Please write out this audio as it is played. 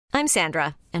I'm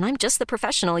Sandra, and I'm just the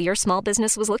professional your small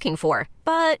business was looking for.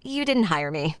 But you didn't hire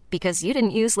me because you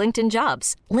didn't use LinkedIn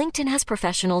Jobs. LinkedIn has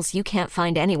professionals you can't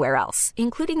find anywhere else,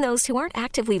 including those who aren't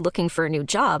actively looking for a new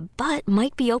job, but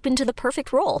might be open to the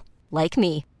perfect role, like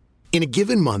me. In a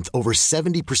given month, over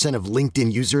 70% of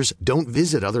LinkedIn users don't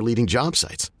visit other leading job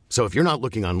sites. So if you're not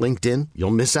looking on LinkedIn,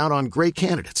 you'll miss out on great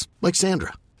candidates like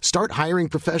Sandra. Start hiring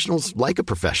professionals like a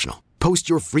professional. Post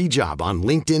your free job on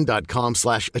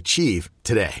linkedin.com/achieve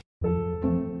today.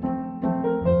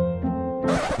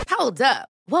 Hold up.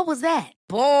 What was that?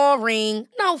 Boring.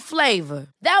 No flavor.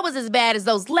 That was as bad as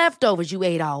those leftovers you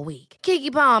ate all week.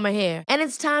 Keke Palmer here, and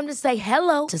it's time to say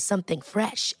hello to something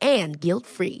fresh and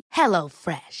guilt-free. Hello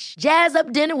Fresh. Jazz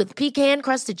up dinner with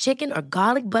pecan-crusted chicken or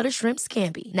garlic butter shrimp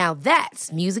scampi. Now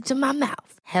that's music to my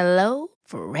mouth. Hello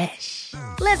Fresh.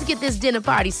 Let's get this dinner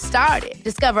party started.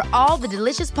 Discover all the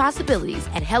delicious possibilities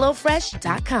at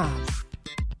HelloFresh.com.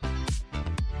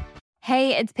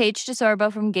 Hey, it's Paige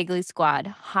DeSorbo from Giggly Squad.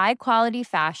 High quality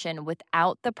fashion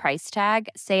without the price tag.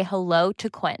 Say hello to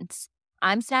Quince.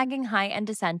 I'm snagging high-end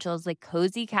essentials like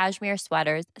cozy cashmere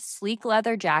sweaters, sleek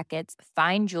leather jackets,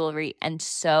 fine jewelry, and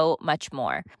so much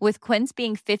more. With Quince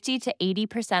being 50 to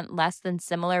 80% less than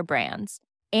similar brands.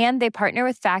 And they partner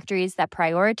with factories that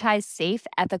prioritize safe,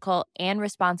 ethical, and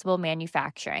responsible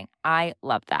manufacturing. I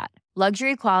love that.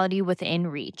 Luxury quality within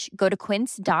reach. Go to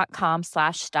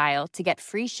quince.com/style to get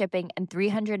free shipping and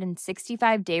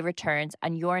 365-day returns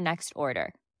on your next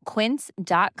order.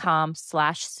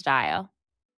 Quince.com/style.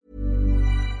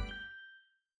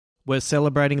 We're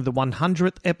celebrating the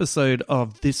 100th episode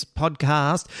of this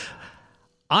podcast.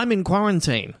 I'm in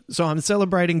quarantine, so I'm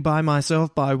celebrating by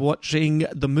myself by watching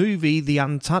the movie The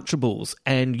Untouchables,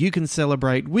 and you can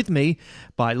celebrate with me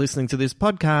by listening to this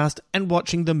podcast and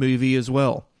watching the movie as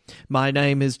well. My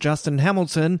name is Justin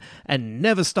Hamilton, and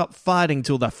never stop fighting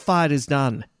till the fight is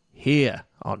done, here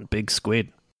on Big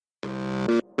Squid.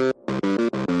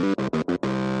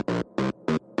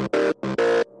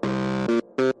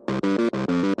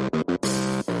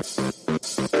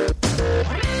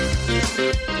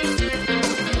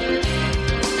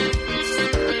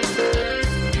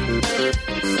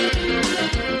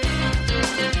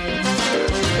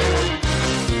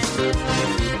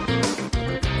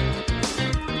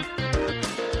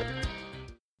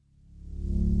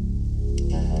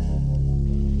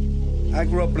 I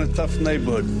grew up in a tough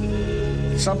neighborhood.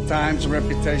 Sometimes a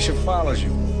reputation follows you.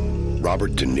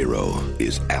 Robert De Niro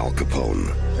is Al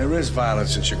Capone. There is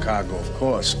violence in Chicago, of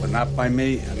course, but not by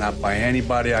me and not by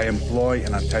anybody I employ,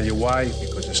 and I'll tell you why,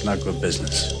 because it's not good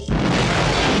business.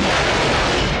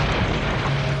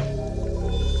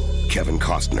 Kevin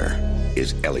Costner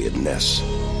is Elliot Ness.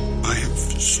 I have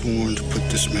sworn to put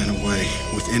this man away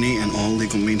with any and all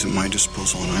legal means at my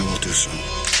disposal, and I will do so.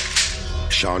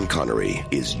 Sean Connery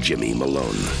is Jimmy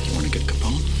Malone. You want to get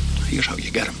Capone? Here's how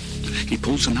you get him. He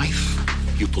pulls a knife,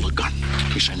 you pull a gun.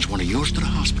 He sends one of yours to the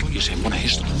hospital, you send one of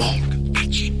his to the morgue.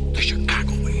 That's the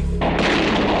Chicago way.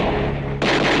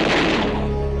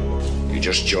 You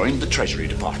just joined the Treasury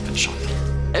Department, son.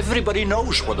 Everybody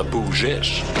knows where the booze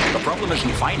is. The problem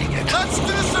isn't finding it. Let's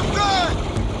do some good!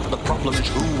 The problem is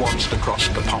who wants to cross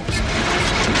Capone.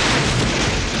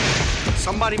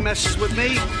 Somebody messes with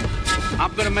me,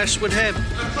 I'm gonna mess with him.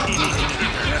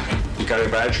 You carry a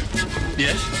badge?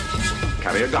 Yes?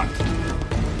 Carry a gun.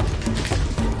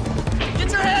 Get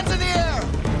your hands in the air!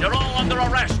 You're all under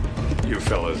arrest. You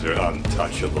fellas are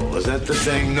untouchable. Is that the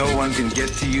thing? No one can get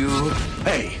to you?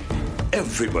 Hey,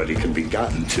 everybody can be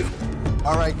gotten to.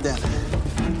 All right, then.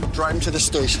 Drive him to the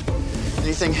station.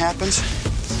 Anything happens,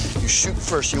 you shoot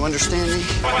first. You understand me?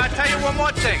 Well, I'll tell you one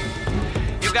more thing.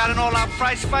 You got an all-out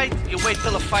prize fight, you wait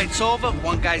till the fight's over,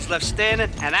 one guy's left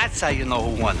standing, and that's how you know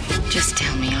who won. Just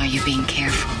tell me, are you being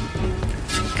careful?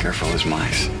 Careful as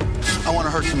mice. I want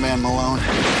to hurt the man, Malone.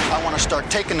 I want to start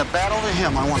taking the battle to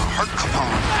him. I want to hurt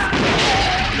Capone.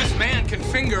 This man can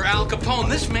finger Al Capone.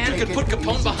 This man can put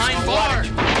Capone behind bars.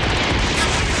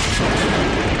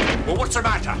 Well, what's the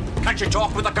matter? Can't you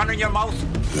talk with a gun in your mouth?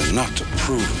 You're not to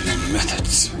approve of your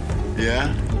methods.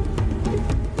 Yeah?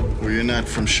 Well, you're not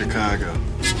from Chicago.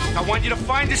 I want you to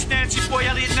find this Nancy boy,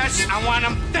 Elliot Ness. I want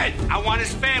him dead. I want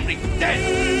his family dead.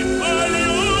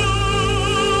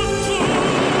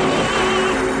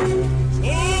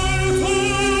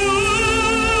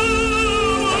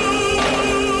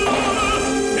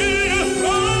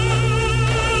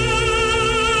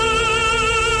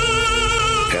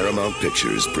 Paramount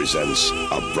Pictures presents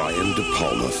a Brian De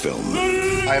Palma film.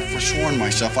 I have forsworn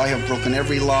myself. I have broken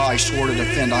every law I swore to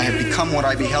defend. I have become what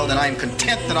I beheld, and I am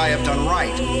content that I have done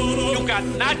right. You got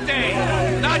nothing.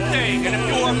 And if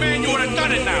you were a man, you would have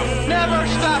done it now. Never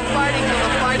stop fighting till the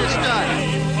fight is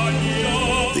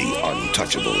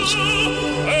Untouchables.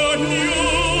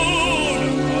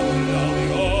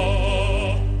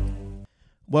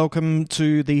 Welcome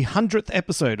to the 100th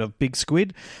episode of Big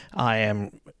Squid. I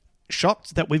am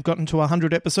shocked that we've gotten to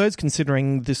 100 episodes,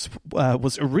 considering this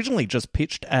was originally just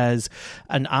pitched as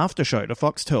an after show to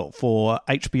Foxtel for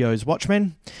HBO's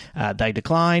Watchmen. They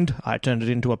declined. I turned it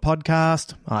into a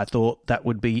podcast. I thought that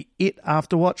would be it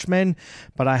after Watchmen,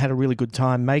 but I had a really good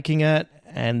time making it,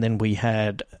 and then we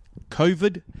had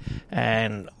COVID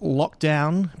and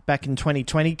lockdown back in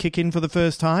 2020 kick in for the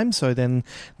first time. So then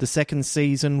the second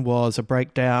season was a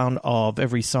breakdown of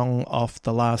every song off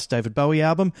the last David Bowie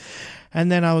album. And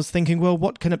then I was thinking, well,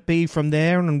 what can it be from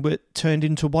there? And it turned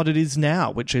into what it is now,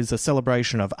 which is a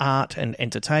celebration of art and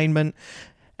entertainment.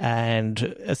 And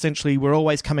essentially, we're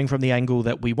always coming from the angle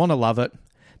that we want to love it.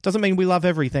 Doesn't mean we love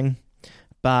everything,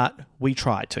 but we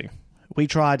try to. We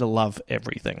try to love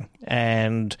everything.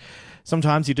 And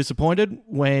sometimes you're disappointed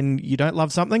when you don't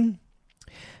love something,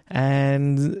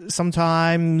 and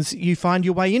sometimes you find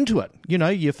your way into it. You know,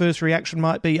 your first reaction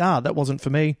might be, that wasn't for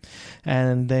me,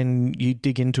 and then you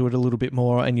dig into it a little bit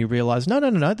more and you realise, no,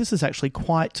 this is actually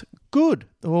quite good,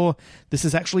 or this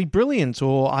is actually brilliant,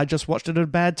 or I just watched it at a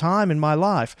bad time in my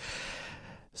life.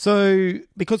 So,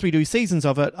 because we do seasons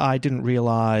of it, I didn't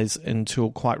realise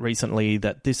until quite recently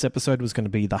that this episode was going to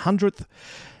be the 100th,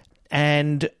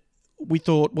 and we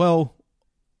thought, well,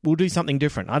 we'll do something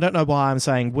different. I don't know why I'm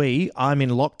saying we. I'm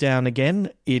in lockdown again.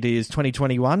 It is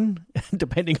 2021,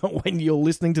 depending on when you're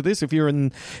listening to this. If you're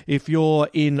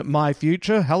in my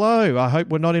future, hello. I hope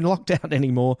we're not in lockdown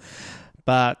anymore.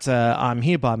 But I'm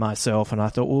here by myself, and I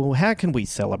thought, well, how can we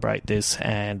celebrate this?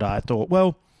 And I thought,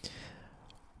 well,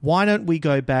 why don't we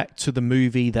go back to the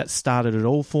movie that started it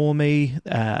all for me?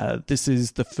 This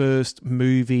is the first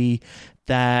movie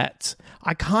that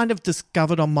I kind of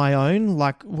discovered on my own.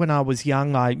 Like, when I was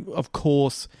young, I, of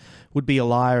course, would be a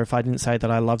liar if I didn't say that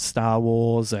I love Star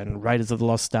Wars and Raiders of the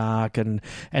Lost Ark and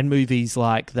movies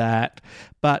like that.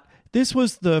 But this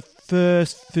was the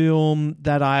first film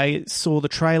that I saw the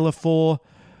trailer for,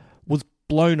 was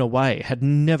blown away, had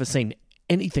never seen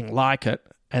anything like it,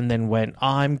 and then went,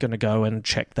 I'm going to go and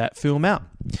check that film out.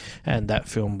 And that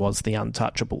film was The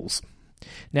Untouchables.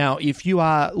 Now, if you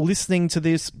are listening to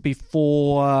this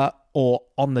before or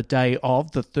on the day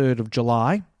of the 3rd of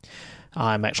July,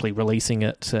 I'm actually releasing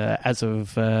it as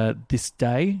of this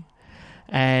day.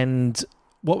 And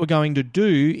what we're going to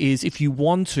do is, if you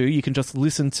want to, you can just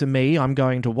listen to me. I'm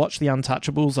going to watch The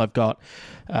Untouchables. I've got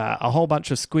a whole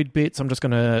bunch of squid bits. I'm just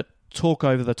going to talk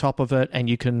over the top of it, and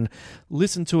you can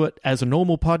listen to it as a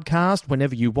normal podcast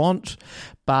whenever you want.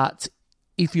 But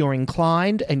if you're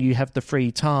inclined and you have the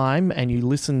free time and you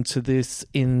listen to this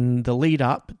in the lead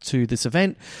up to this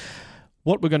event,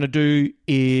 what we're going to do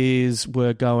is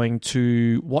we're going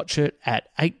to watch it at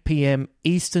 8 p.m.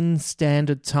 Eastern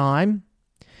Standard Time.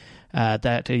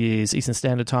 That is Eastern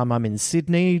Standard Time. I'm in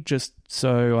Sydney, just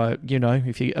so,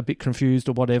 if you're a bit confused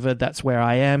or whatever, that's where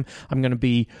I am. I'm going to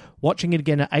be watching it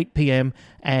again at 8 p.m.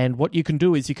 And what you can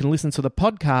do is you can listen to the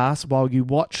podcast while you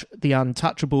watch The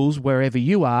Untouchables wherever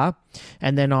you are.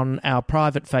 And then on our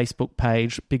private Facebook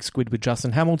page, Big Squid with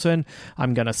Justin Hamilton,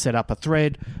 I'm going to set up a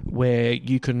thread where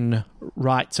you can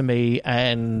write to me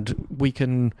and we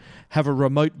can have a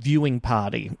remote viewing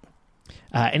party.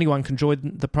 Anyone can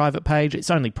join the private page. It's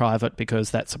only private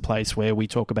because that's a place where we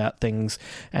talk about things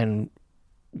and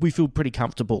we feel pretty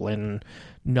comfortable in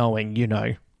knowing,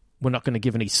 we're not going to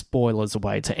give any spoilers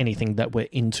away to anything that we're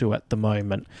into at the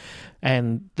moment.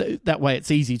 And that way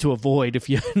it's easy to avoid if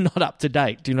you're not up to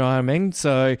date. Do you know what I mean?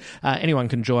 So anyone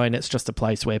can join. It's just a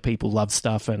place where people love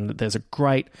stuff, and there's a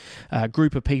great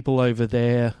group of people over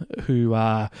there who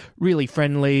are really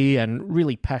friendly and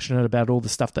really passionate about all the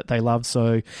stuff that they love.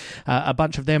 So a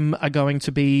bunch of them are going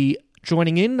to be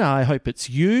joining in. I hope it's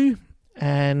you,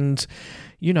 and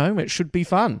it should be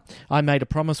fun. I made a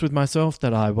promise with myself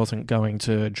that I wasn't going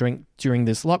to drink during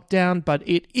this lockdown, but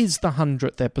it is the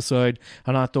 100th episode,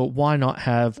 and I thought, why not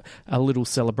have a little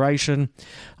celebration?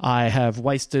 I have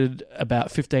wasted about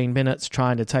 15 minutes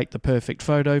trying to take the perfect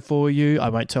photo for you. I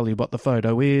won't tell you what the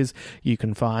photo is. You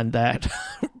can find that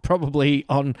probably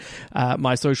on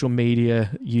my social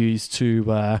media used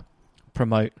to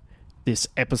promote this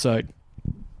episode.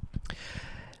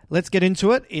 Let's get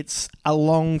into it. It's a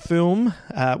long film.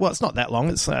 Well, it's not that long.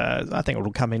 It's I think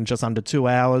it'll come in just under 2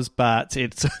 hours, but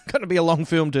it's going to be a long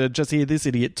film to just hear this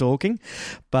idiot talking.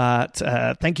 But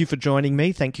thank you for joining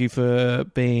me. Thank you for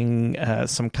being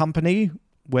some company,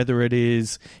 whether it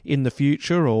is in the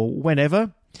future or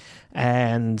whenever.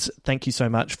 And thank you so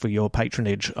much for your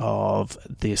patronage of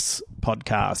this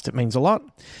podcast. It means a lot.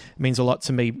 It means a lot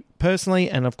to me personally,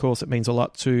 and of course it means a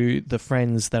lot to the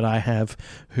friends that I have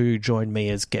who join me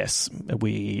as guests.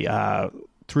 We are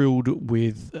thrilled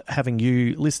with having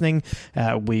you listening.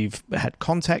 We've had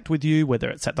contact with you, whether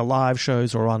it's at the live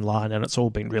shows or online, and it's all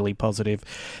been really positive.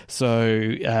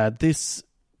 So this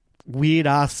weird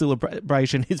ass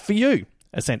celebration is for you,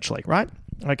 essentially, right?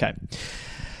 Okay.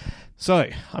 So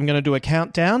I'm going to do a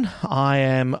countdown. I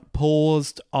am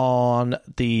paused on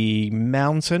the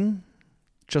mountain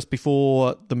just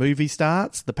before the movie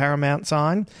starts, the Paramount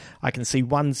sign. I can see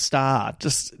one star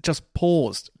just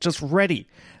paused, just ready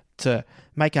to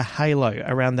make a halo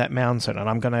around that mountain. And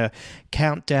I'm going to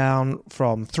count down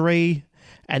from 3,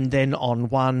 and then on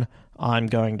 1, I'm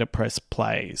going to press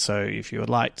play. So if you would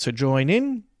like to join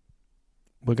in,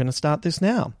 we're going to start this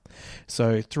now.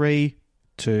 So 3,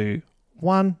 2,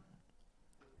 1.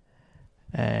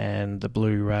 And the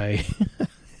Blu-ray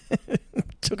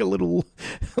took a little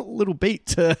beat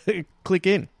to click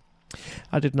in.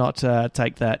 I did not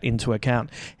take that into account.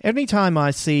 Anytime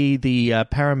I see the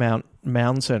Paramount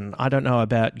Mountain, I don't know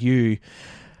about you,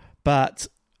 but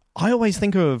I always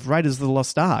think of Raiders of the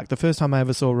Lost Ark. The first time I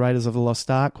ever saw Raiders of the Lost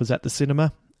Ark was at the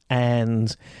cinema,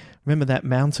 and remember that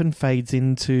mountain fades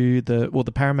into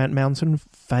the Paramount Mountain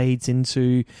fades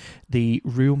into the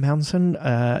real mountain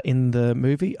in the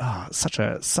movie. Such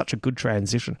a good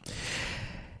transition.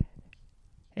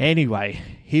 Anyway,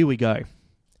 here we go.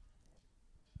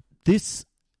 This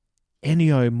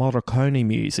Ennio Morricone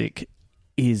music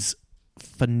is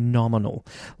phenomenal.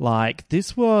 Like,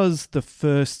 this was the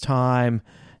first time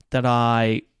that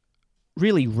I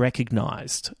really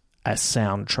recognized a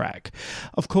soundtrack.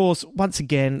 Of course, once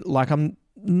again, like, I'm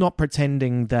not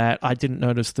pretending that I didn't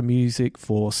notice the music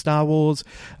for Star Wars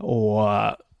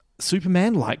or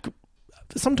Superman. Like,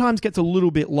 sometimes gets a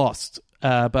little bit lost,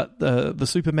 but the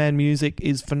Superman music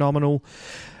is phenomenal.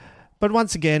 But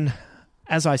once again,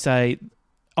 as I say,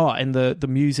 and the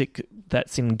music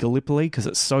that's in Gallipoli, because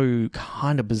it's so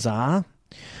kind of bizarre,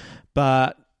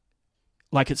 but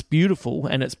like, it's beautiful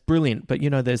and it's brilliant. But,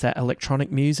 you know, there's that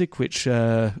electronic music, which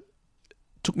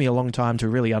took me a long time to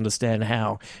really understand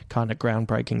how kind of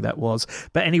groundbreaking that was.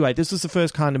 But anyway, this was the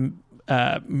first kind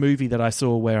of movie that I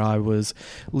saw where I was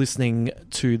listening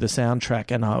to the soundtrack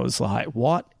and I was like,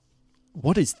 what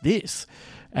is this?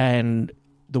 And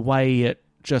the way it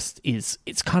just is,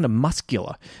 it's kind of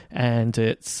muscular, and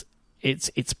it's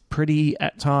pretty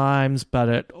at times, but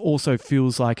it also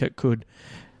feels like it could,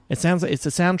 it's a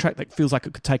soundtrack that feels like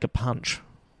it could take a punch,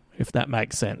 if that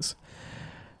makes sense.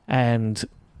 And,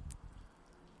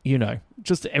 you know,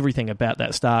 just everything about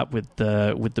that start with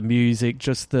the music,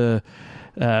 just even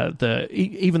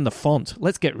the font.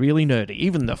 Let's get really nerdy.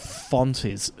 Even the font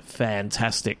is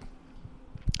fantastic.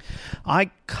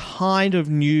 I kind of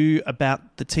knew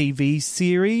about the TV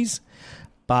series,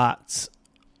 but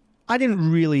I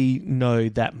didn't really know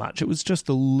that much. It was just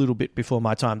a little bit before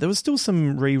my time. There was still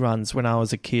some reruns when I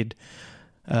was a kid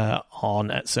on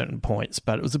at certain points,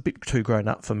 but it was a bit too grown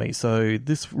up for me. So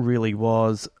this really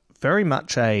was very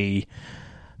much an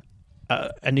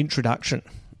introduction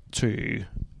to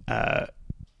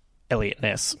Elliot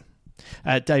Ness.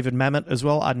 David Mamet as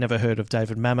well. I'd never heard of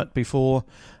David Mamet before,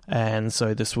 and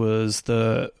so this was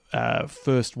the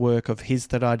first work of his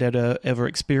that I'd ever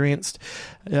experienced.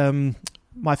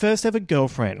 My first ever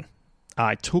girlfriend,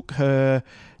 I took her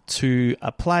to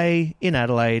a play in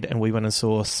Adelaide, and we went and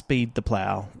saw Speed the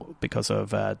Plough because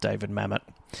of David Mamet.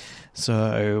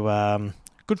 So,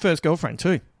 good first girlfriend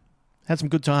too. Had some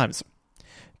good times.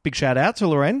 Big shout out to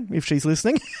Lorraine, if she's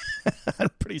listening. I'm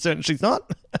pretty certain she's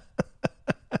not.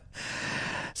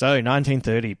 So,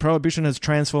 1930. Prohibition has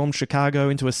transformed Chicago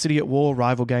into a city at war.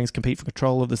 Rival gangs compete for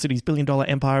control of the city's billion-dollar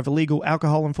empire of illegal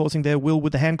alcohol, enforcing their will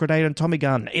with the hand grenade and Tommy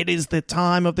gun. It is the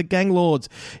time of the gang lords.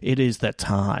 It is the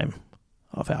time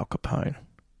of Al Capone.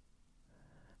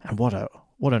 And what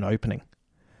an opening.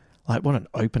 Like, what an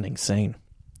opening scene.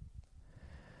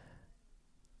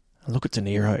 Look at De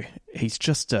Niro. He's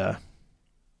just, like,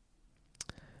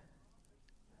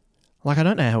 I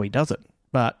don't know how he does it,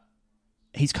 but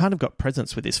he's kind of got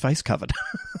presence with his face covered.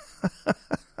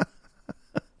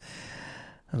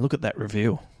 And look at that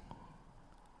reveal.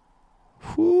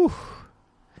 Whew.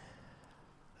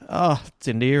 Oh,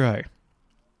 De Niro.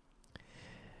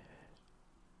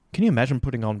 Can you imagine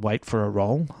putting on weight for a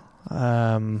role?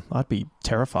 I'd be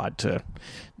terrified to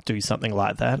do something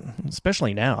like that,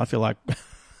 especially now. I feel like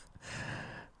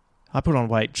I put on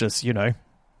weight just, you know,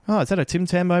 oh, is that a Tim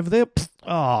Tam over there?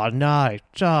 Oh, no.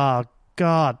 Oh,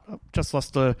 God. I've just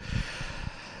lost a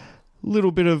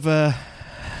little bit of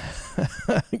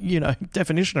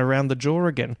definition around the jaw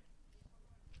again.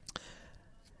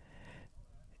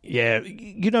 Yeah,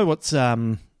 you know what's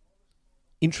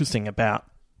interesting about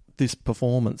this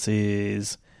performance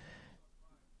is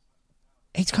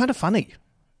he's kind of funny.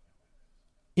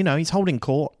 He's holding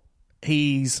court.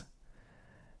 He's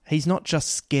not just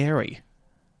scary.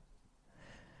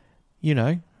 He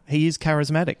is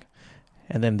charismatic.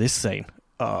 And then this scene.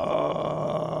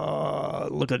 Oh,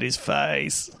 look at his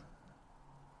face.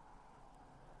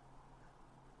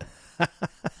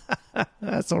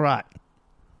 That's all right.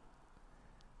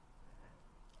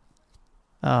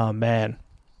 Oh, man.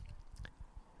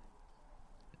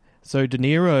 So De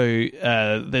Niro,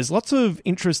 there's lots of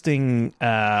interesting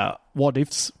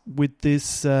what-ifs with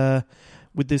this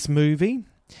movie.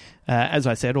 As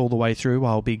I said, all the way through,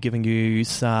 I'll be giving you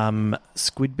some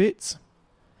squid bits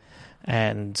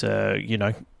and,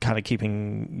 kind of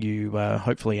keeping you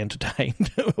hopefully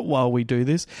entertained while we do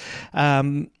this.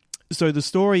 So the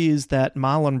story is that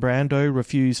Marlon Brando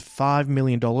refused $5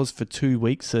 million for 2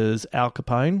 weeks as Al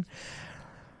Capone.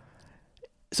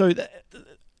 So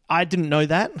I didn't know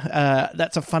that.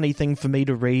 That's a funny thing for me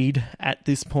to read at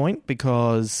this point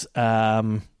because...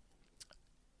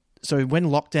 So when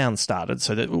lockdown started,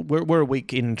 so that we're a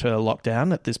week into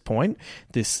lockdown at this point,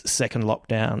 this second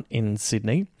lockdown in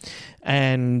Sydney,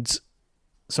 and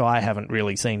so I haven't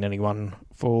really seen anyone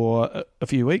for a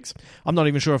few weeks. I'm not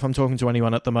even sure if I'm talking to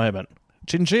anyone at the moment.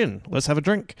 Chin chin, let's have a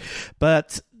drink.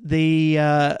 But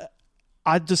I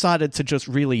decided to just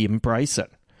really embrace it.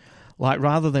 Like,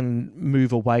 rather than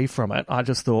move away from it, I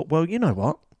just thought, well, you know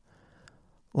what?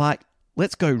 Like,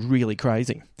 let's go really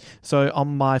crazy. So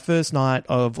on my first night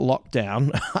of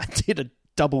lockdown, I did a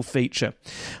double feature.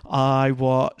 I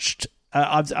watched...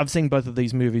 I've seen both of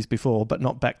these movies before, but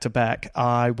not back to back.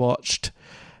 I watched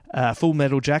Full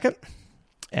Metal Jacket,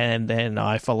 and then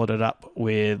I followed it up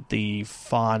with the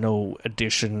final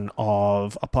edition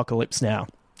of Apocalypse Now.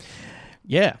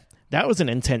 Yeah, that was an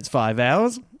intense 5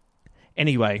 hours.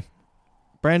 Anyway,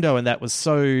 Brando and that was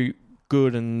so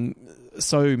good and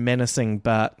so menacing,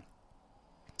 but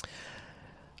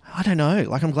I don't know.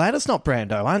 Like, I'm glad it's not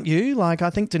Brando, aren't you? Like, I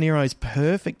think De Niro's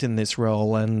perfect in this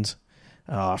role, and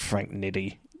Frank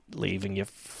Nitti leaving your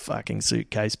fucking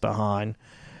suitcase behind.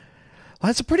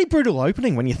 Like, it's a pretty brutal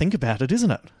opening when you think about it,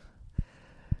 isn't it?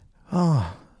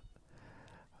 Oh,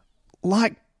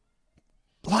 like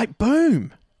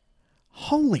boom.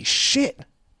 Holy shit.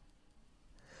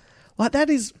 Like, that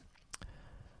is...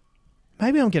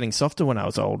 Maybe I'm getting softer when I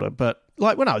was older, but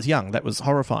like when I was young, that was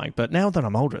horrifying. But now that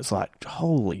I'm older, it's like,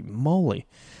 holy moly.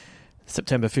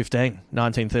 September 15,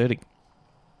 1930.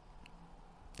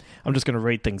 I'm just going to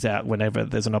read things out whenever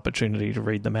there's an opportunity to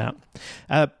read them out.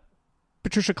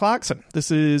 Patricia Clarkson. This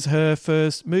is her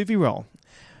first movie role.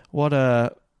 What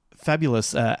a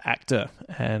fabulous actor.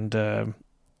 And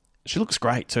she looks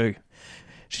great too.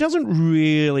 She doesn't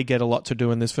really get a lot to do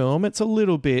in this film. It's a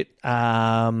little bit...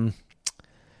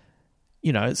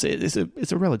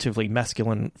 it's a relatively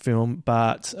masculine film,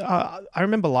 but I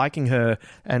remember liking her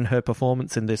and her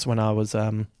performance in this when I was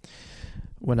a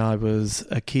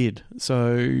kid.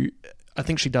 So I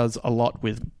think she does a lot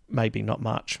with maybe not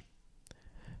much.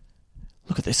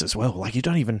 Look at this as well. Like, you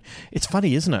don't even... It's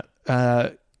funny, isn't it?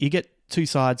 You get two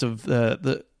sides of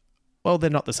the well,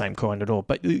 they're not the same coin at all,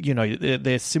 but,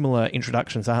 they're similar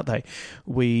introductions, aren't they?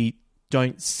 We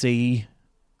don't see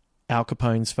Al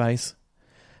Capone's face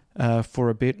for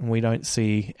a bit, and we don't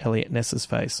see Elliot Ness's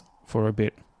face for a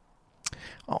bit.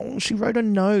 Oh, she wrote a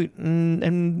note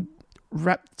and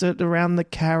wrapped it around the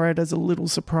carrot as a little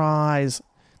surprise.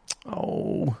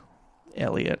 Oh,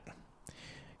 Elliot,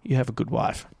 you have a good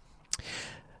wife.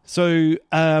 So,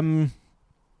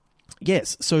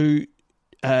 yes, so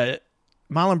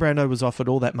Marlon Brando was offered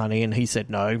all that money, and he said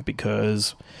no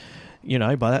because,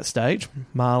 by that stage,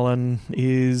 Marlon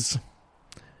is...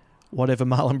 whatever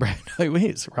Marlon Brando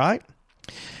is, right?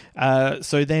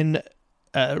 So then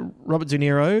Robert De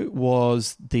Niro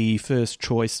was the first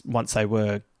choice once they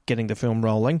were getting the film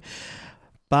rolling.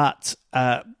 But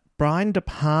Brian De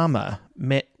Palma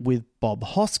met with Bob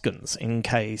Hoskins in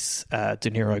case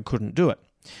De Niro couldn't do it.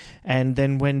 And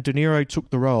then when De Niro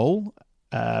took the role,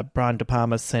 Brian De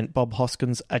Palma sent Bob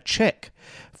Hoskins a check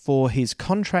for his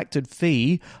contracted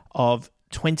fee of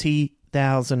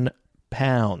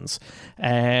 £20,000.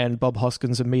 And Bob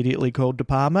Hoskins immediately called De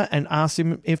Palma and asked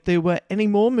him if there were any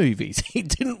more movies he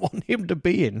didn't want him to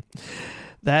be in.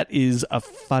 That is a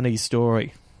funny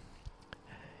story.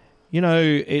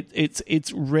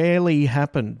 It's rarely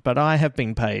happened, but I have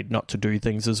been paid not to do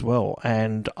things as well.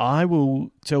 And I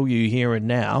will tell you here and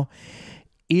now,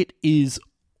 it is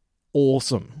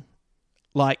awesome.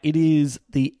 Like, it is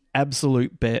the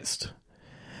absolute best.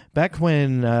 Back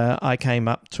when I came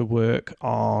up to work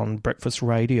on breakfast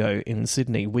radio in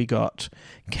Sydney, we got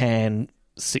Can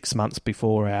 6 months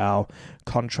before our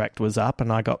contract was up,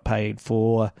 and I got paid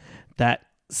for that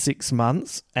 6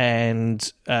 months,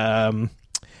 and I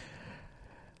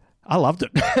loved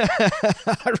it.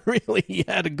 I really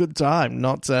had a good time,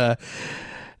 not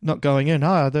going in,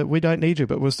 we don't need you,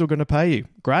 but we're still going to pay you.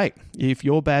 Great. If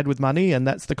you're bad with money and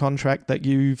that's the contract that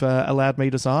you've allowed me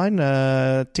to sign,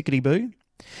 tickety-boo.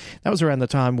 That was around the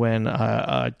time when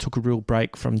I took a real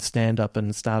break from stand-up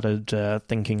and started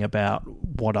thinking about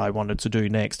what I wanted to do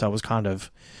next. I was kind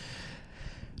of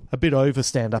a bit over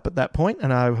stand-up at that point,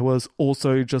 and I was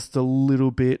also just a little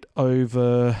bit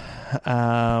over...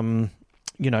 I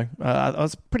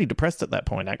was pretty depressed at that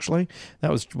point, actually. That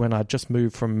was when I just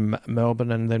moved from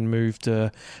Melbourne and then moved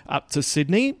up to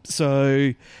Sydney.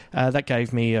 So that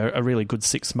gave me a really good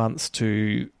 6 months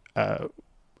to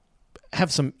have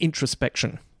some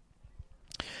introspection.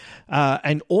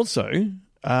 And also,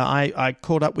 I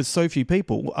caught up with so few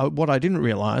people. What I didn't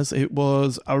realise, it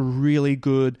was a really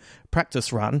good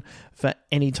practice run for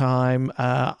any time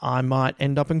I might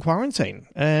end up in quarantine.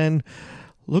 And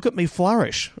look at me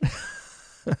flourish.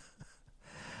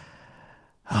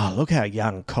 Oh, look how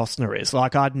young Costner is.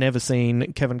 Like, I'd never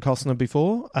seen Kevin Costner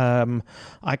before.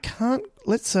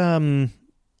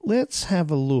 Let's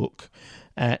have a look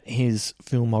at his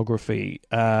filmography.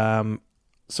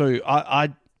 So I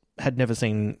had never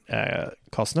seen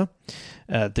Costner.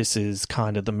 This is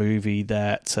kind of the movie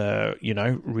that,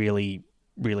 really,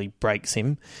 really breaks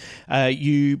him.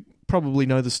 You probably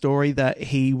know the story that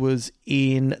he was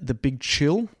in The Big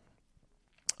Chill,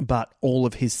 but all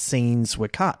of his scenes were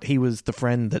cut. He was the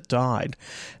friend that died,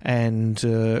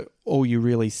 and all you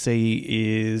really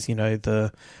see is, I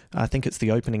think it's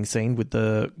the opening scene with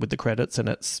the credits, and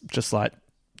it's just like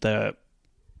the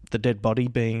dead body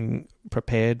being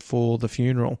prepared for the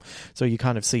funeral. So you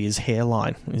kind of see his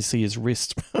hairline, you see his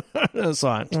wrist. It's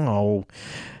like, oh,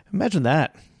 imagine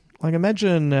that. Like,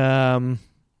 imagine, God,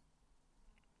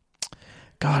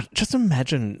 just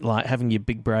imagine like having your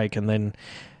big break and then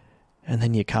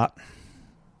you cut.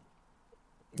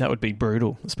 That would be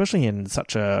brutal, especially in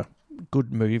such a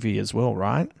good movie as well,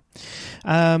 right?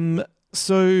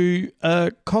 So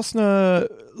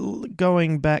Costner,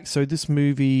 going back, so this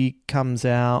movie comes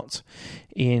out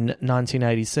in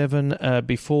 1987.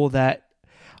 Before that,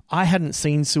 I hadn't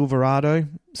seen Silverado,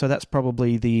 so that's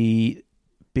probably the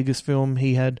biggest film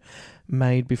he had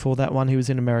made before that one. He was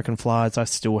in American Flyers. I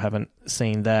still haven't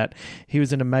seen that. He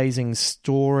was in Amazing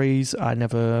Stories. I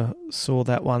never saw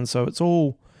that one. So it's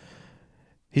all...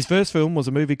 His first film was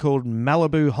a movie called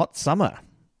Malibu Hot Summer.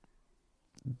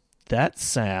 That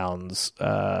sounds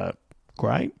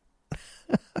great.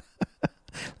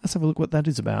 Let's have a look what that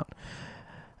is about.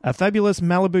 A fabulous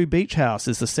Malibu beach house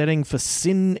is the setting for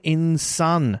Sin in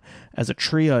Sun, as a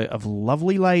trio of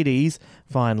lovely ladies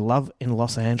find love in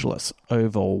Los Angeles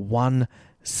over one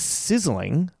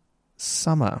sizzling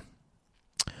summer.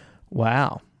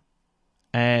 Wow.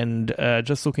 And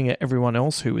just looking at everyone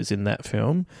else who is in that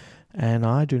film, and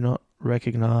I do not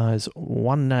recognize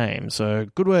one name. So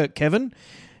good work, Kevin.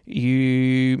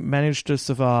 You managed to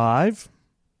survive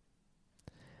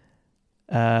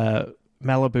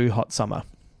Malibu Hot Summer.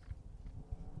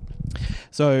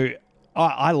 So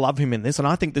I love him in this, and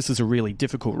I think this is a really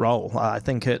difficult role. I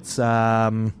think it's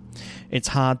hard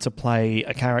to play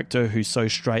a character who's so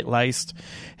straight-laced.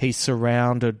 He's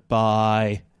surrounded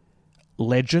by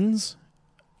legends,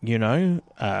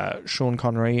 Sean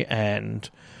Connery and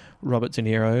Robert De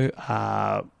Niro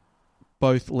are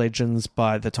both legends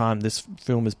by the time this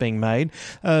film is being made.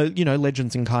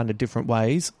 Legends in kind of different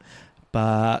ways,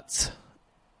 but...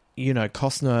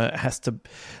 Costner has to,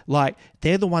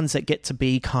 they're the ones that get to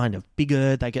be kind of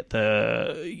bigger. They get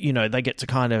they get to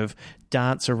kind of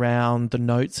dance around the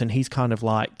notes, and he's kind of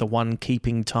like the one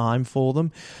keeping time for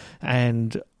them.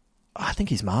 And I think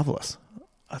he's marvelous.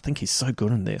 I think he's so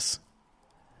good in this.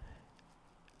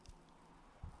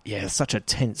 Yeah, it's such a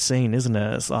tense scene, isn't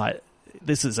it? It's like,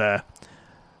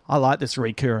 I like this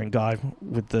recurring guy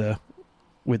with the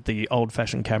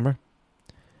old-fashioned camera.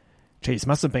 Geez,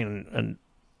 must have been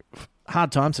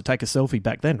hard times to take a selfie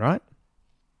back then, right?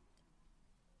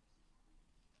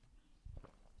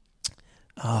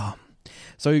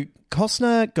 So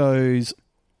Costner goes...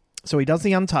 So he does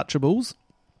The Untouchables.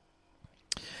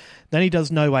 Then he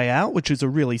does No Way Out, which is a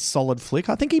really solid flick.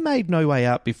 I think he made No Way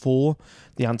Out before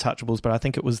The Untouchables, but I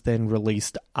think it was then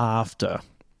released after.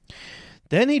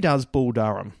 Then he does Bull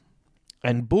Durham.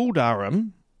 And Bull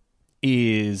Durham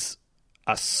is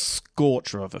a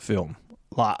scorcher of a film.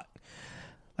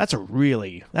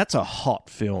 That's a hot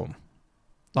film.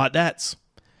 Like, that's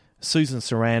Susan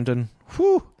Sarandon,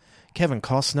 Kevin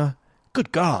Costner.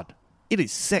 Good God, it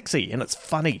is sexy and it's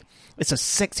funny. It's a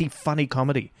sexy, funny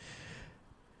comedy.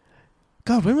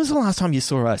 God, when was the last time you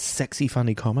saw a sexy,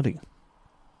 funny comedy?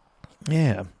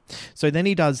 Yeah. So then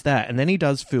he does that, and then he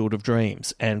does Field of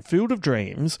Dreams. And Field of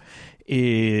Dreams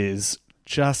is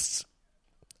just,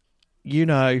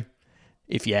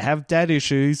 if you have dad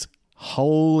issues,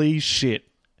 holy shit.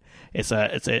 It's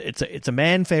a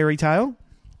man fairy tale,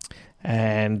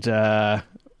 and it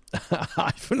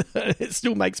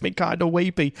still makes me kind of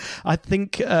weepy. I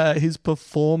think his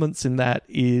performance in that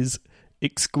is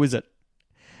exquisite.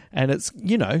 And it's,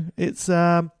 it's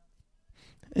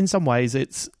in some ways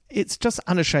it's just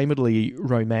unashamedly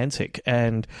romantic.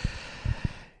 And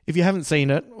if you haven't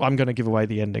seen it, I'm going to give away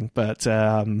the ending, but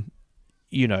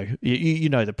you know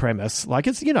the premise. Like,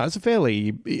 it's it's a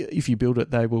fairly, if you build it,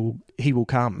 he will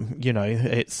come.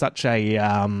 It's such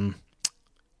a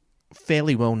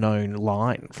fairly well known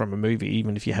line from a movie,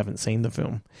 even if you haven't seen the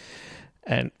film.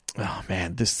 And oh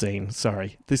man, this scene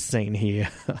here.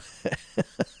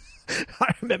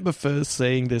 I remember first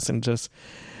seeing this and just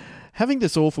having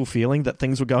this awful feeling that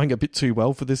things were going a bit too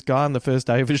well for this guy on the first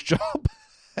day of his job.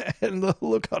 And the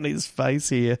look on his face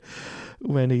here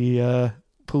when he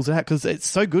pulls it out, because it's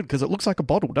so good, because it looks like a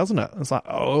bottle, doesn't it? It's like,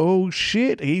 oh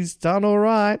shit, he's done all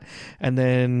right. And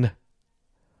then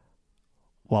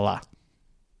voila.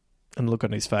 And look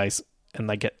on his face, and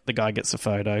the guy gets a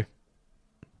photo.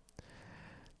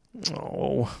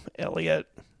 Oh, Elliot.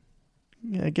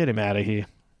 Yeah, get him out of here.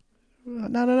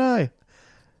 No.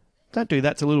 Don't do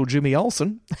that to little Jimmy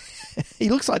Olsen. He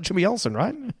looks like Jimmy Olsen,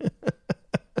 right?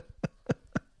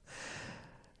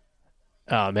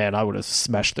 Oh, man, I would have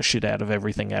smashed the shit out of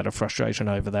everything out of frustration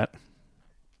over that.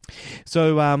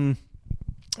 So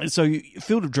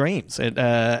Field of Dreams, and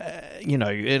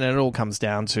it all comes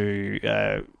down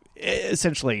to,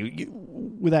 essentially,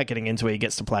 without getting into it, he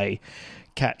gets to play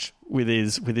catch with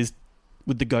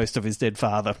the ghost of his dead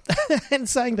father. And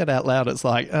saying that out loud, it's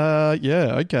like,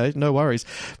 yeah, okay, no worries.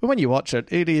 But when you watch it,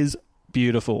 it is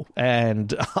beautiful,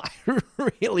 and I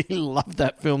really love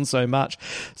that film so much.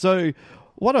 So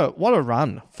what a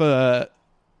run for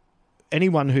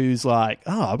anyone who's like,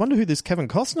 I wonder who this Kevin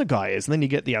Costner guy is. And then you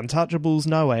get The Untouchables,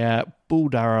 No Way Out, Bull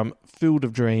Durham, Field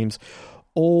of Dreams,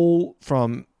 all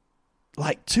from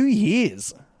like 2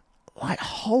 years. Like,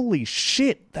 holy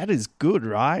shit, that is good,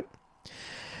 right?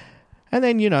 And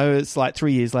then, it's like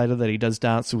 3 years later that he does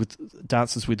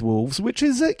Dances with Wolves, which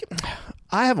is,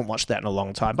 I haven't watched that in a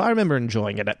long time, but I remember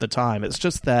enjoying it at the time. It's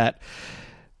just that,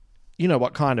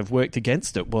 what kind of worked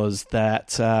against it was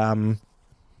that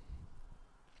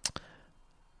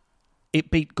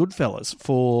it beat Goodfellas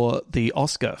for the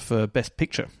Oscar for Best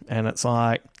Picture. And it's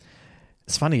like,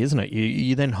 it's funny, isn't it?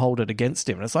 You then hold it against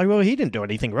him. And it's like, well, he didn't do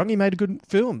anything wrong. He made a good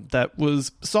film that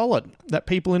was solid, that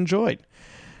people enjoyed.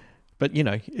 But,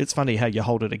 it's funny how you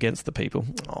hold it against the people.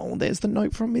 Oh, there's the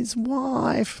note from his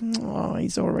wife. Oh,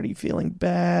 he's already feeling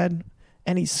bad.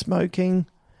 And he's smoking.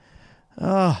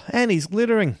 Oh, and he's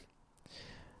littering.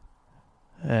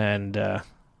 And the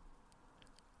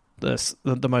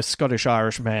most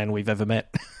Scottish-Irish man we've ever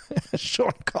met,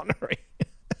 Sean Connery.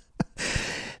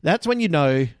 That's when you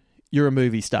know you're a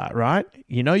movie star, right?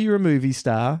 You know you're a movie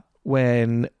star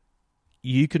when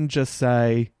you can just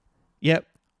say, yep,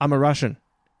 I'm a Russian.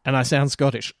 And I sound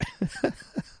Scottish.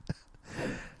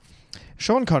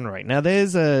 Sean Connery. Now,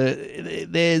 there's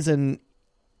an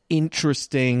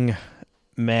interesting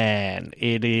man.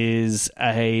 It's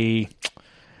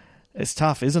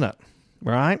tough, isn't it?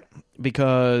 Right?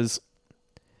 Because,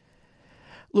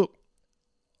 look,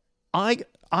 I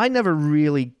never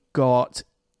really got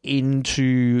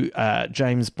into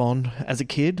James Bond as a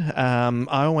kid.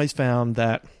 I always found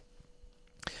that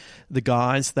the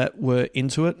guys that were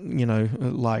into it,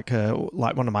 like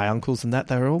one of my uncles and that,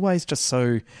 they were always just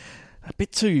a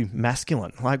bit too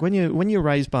masculine. Like when you're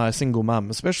raised by a single mum,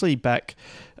 especially back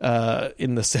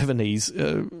in the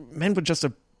 70s, men were just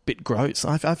a bit gross.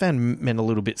 I found men a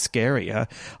little bit scary.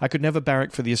 I could never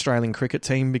barrack for the Australian cricket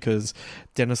team because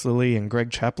Dennis Lillee and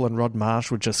Greg Chappell and Rod Marsh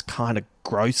were just kind of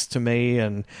gross to me,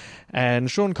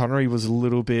 and Sean Connery was a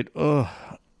little bit,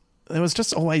 there was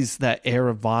just always that air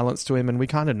of violence to him, and we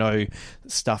kind of know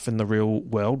stuff in the real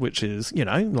world, which is,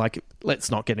 like,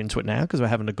 let's not get into it now because we're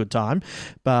having a good time,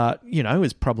 but,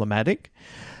 is problematic.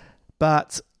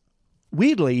 But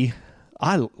weirdly,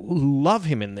 I love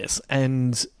him in this,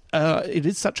 and it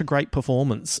is such a great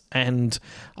performance, and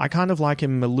I kind of like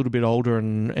him a little bit older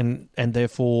and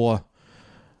therefore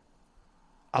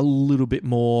a little bit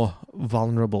more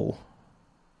vulnerable.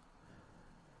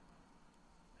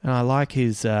 And I like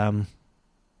his... I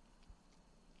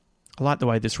like the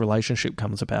way this relationship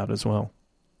comes about as well.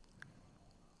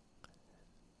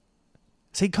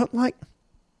 See, like...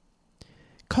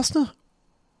 Costner...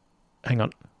 Hang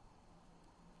on.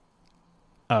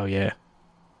 Oh, yeah.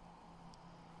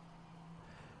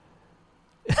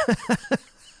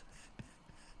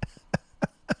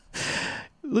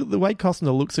 Look, the way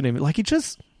Costner looks at him, like he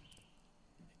just...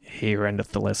 Here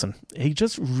endeth the lesson. He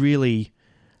just really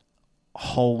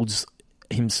holds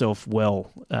himself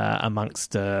well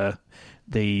amongst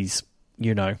these,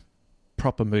 you know,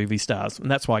 proper movie stars. And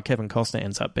that's why Kevin Costner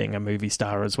ends up being a movie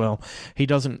star as well. He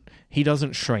doesn't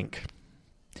shrink.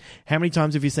 How many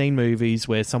times have you seen movies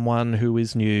where someone who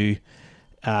is new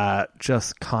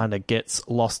just kind of gets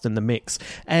lost in the mix?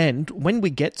 And when we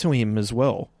get to him as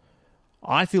well,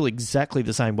 I feel exactly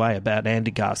the same way about Andy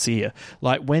Garcia.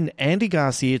 Like, when Andy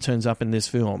Garcia turns up in this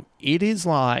film, it is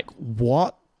like,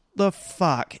 what the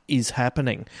fuck is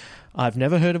happening? I've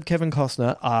never heard of Kevin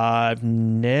Costner. I've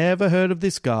never heard of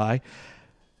this guy.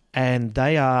 And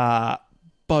they are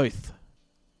both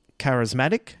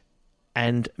charismatic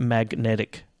and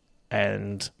magnetic.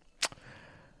 And,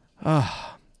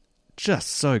 just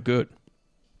so good.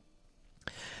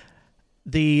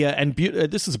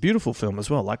 This is a beautiful film as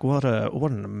well. Like, what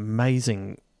an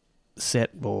amazing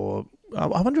set. Or I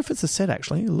wonder if it's a set,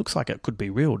 actually. It looks like it could be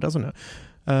real, doesn't it?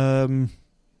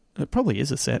 It probably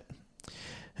is a set.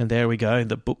 And there we go,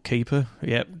 the bookkeeper.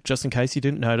 Yep, just in case you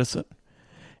didn't notice it.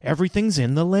 Everything's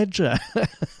in the ledger.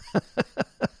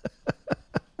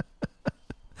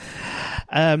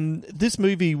 This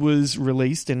movie was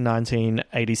released in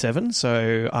 1987,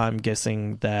 so I'm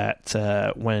guessing that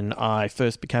when I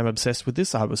first became obsessed with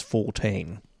this, I was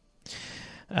 14.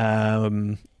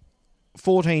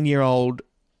 14-year-old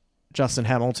Justin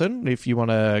Hamilton, if you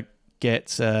want to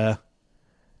get a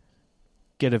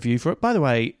view for it. By the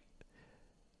way,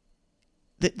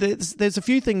 there's a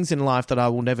few things in life that I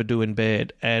will never do in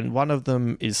bed, and one of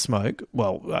them is smoke.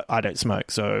 Well, I don't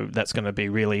smoke, so that's going to be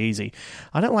really easy.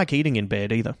 I don't like eating in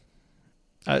bed either.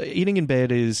 Eating in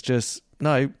bed is just...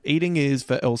 No, eating is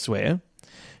for elsewhere,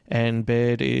 and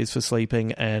bed is for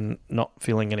sleeping and not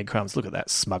feeling any crumbs. Look at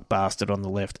that smug bastard on the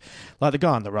left. Like, the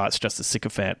guy on the right's just a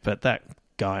sycophant, but that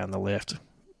guy on the left...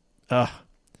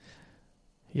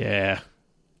 yeah.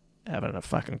 Having a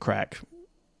fucking crack.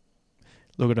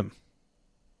 Look at him.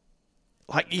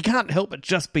 Like, you can't help but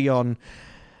just be on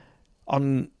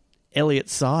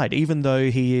Elliot's side, even though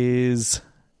he is,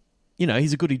 you know,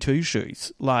 he's a goody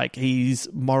two-shoes. Like, he's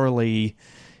morally,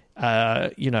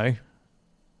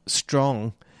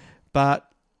 strong.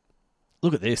 But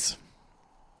look at this.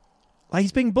 Like,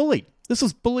 he's being bullied. This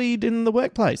was bullied in the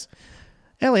workplace.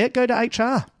 Elliot, go to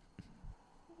HR.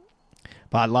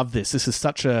 But I love this. This is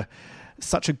such a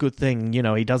good thing. You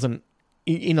know, he doesn't...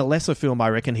 In a lesser film,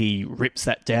 I reckon he rips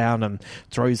that down and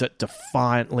throws it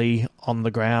defiantly on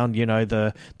the ground. You know,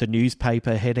 the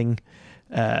newspaper heading,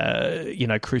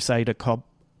 Crusader Cobb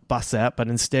busts out. But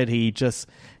instead, he just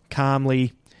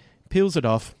calmly peels it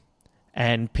off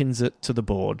and pins it to the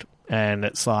board. And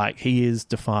it's like, he is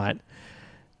defiant.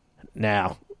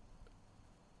 Now,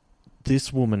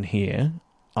 this woman here,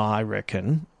 I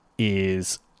reckon,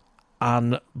 is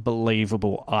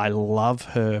unbelievable. I love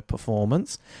her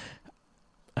performance.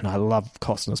 And I love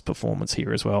Costner's performance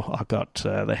here as well. I've got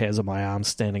the hairs on my arms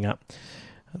standing up.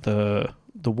 The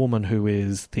woman who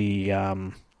is the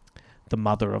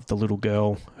mother of the little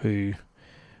girl who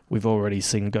we've already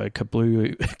seen go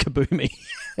kaboomy.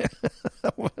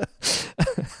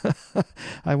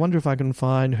 I wonder if I can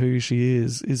find who she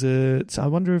is. I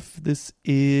wonder if this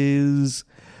is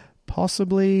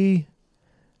possibly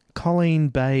Colleen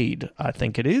Bade. I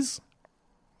think it is.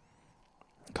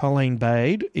 Colleen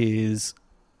Bade is...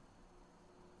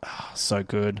 Oh, so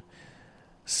good.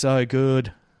 So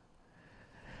good.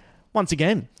 Once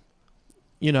again,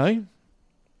 you know,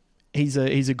 he's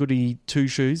a goody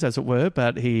two-shoes, as it were,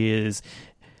 but he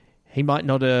might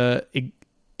not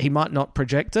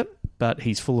project it, but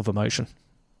he's full of emotion.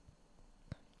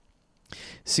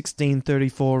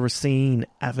 1634 Racine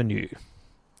Avenue.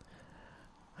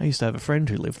 I used to have a friend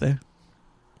who lived there.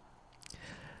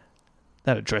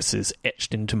 That address is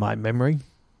etched into my memory.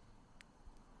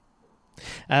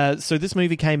 So this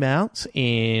movie came out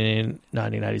in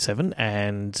 1987,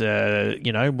 and,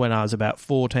 when I was about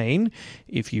 14,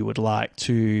 if you would like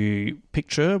to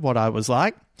picture what I was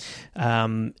like,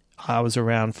 I was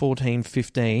around 14,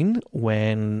 15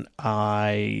 when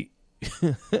I,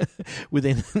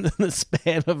 within the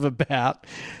span of about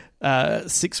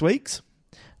 6 weeks,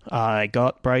 I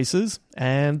got braces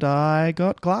and I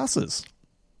got glasses.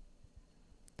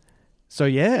 So,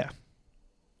 yeah.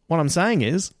 What I'm saying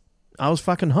is, I was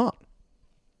fucking hot.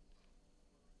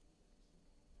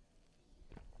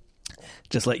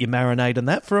 Just let you marinate in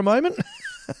that for a moment.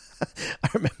 I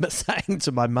remember saying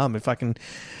to my mum, if I can,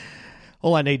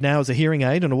 all I need now is a hearing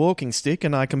aid and a walking stick,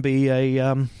 and I can be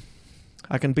the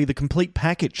complete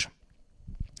package.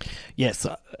 Yes,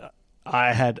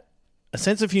 I had a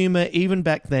sense of humour even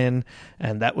back then,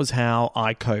 and that was how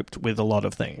I coped with a lot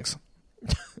of things.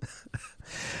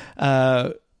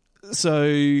 So,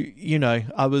 you know,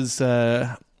 I was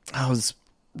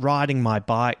riding my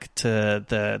bike to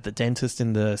the dentist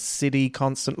in the city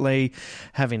constantly,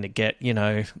 having to get, you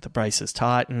know, the braces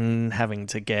tightened, having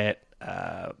to get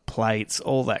plates,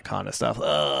 all that kind of stuff.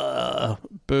 Ugh,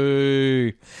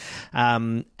 boo.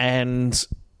 And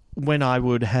when I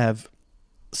would have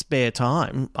spare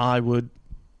time, I would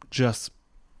just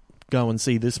go and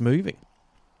see this movie.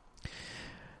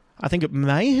 I think it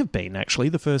may have been, actually,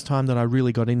 the first time that I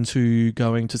really got into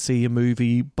going to see a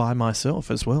movie by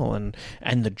myself as well, and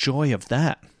the joy of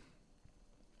that.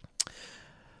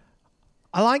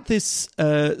 I like this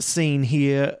scene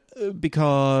here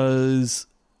because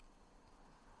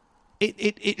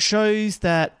it shows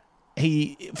that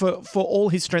he, for all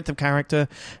his strength of character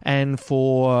and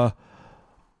for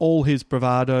all his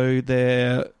bravado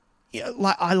there,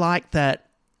 I like that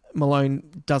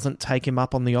Malone doesn't take him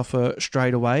up on the offer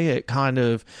straight away. It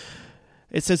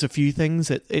says a few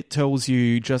things. It tells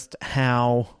you just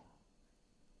how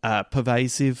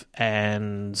pervasive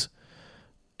and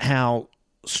how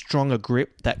strong a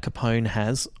grip that Capone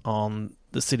has on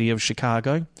the city of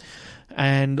Chicago.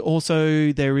 And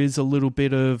also there is a little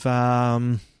bit of,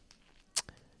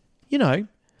 you know,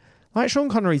 like Sean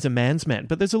Connery's a man's man,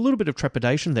 but there's a little bit of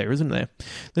trepidation there, isn't there?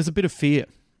 There's a bit of fear.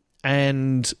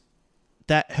 And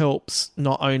that helps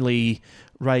not only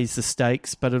raise the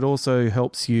stakes, but it also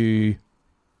helps you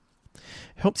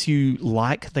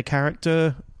like the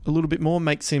character a little bit more,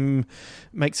 makes him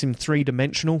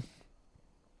three-dimensional.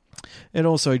 It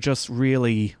also just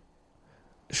really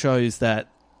shows that,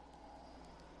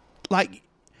 like,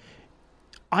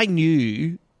 I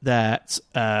knew that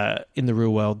in the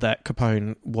real world that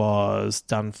Capone was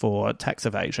done for tax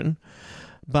evasion,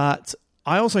 but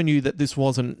I also knew that this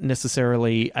wasn't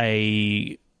necessarily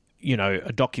a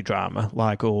docudrama,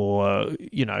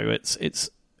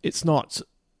 it's not,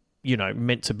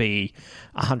 meant to be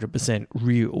 100%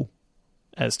 real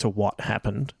as to what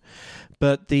happened.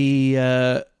 But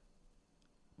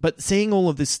but seeing all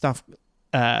of this stuff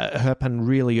happen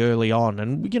really early on,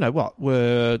 and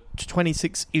we're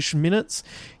 26-ish minutes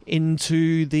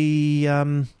into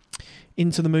the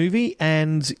movie,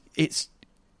 and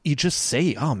you just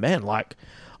see, oh man, like,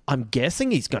 I'm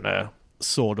guessing he's going to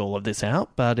sort all of this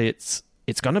out, but it's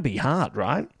going to be hard,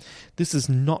 right? This is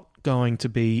not going to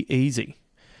be easy.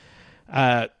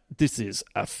 This is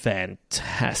a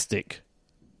fantastic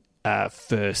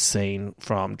first scene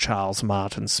from Charles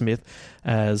Martin Smith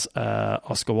as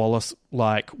Oscar Wallace.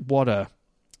 Like, what a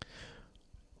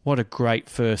great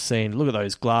first scene. Look at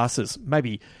those glasses.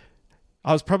 Maybe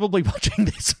I was probably watching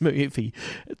this movie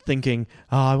thinking,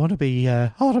 oh, I want to be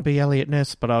Elliot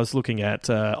Ness, but I was looking at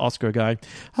Oscar going,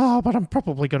 oh, but I'm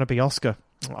probably going to be Oscar.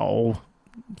 Oh,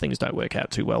 things don't work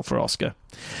out too well for Oscar.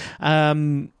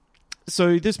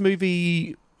 So this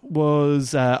movie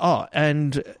was...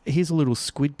 and here's a little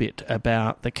squid bit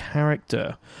about the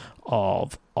character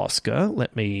of Oscar.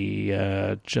 Let me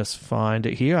just find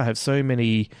it here. I have so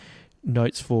many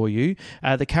notes for you.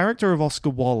 The character of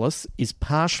Oscar Wallace is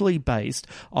partially based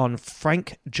on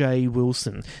Frank J.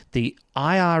 Wilson, the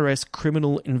IRS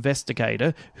criminal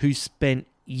investigator who spent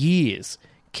years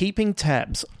keeping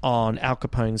tabs on Al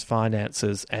Capone's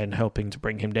finances and helping to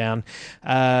bring him down.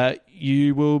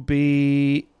 You will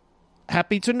be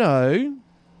happy to know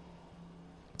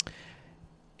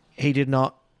he did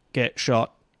not get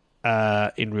shot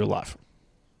in real life.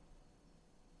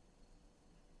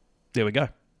 There we go.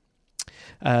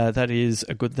 That is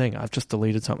a good thing. I've just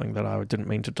deleted something that I didn't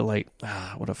mean to delete.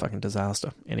 What a fucking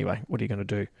disaster. Anyway, what are you going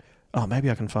to do? Oh, maybe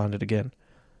I can find it again.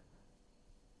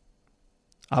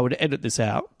 I would edit this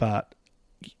out, but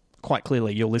quite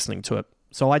clearly you're listening to it.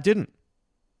 So I didn't.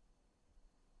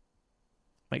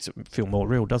 Makes it feel more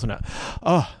real, doesn't it?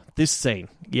 Oh, this scene.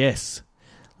 Yes.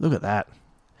 Look at that.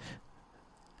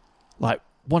 Like,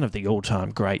 one of the all-time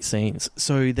great scenes.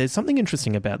 So there's something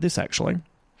interesting about this, actually.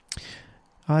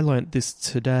 I learnt this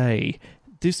today.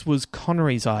 This was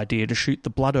Connery's idea to shoot the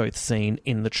blood oath scene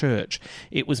in the church.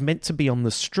 It was meant to be on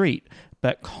the street,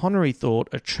 but Connery thought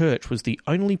a church was the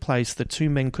only place the two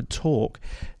men could talk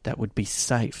that would be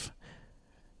safe.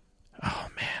 Oh,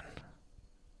 man.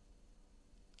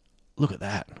 Look at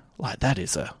that. Like, that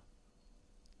is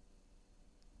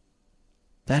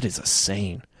That is a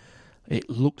scene. It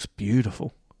looks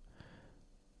beautiful.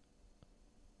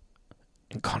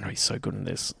 And Connery's so good in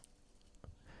this.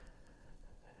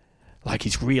 Like,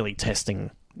 he's really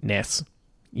testing Ness.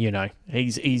 You know,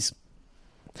 he's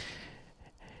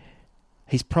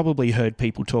probably heard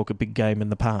people talk a big game in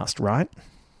the past, right?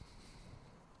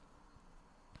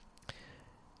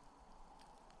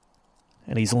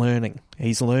 And he's learning.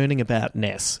 He's learning about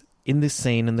Ness. In this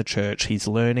scene in the church, he's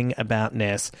learning about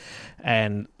Ness.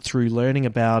 And through learning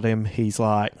about him, he's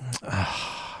like,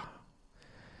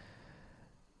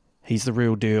 he's the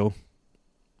real deal.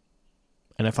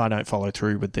 And if I don't follow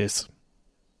through with this,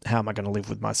 how am I going to live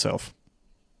with myself?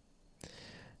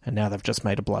 And now they've just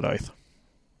made a blood oath.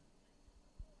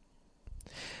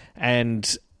 And,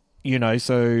 you know,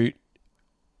 so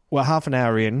we're half an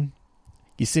hour in.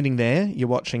 You're sitting there, you're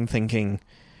watching, thinking,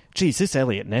 geez, this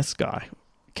Elliot Ness guy,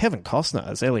 Kevin Costner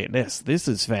as Elliot Ness, this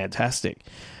is fantastic.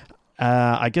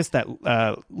 I guess that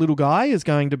little guy is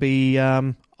going to be,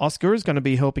 Oscar is going to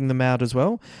be helping them out as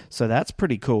well. So that's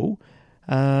pretty cool.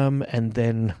 And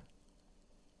then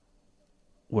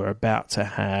we're about to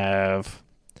have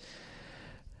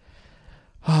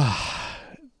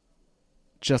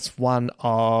just one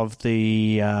of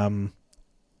the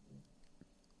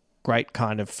great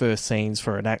kind of first scenes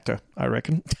for an actor, I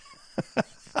reckon.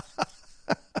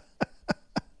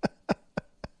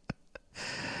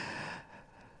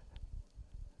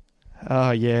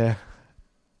 Oh, yeah.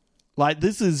 Like,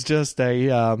 this is just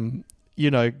a,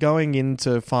 you know, going in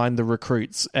to find the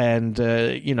recruits. And,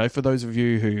 you know, for those of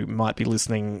you who might be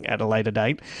listening at a later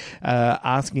date,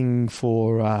 asking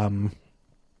for,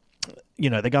 you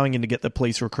know, they're going in to get the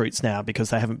police recruits now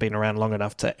because they haven't been around long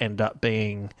enough to end up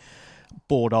being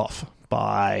bought off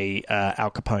by Al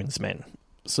Capone's men.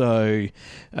 So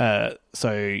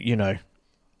you know,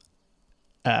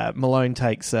 Malone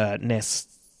takes Ness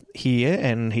here,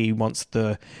 and he wants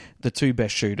the two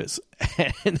best shooters.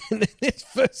 And then this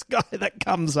first guy that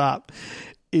comes up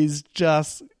is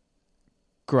just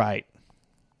great.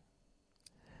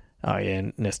 Oh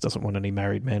yeah, Ness doesn't want any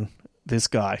married men. This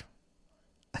guy.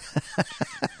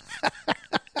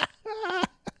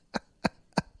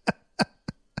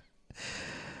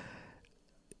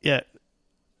 Yeah,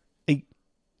 he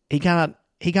can't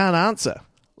answer.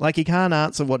 Like, he can't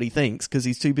answer what he thinks because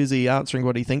he's too busy answering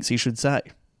what he thinks he should say.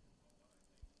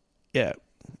 Yeah,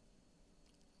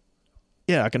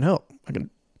 I can help. I can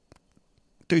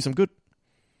do some good.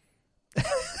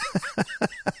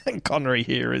 And Connery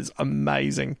here is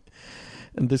amazing.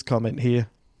 And this comment here.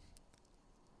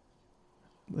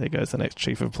 There goes the next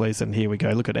chief of police, and here we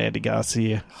go. Look at Andy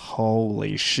Garcia.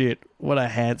 Holy shit. What a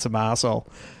handsome arsehole.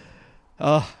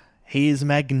 Oh, he is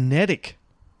magnetic.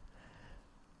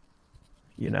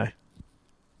 You know.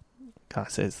 Guy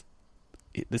says,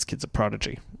 this kid's a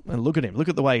prodigy. And look at him. Look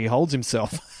at the way he holds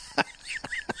himself.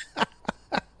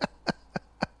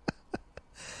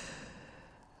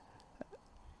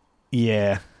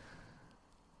 Yeah.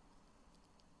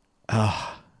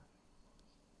 Oh.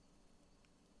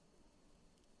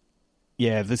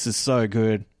 Yeah, this is so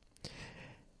good.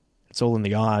 It's all in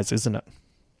the eyes, isn't it?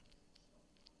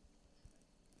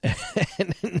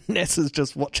 And Ness is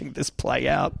just watching this play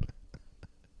out.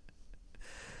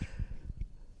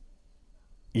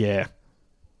 Yeah.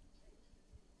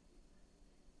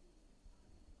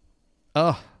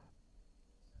 Oh.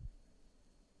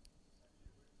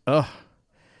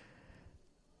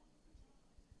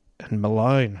 And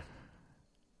Malone.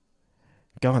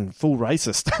 Going full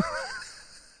racist.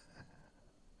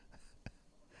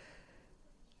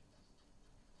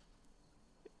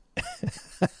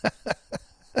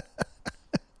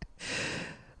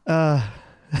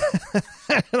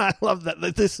 And I love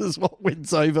that this is what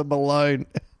wins over Malone.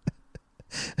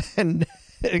 and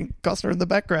Costner in the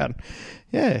background.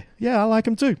 Yeah, I like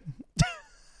him too.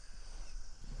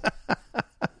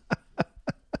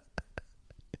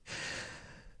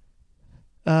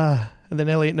 And then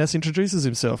Elliot Ness introduces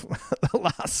himself at the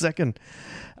last second.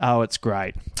 Oh, it's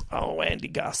great. Oh, Andy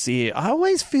Garcia. I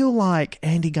always feel like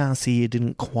Andy Garcia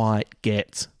didn't quite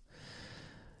get...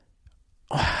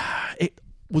 It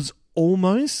was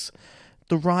almost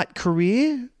the right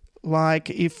career. Like,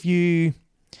 if you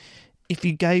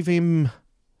gave him,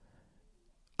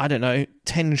 I don't know,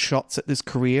 10 shots at this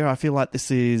career, I feel like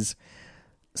this is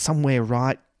somewhere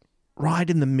right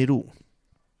in the middle.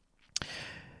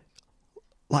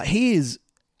 Like, he is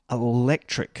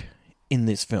electric in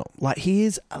this film. Like, he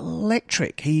is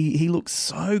electric. He looks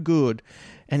so good,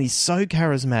 and he's so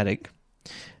charismatic.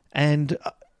 And,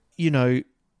 you know,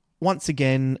 once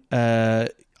again,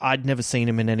 I'd never seen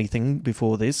him in anything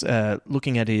before this.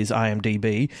 Looking at his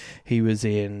IMDb, he was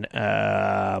in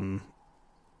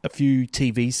a few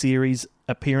TV series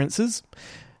appearances.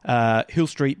 Hill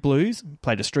Street Blues,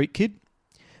 played a street kid.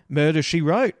 Murder, She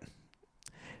Wrote,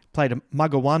 played a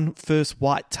Mugger 1, First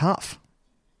White Tough.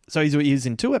 So he was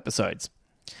in 2 episodes.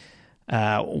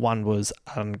 One was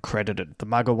uncredited. The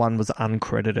Mugger one was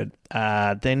uncredited.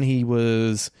 Then he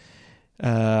was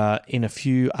in a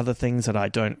few other things that I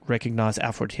don't recognise.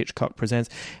 Alfred Hitchcock Presents.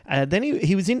 Then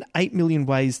he was in 8 Million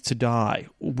Ways to Die,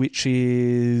 which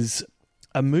is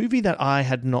a movie that I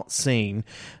had not seen.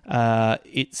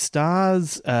 It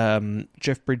stars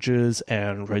Jeff Bridges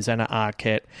and Rosanna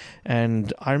Arquette,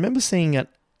 and I remember seeing it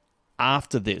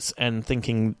after this and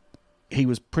thinking he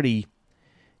was pretty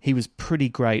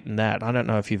great in that. I don't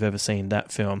know if you've ever seen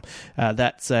that film.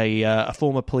 That's a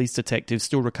former police detective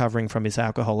still recovering from his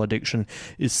alcohol addiction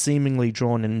is seemingly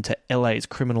drawn into LA's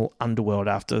criminal underworld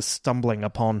after stumbling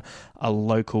upon a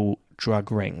local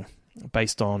drug ring,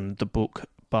 based on the book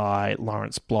by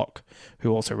Lawrence Block,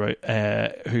 who also wrote,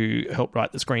 who helped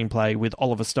write the screenplay with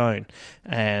Oliver Stone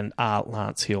and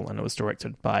Lance Hill, and it was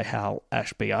directed by Hal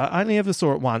Ashby. I only ever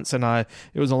saw it once, and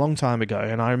it was a long time ago,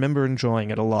 and I remember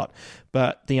enjoying it a lot.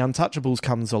 But The Untouchables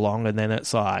comes along, and then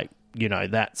it's like, you know,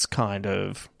 that's kind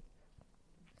of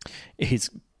his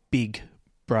big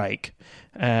break,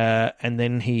 and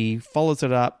then he follows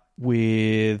it up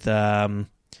with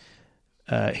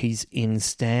he's in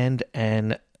Stand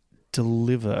and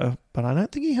Deliver, but I don't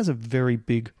think he has a very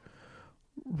big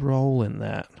role in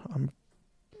that. I'm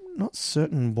not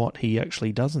certain what he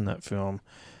actually does in that film.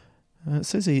 It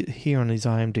says here on his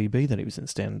IMDb that he was in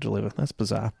Stand and Deliver. That's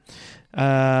bizarre.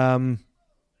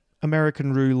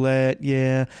 American Roulette,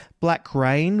 yeah. Black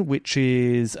Rain, which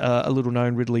is a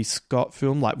little-known Ridley Scott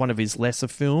film, like one of his lesser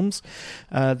films.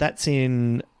 That's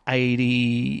in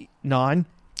 89,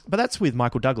 but that's with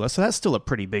Michael Douglas, so that's still a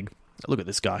pretty big... Look at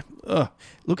this guy. Ugh,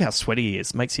 look how sweaty he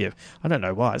is. Makes you... I don't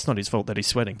know why. It's not his fault that he's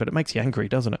sweating, but it makes you angry,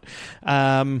 doesn't it?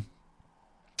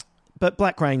 But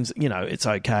Black Rain's, you know, it's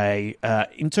okay.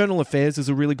 Internal Affairs is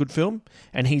a really good film,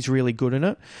 and he's really good in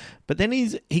it. But then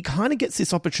he kind of gets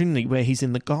this opportunity where he's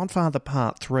in The Godfather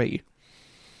Part 3.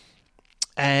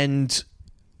 And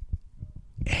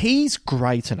he's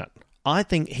great in it. I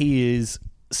think he is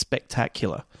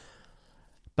spectacular.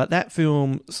 But that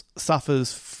film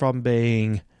suffers from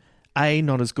being...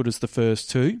 not as good as the first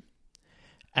 2,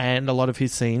 and a lot of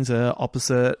his scenes are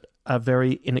opposite a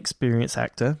very inexperienced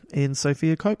actor in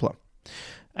Sofia Coppola.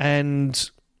 And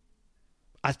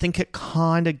I think it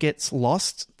kind of gets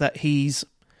lost that he's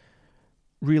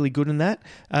really good in that.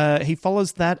 He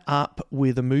follows that up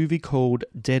with a movie called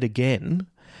Dead Again.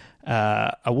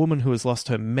 A woman who has lost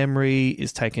her memory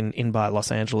is taken in by a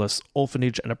Los Angeles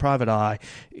orphanage, and a private eye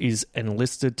is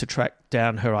enlisted to track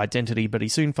down her identity, but he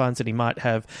soon finds that he might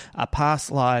have a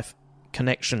past life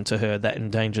connection to her that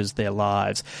endangers their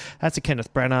lives. That's a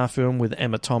Kenneth Branagh film with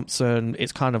Emma Thompson.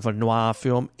 It's kind of a noir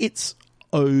film. It's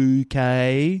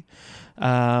okay,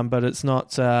 but it's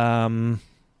not,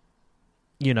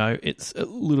 you know, it's a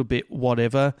little bit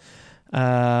whatever.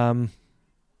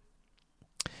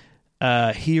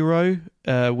 Hero,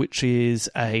 which is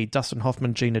a Dustin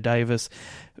Hoffman, Gina Davis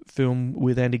film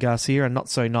with Andy Garcia. A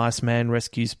not-so-nice man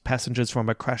rescues passengers from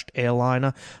a crashed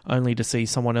airliner only to see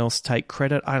someone else take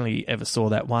credit. I only ever saw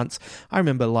that once. I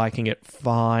remember liking it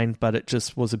fine, but it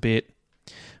just was a bit,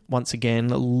 once again,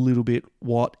 a little bit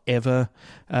whatever.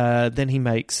 Then he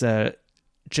makes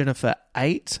Jennifer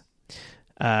 8.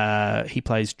 He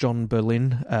plays John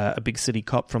Berlin, a big city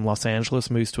cop from Los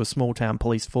Angeles, moves to a small-town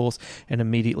police force and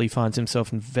immediately finds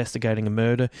himself investigating a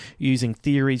murder. Using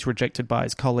theories rejected by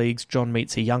his colleagues, John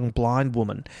meets a young blind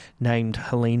woman named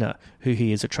Helena, who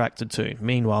he is attracted to.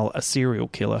 Meanwhile, a serial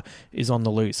killer is on the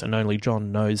loose, and only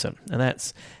John knows him. And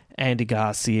that's Andy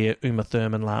Garcia, Uma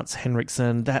Thurman, Lance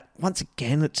Henriksen. That, once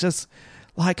again, it's just...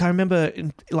 like, I remember,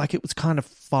 like, it was kind of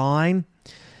fine...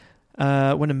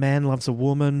 When a Man Loves a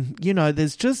Woman, you know,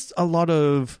 there's just a lot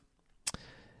of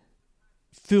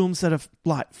films that are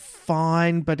like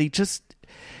fine, but he just,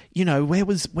 you know, where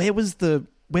was the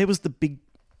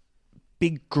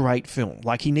big great film?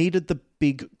 Like, he needed the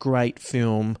big great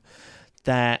film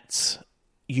that,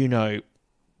 you know,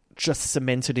 just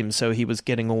cemented him so he was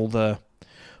getting all the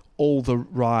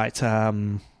right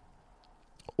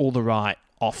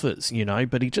offers, you know,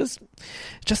 but he just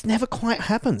never quite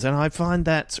happens, and I find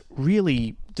that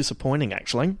really disappointing,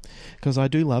 actually, because I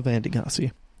do love Andy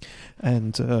Garcia,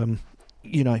 and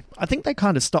you know, I think they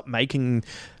kind of stopped making,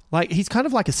 like, he's kind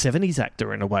of like a 70s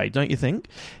actor in a way, don't you think?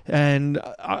 And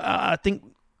I think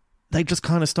they just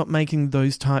kind of stopped making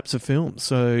those types of films,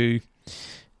 so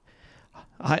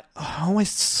I always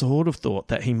sort of thought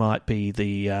that he might be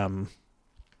the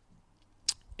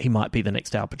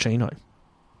next Al Pacino.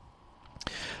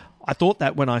 I thought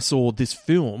that when I saw this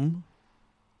film,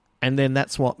 and then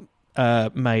that's what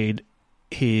made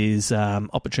his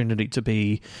opportunity to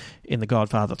be in The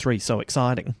Godfather 3 so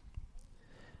exciting.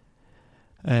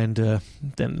 And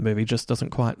then the movie just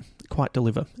doesn't quite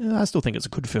deliver. I still think it's a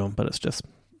good film, but it's just,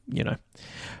 De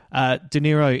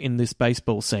Niro in this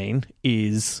baseball scene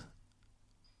is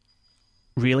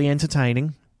really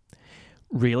entertaining,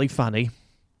 really funny,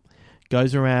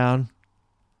 goes around,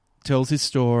 tells his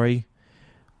story,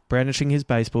 brandishing his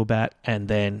baseball bat, and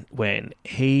then when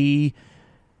he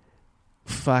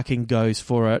fucking goes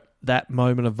for it, that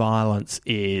moment of violence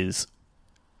is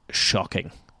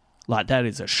shocking. Like, that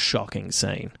is a shocking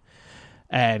scene.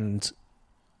 And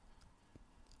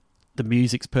the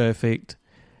music's perfect.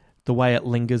 The way it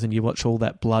lingers and you watch all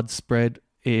that blood spread,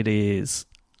 it is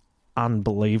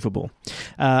unbelievable.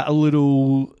 A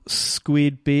little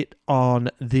squid bit on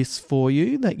this for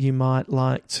you that you might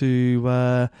like to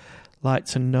know.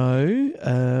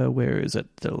 Where is it?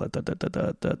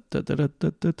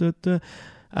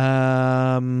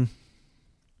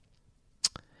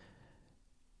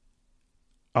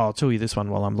 I'll tell you this one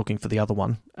while I'm looking for the other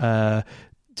one. De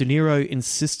Niro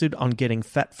insisted on getting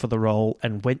fat for the role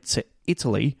and went to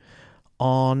Italy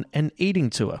on an eating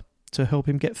tour to help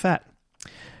him get fat.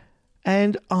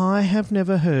 And I have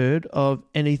never heard of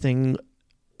anything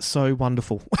so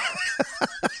wonderful.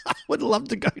 I would love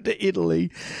to go to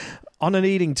Italy on an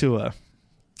eating tour.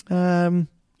 I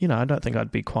don't think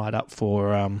I'd be quite up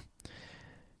for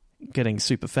getting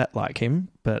super fat like him.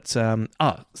 But so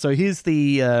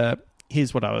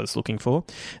here's what I was looking for.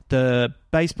 The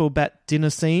baseball bat dinner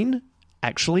scene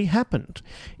actually happened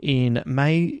in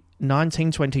May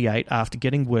 1928 after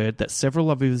getting word that several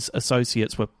of his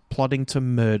associates were plotting to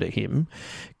murder him.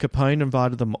 Capone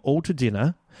invited them all to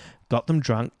dinner, got them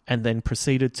drunk, and then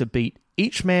proceeded to beat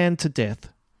each man to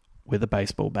death with a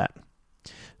baseball bat.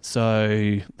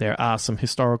 So there are some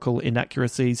historical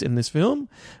inaccuracies in this film,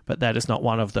 but that is not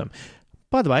one of them.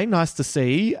 By the way, nice to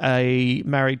see a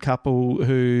married couple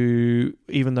who,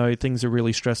 even though things are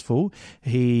really stressful,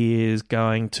 he is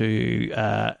going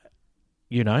to,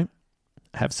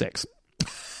 have sex.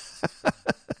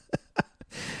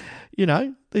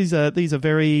 These are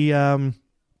very,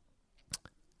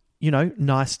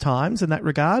 nice times in that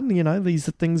regard. These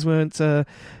things weren't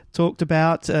talked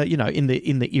about, in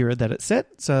the era that it's set.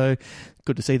 So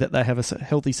good to see that they have a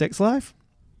healthy sex life.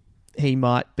 He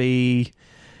might be,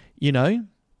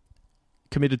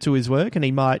 committed to his work, and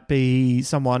he might be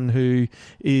someone who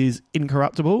is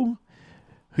incorruptible,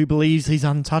 who believes he's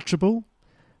untouchable,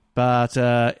 but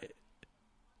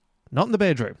not in the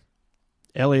bedroom.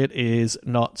 Elliot is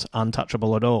not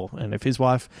untouchable at all. And if his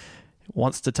wife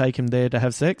wants to take him there to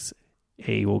have sex,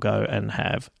 he will go and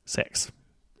have sex.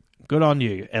 Good on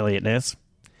you, Elliot Ness.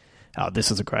 Oh,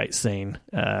 this is a great scene.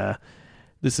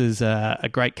 This is a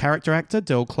great character actor,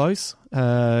 Del Close.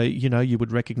 You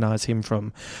would recognise him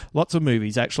from lots of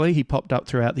movies, actually. He popped up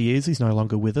throughout the years. He's no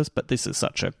longer with us, but this is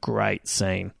such a great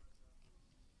scene.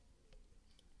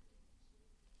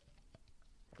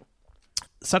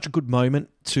 Such a good moment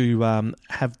to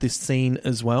have this scene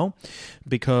as well,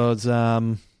 because,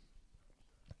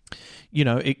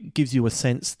 it gives you a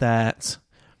sense that,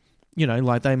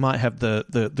 like they might have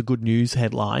the good news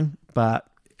headline, but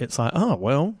it's like, oh,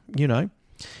 well,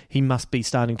 he must be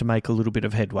starting to make a little bit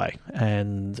of headway.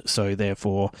 And so,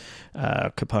 therefore,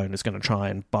 Capone is going to try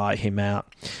and buy him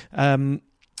out. In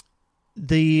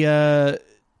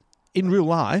real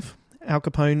life, Al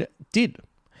Capone did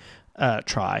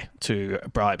try to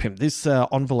bribe him. This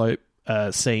envelope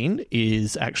scene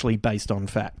is actually based on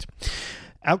fact.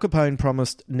 Al Capone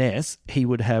promised Ness he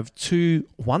would have 2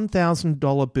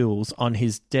 $1,000 bills on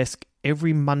his desk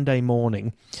every Monday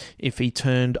morning if he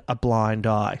turned a blind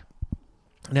eye.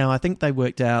 Now, I think they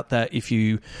worked out that if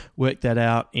you work that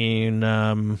out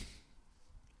in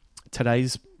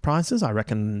today's prices, I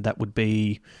reckon that would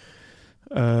be,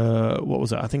 what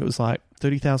was it? I think it was like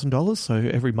 $30,000. So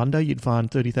every Monday you'd find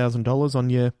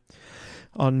 $30,000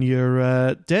 on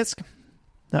your desk.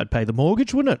 That'd pay the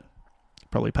mortgage, wouldn't it?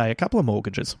 Probably pay a couple of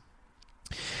mortgages.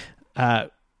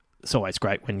 It's always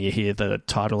great when you hear the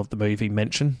title of the movie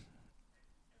mentioned.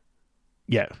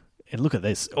 Yeah, and look at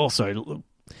this. Also,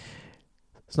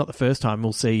 it's not the first time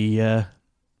we'll see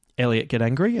Elliot get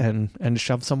angry and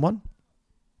shove someone.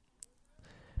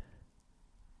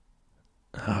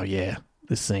 Oh, yeah.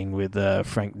 This scene with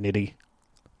Frank Nitti.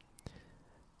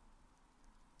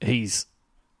 He's...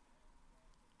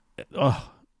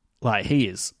 Oh, like, he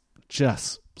is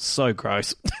just so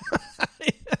gross.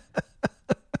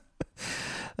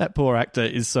 That poor actor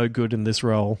is so good in this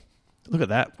role. Look at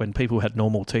that, when people had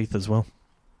normal teeth as well.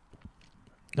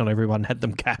 Not everyone had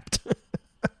them capped.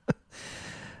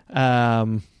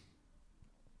 Yeah,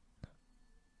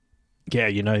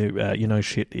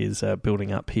 shit is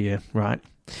building up here, right?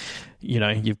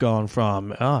 You've gone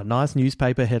from nice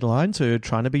newspaper headline to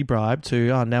trying to be bribed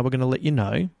to now we're going to let you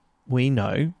know we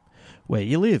know where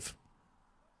you live.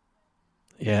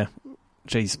 Yeah,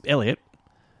 geez, Elliot,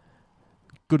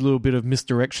 good little bit of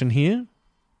misdirection here.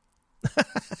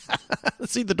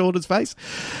 See the daughter's face?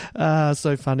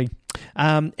 So funny.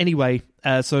 Anyway,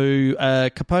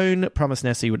 Capone promised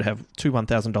Ness he would have two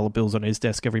 $1,000 bills on his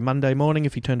desk every Monday morning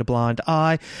if he turned a blind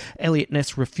eye. Elliot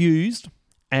Ness refused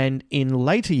and in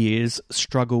later years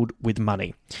struggled with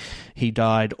money. He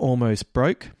died almost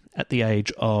broke at the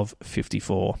age of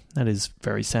 54. That is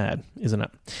very sad, isn't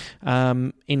it?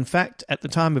 In fact, at the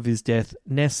time of his death,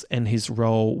 Ness and his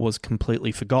role was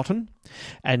completely forgotten,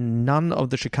 and none of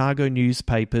the Chicago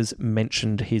newspapers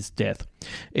mentioned his death.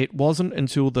 It wasn't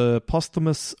until the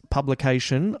posthumous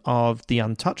publication of the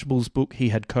Untouchables book he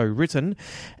had co-written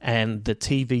and the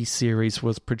TV series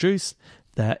was produced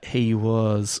that he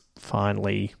was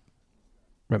finally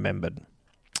remembered.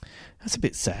 That's a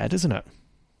bit sad, isn't it?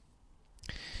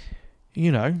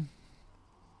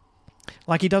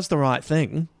 Like he does the right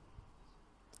thing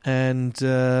and,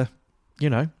 I'm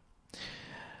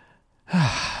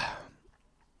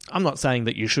not saying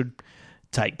that you should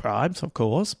take bribes, of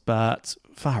course, but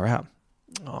far out.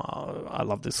 Oh, I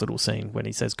love this little scene when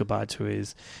he says goodbye to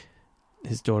his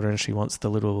daughter and she wants the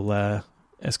little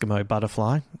Eskimo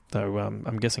butterfly, though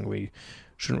I'm guessing we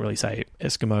shouldn't really say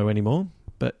Eskimo anymore,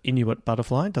 but Inuit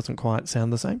butterfly doesn't quite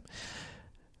sound the same.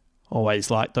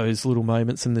 Always like those little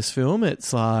moments in this film.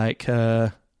 It's like, Elliot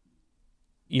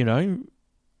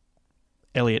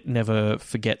never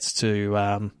forgets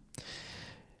to,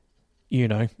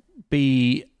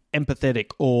 be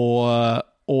empathetic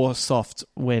or soft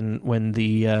when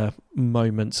the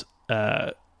moment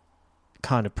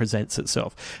kind of presents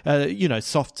itself.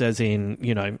 Soft as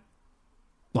in,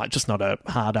 like just not a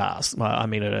hard ass. I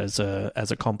mean it as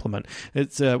a compliment.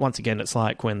 It's once again, it's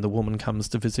like when the woman comes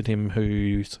to visit him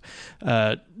whose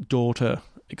daughter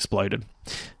exploded.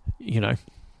 And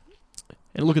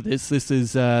look at this. This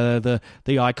is the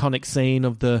iconic scene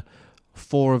of the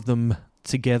four of them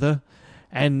together,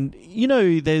 and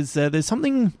there's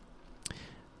something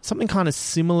kind of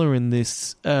similar in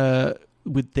this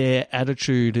with their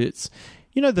attitude. It's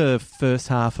the first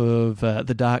half of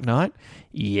The Dark Knight.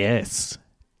 Yes.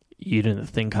 You didn't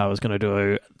think I was going to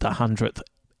do the 100th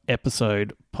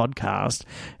episode podcast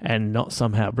and not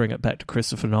somehow bring it back to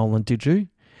Christopher Nolan, did you?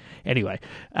 Anyway,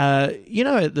 at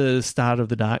the start of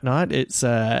The Dark Knight, it's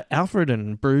Alfred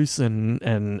and Bruce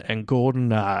and Gordon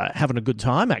having a good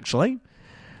time, actually.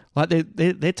 Like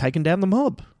they're taking down the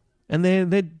mob and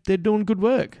they're doing good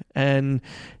work. And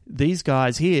these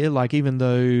guys here, like even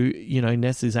though,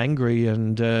 Ness is angry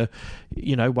and,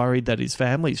 worried that his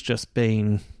family's just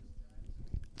been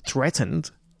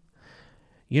threatened,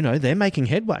 they're making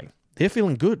headway. They're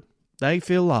feeling good. They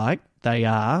feel like they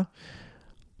are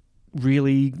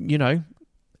really,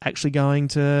 actually going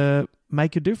to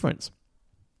make a difference.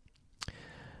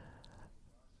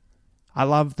 I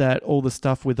love that all the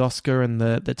stuff with Oscar and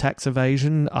the tax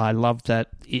evasion, I love that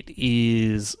it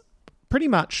is pretty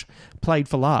much played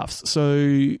for laughs.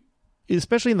 So,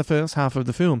 especially in the first half of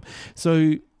the film.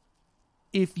 So,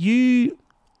 if you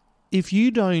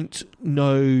don't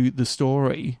know the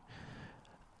story,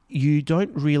 you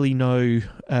don't really know,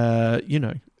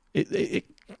 it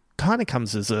kind of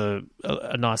comes as a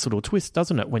nice little twist,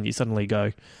 doesn't it, when you suddenly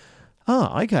go,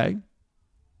 oh, okay,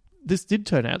 this did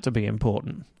turn out to be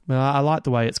important. I like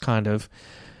the way it's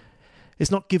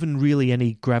not given really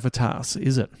any gravitas,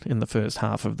 is it, in the first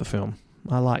half of the film?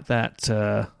 I like that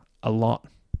a lot.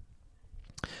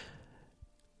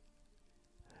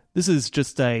 This is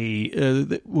just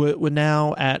we're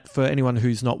now at, for anyone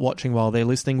who's not watching while they're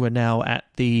listening, we're now at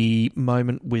the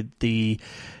moment with the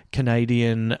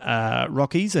Canadian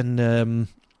Rockies, and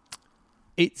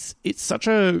it's such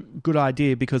a good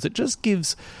idea because it just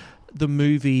gives the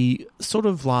movie sort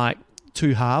of like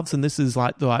two halves, and this is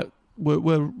like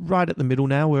we're right at the middle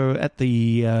now. We're at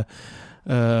the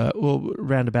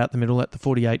round about the middle at the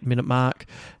 48-minute mark,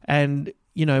 and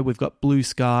we've got blue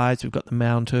skies, we've got the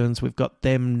mountains, we've got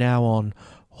them now on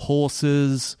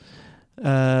horses.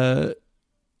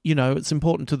 It's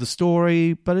important to the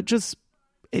story, but it just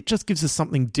gives us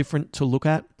something different to look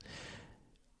at,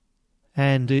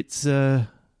 and it's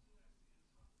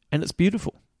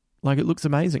beautiful. Like, it looks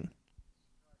amazing.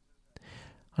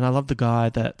 And I love the guy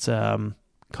that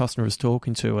Costner is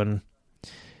talking to, and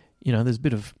there's a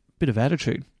bit of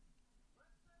attitude.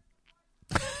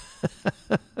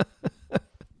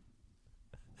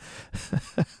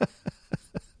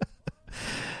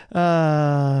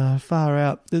 Far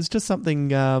out. There's just something...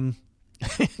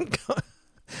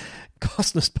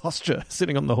 Costner's posture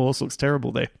sitting on the horse looks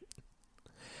terrible there.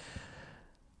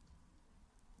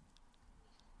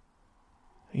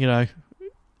 You know,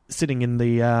 sitting in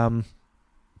the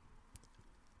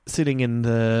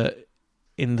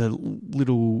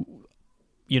little,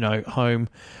 you know, home,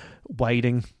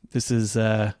 waiting. This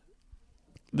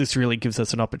really gives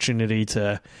us an opportunity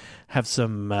to have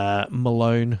some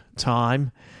Malone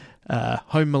time.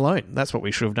 Home Malone. That's what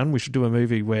we should have done. We should do a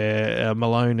movie where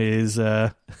Malone is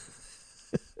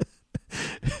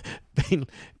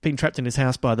being trapped in his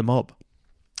house by the mob.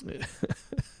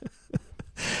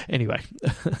 Anyway,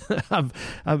 I've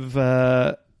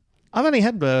only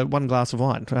had one glass of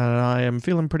wine. I am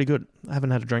feeling pretty good. I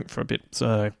haven't had a drink for a bit,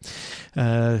 so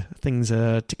things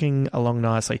are ticking along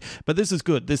nicely. But this is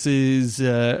good. This is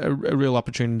a real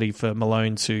opportunity for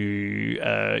Malone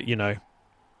to,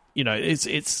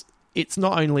 it's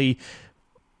not only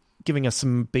giving us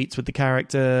some beats with the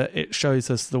character, it shows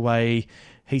us the way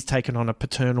he's taken on a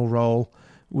paternal role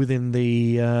within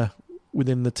the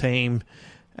team,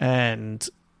 and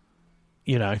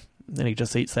you know, then he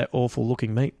just eats that awful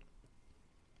looking meat.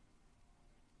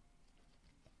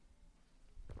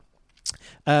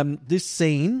 This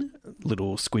scene,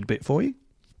 little squid bit for you.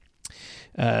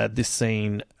 This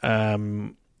scene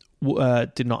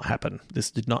did not happen.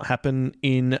 This did not happen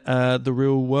in the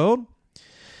real world.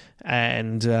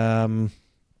 And Frank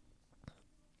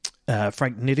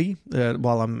Nitti,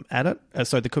 while I'm at it,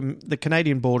 so the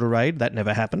Canadian border raid, that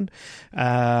never happened.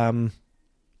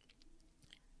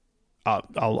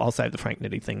 I'll save the Frank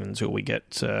Nitti thing until we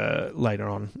get later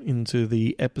on into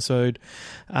the episode.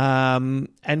 And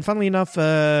funnily enough,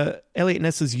 Elliot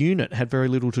Ness's unit had very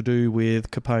little to do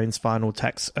with Capone's final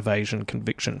tax evasion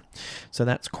conviction. So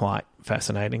that's quite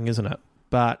fascinating, isn't it?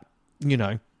 But, you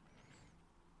know,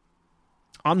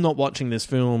 I'm not watching this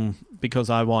film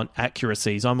because I want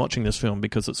accuracies. I'm watching this film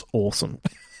because it's awesome.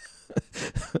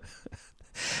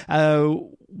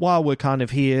 While we're kind of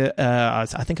here, I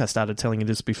think I started telling you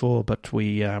this before, but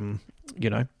we, you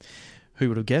know, who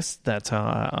would have guessed that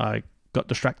I got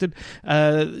distracted?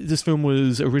 This film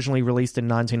was originally released in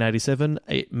 1987.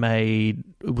 It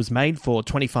was made for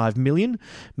 $25 million,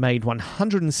 made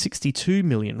 $162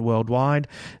 million worldwide.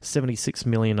 76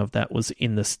 million of that was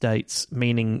in the States,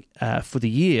 meaning for the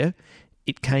year,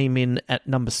 it came in at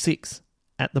number 6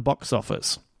 at the box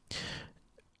office.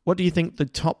 What do you think the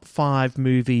top 5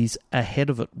 movies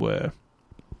ahead of it were?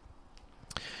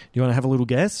 Do you want to have a little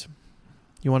guess?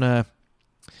 You want to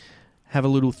have a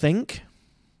little think?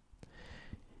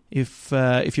 If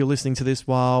you're listening to this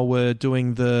while we're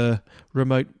doing the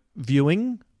remote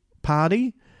viewing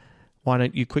party, why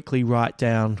don't you quickly write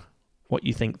down what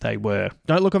you think they were?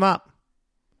 Don't look them up.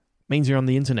 It means you're on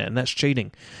the internet, and that's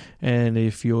cheating. And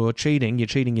if you're cheating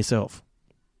yourself.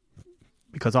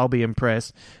 Because I'll be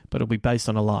impressed, but it'll be based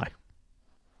on a lie.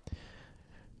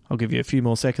 I'll give you a few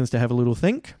more seconds to have a little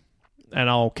think, and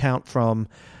I'll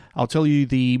tell you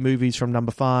the movies from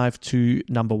number 5 to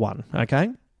number 1, okay?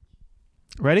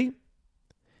 Ready?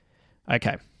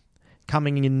 Okay.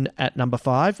 Coming in at number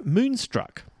 5,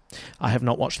 Moonstruck. I have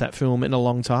not watched that film in a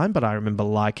long time, but I remember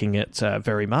liking it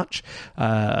very much.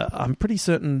 I'm pretty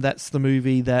certain that's the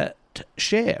movie that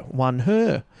Cher won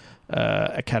her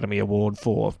Academy Award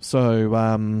for.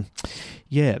 So,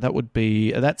 yeah,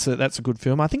 that's a good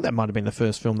film. I think that might have been the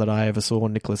first film that I ever saw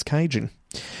Nicolas Cage in.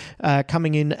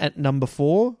 Coming in at number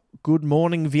 4, Good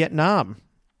Morning Vietnam.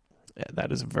 Yeah,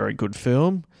 that is a very good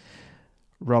film.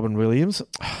 Robin Williams,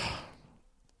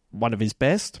 one of his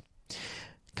best.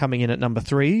 Coming in at number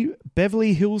 3,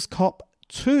 Beverly Hills Cop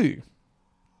 2.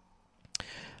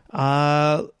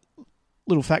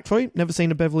 Little fact for you, never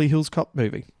seen a Beverly Hills Cop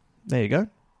movie. There you go.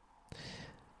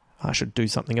 I should do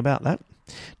something about that.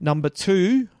 Number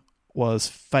 2 was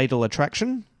Fatal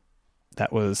Attraction.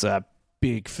 That was a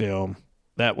big film.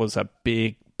 That was a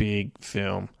big, big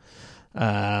film.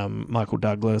 Michael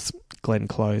Douglas, Glenn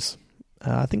Close,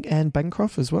 I think Anne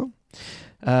Bancroft as well.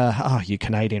 You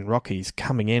Canadian Rockies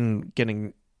coming in,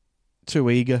 getting too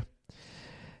eager.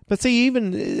 But see,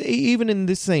 even in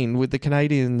this scene with the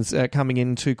Canadians coming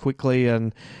in too quickly,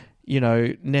 and you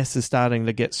know, Ness is starting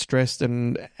to get stressed,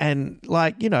 and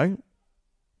like, you know,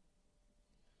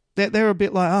 they're a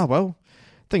bit like, oh well,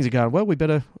 things are going well, we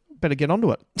better get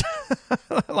onto it.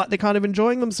 Like they're kind of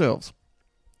enjoying themselves.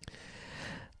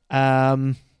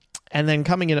 And then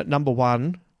coming in at number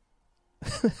 1,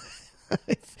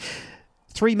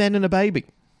 3 Men and a Baby.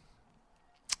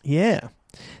 Yeah,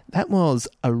 that was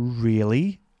a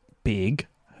really big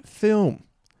film.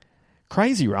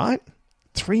 Crazy, right?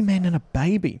 3 Men and a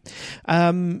Baby.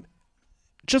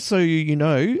 just so you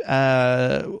know,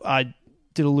 I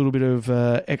did a little bit of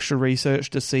extra research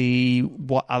to see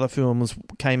what other films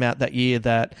came out that year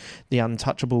that The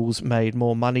Untouchables made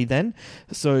more money than.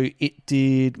 So it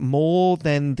did more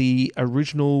than the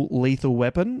original Lethal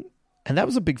Weapon, and that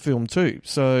was a big film too.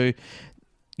 So,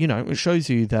 you know, it shows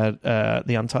you that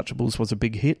The Untouchables was a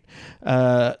big hit.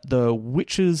 The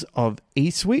Witches of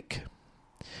Eastwick.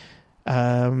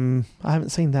 I haven't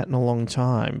seen that in a long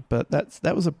time, but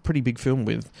that was a pretty big film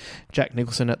with Jack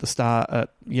Nicholson at the start. I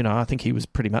think he was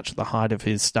pretty much at the height of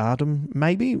his stardom.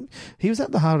 Maybe he was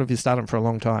at the height of his stardom for a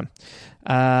long time.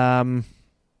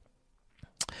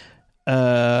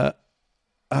 Oh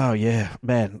yeah,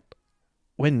 man.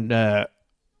 When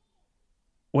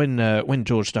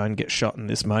George Stone gets shot in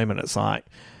this moment, it's like,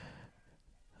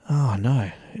 oh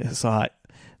no, it's like,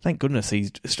 thank goodness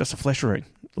it's just a flesh wound,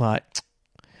 like.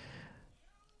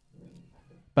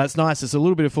 But it's nice. It's a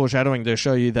little bit of foreshadowing to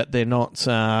show you that they're not,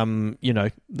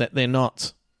 that they're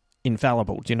not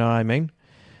infallible. Do you know what I mean?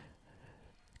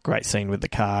 Great scene with the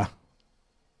car.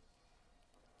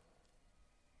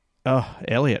 Oh,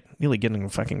 Elliot, nearly getting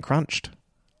fucking crunched.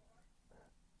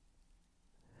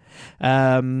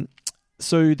 So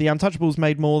The Untouchables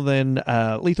made more than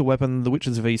Lethal Weapon, The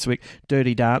Witches of Eastwick,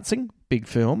 Dirty Dancing, big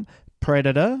film,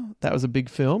 Predator, that was a big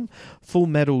film, Full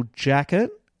Metal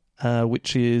Jacket,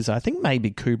 which is, I think,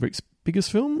 maybe Kubrick's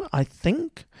biggest film, I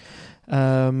think,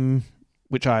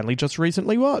 which I only just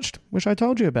recently watched, which I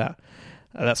told you about.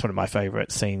 That's one of my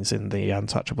favourite scenes in The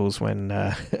Untouchables when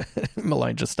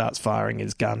Malone just starts firing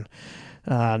his gun.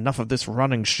 Enough of this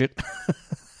running shit.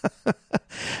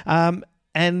 And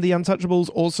The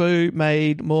Untouchables also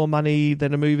made more money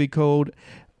than a movie called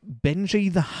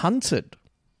Benji the Hunted.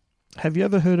 Have you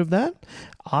ever heard of that?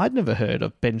 I'd never heard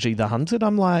of Benji the Hunted.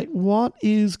 I'm like, what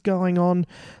is going on?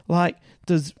 I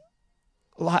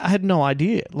had no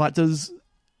idea. I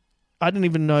didn't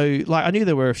even know, I knew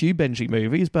there were a few Benji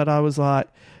movies, but I was like,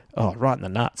 oh, right in the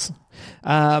nuts.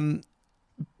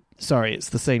 Sorry, it's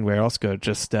the scene where Oscar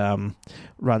just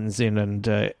runs in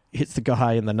and hits the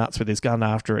guy in the nuts with his gun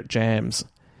after it jams.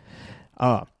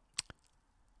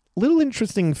 Little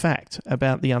interesting fact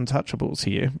about The Untouchables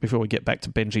here, before we get back to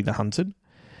Benji the Hunted.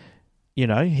 You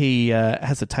know, he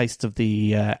has a taste of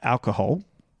the alcohol.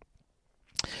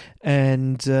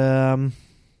 And,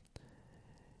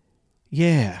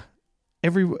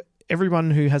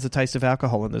 everyone who has a taste of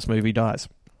alcohol in this movie dies.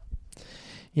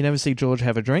 You never see George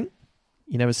have a drink.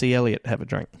 You never see Elliot have a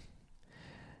drink.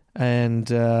 And,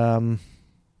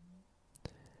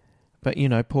 but, you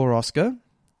know, poor Oscar.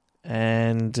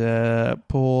 And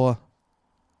poor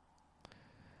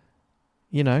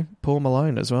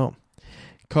Malone as well.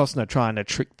 Costner trying to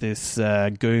trick this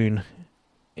goon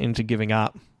into giving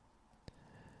up.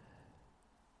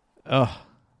 Oh,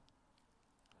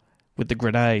 with the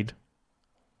grenade.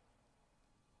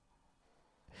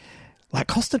 Like,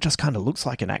 Costner just kind of looks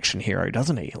like an action hero,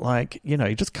 doesn't he? Like, you know,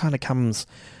 he just kind of comes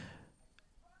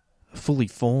fully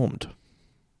formed.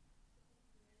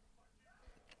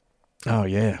 Oh,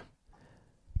 yeah.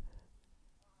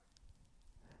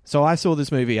 So I saw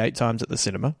this movie 8 times at the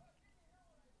cinema.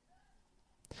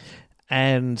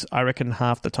 And I reckon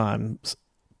half the times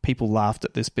people laughed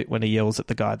at this bit when he yells at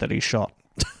the guy that he shot.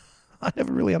 I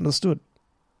never really understood.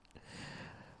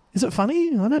 Is it funny?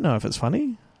 I don't know if it's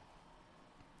funny.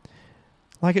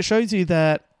 Like, it shows you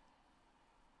that,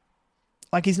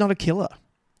 like, he's not a killer.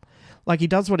 Like, he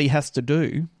does what he has to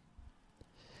do.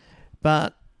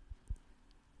 But,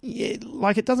 yeah,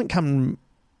 like, it doesn't come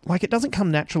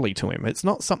naturally to him. It's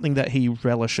not something that he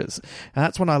relishes. And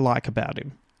that's what I like about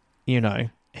him. You know,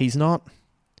 he's not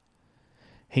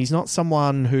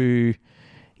someone who,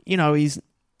 you know, he's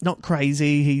not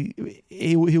crazy.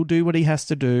 He'll do what he has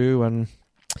to do. And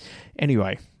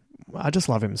anyway, I just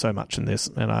love him so much in this,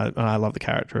 and I love the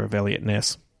character of Elliot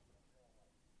Ness.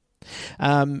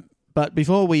 But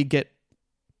before we get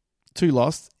too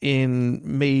lost in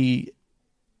me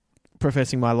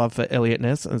professing my love for Elliot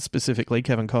Ness, and specifically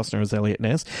Kevin Costner as Elliot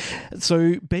Ness.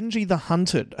 So, Benji the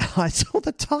Hunted. I saw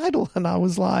the title and I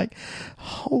was like,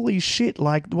 holy shit,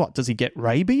 like, what, does he get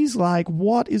rabies? Like,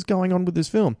 what is going on with this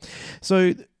film?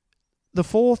 So, the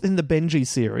fourth in the Benji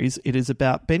series, it is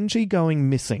about Benji going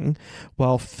missing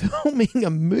while filming a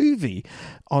movie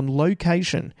on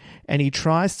location, and he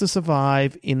tries to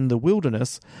survive in the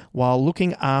wilderness while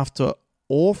looking after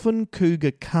orphan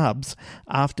cougar cubs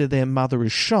after their mother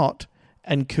is shot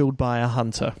and killed by a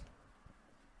hunter.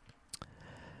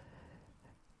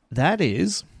 That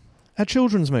is a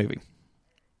children's movie.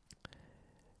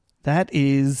 That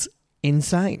is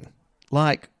insane.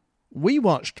 Like, we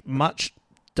watched much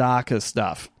darker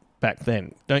stuff back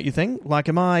then, don't you think? Like,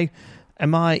 am I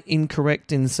Am I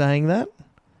incorrect in saying that?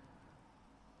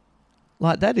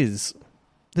 Like, there's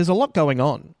a lot going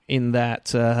on in that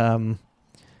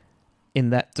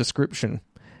description.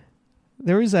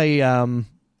 There is a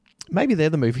maybe they're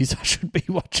the movies I should be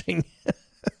watching.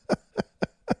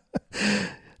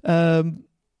 Ben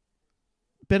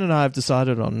and I have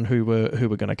decided on who we're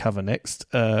going to cover next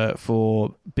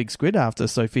for Big Squid after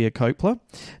Sofia Coppola,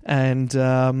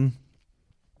 and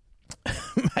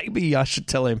maybe I should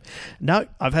tell him, no,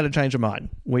 I've had a change of mind.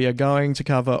 We are going to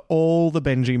cover all the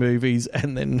Benji movies,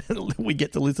 and then we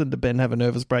get to listen to Ben have a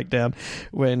nervous breakdown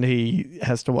when he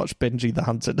has to watch Benji the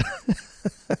Hunted.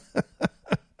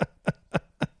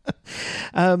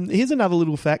 Here's another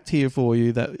little fact here for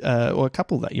you that, or a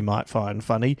couple that you might find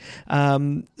funny.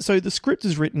 So the script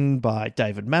is written by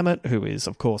David Mamet, who is,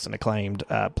 of course, an acclaimed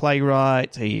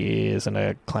playwright. He is an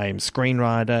acclaimed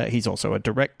screenwriter. He's also a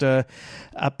director.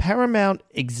 A Paramount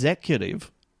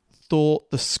executive thought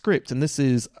the script, and this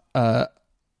is...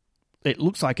 it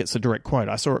looks like it's a direct quote.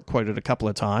 I saw it quoted a couple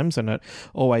of times, and it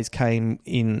always came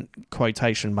in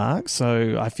quotation marks,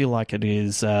 so I feel like it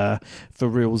is for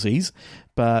realsies.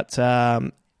 But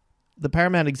the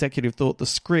Paramount executive thought the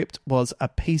script was a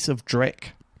piece of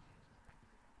dreck.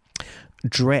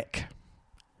 Dreck.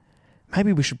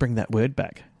 Maybe we should bring that word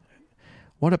back.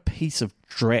 What a piece of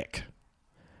dreck.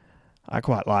 I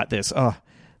quite like this. Oh,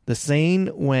 the scene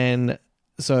when...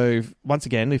 So, once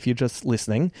again, if you're just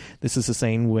listening, this is a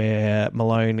scene where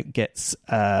Malone gets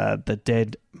the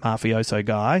dead mafioso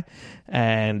guy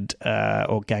and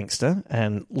or gangster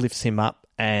and lifts him up,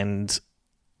 and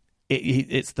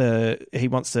he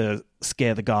wants to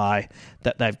scare the guy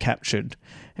that they've captured,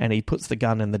 and he puts the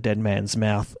gun in the dead man's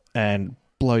mouth and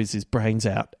blows his brains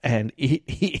out, and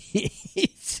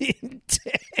it's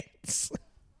intense.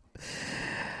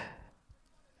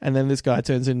 And then this guy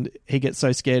he gets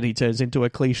so scared he turns into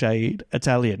a cliched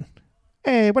Italian.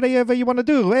 Hey, whatever you want to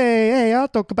do. Hey, I'll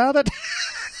talk about it.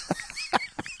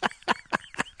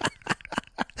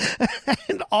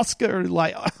 And Oscar,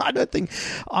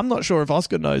 I'm not sure if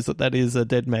Oscar knows that is a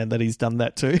dead man that he's done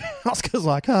that to. Oscar's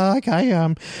like, oh, okay,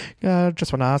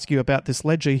 just want to ask you about this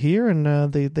ledger here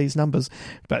and these numbers.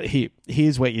 But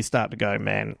here's where you start to go,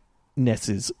 man, Ness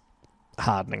is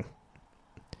hardening.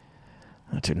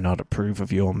 I do not approve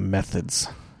of your methods.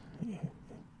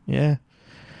 Yeah.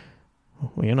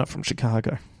 Well, you're not from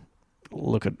Chicago.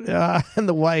 Look at... and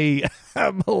the way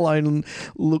Malone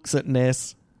looks at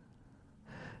Ness.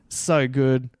 So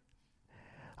good.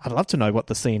 I'd love to know what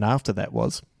the scene after that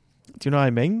was. Do you know what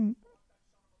I mean?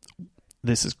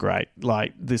 This is great.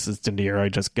 Like, this is De Niro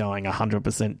just going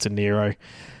 100% De Niro.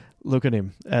 Look at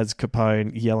him as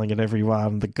Capone yelling at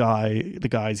everyone. The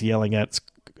guy's yelling at's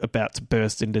about to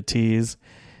burst into tears.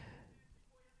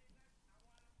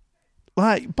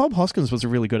 Like, Bob Hoskins was a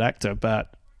really good actor,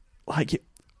 but like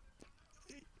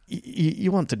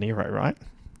you want De Niro, right?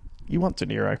 You want De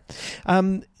Niro.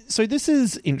 So this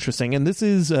is interesting, and this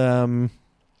is a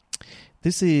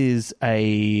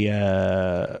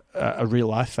real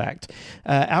life fact.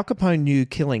 Al Capone knew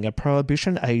killing a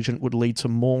prohibition agent would lead to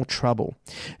more trouble,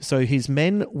 so his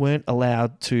men weren't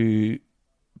allowed to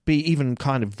be even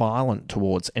kind of violent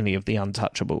towards any of the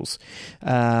untouchables.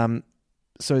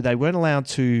 So they weren't allowed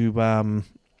to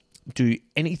do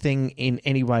anything in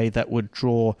any way that would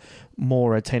draw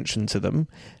more attention to them,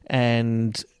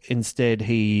 and instead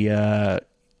he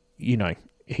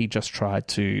just tried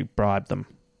to bribe them.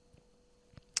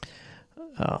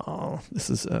 Oh,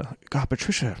 this is... God,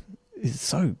 Patricia is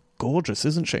so gorgeous,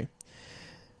 isn't she?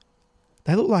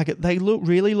 They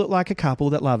really look like a couple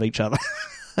that love each other.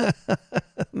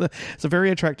 It's a very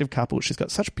attractive couple. She's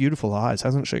got such beautiful eyes,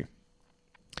 hasn't she?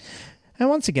 And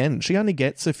once again, she only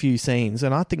gets a few scenes,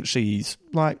 and I think she's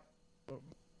great.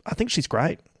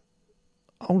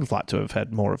 I would have liked to have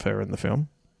had more of her in the film.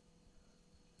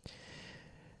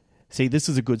 See, this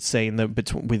is a good scene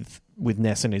with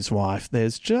Ness and his wife.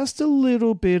 There's just a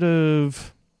little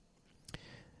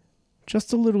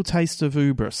taste of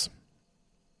hubris.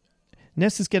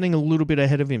 Ness is getting a little bit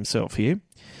ahead of himself here.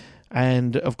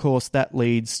 And, of course, that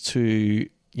leads to,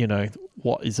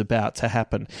 what is about to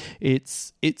happen.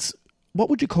 It's what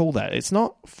would you call that? It's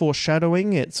not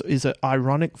foreshadowing. Is it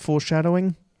ironic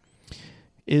foreshadowing?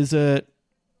 Is it,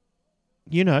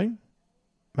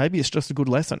 maybe it's just a good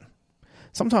lesson.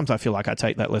 Sometimes I feel like I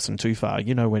take that lesson too far.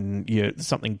 When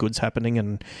something good's happening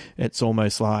and it's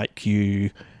almost like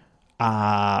you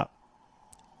are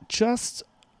just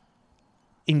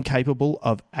incapable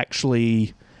of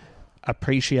actually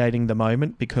appreciating the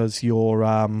moment because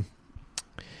you're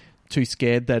too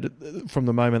scared that from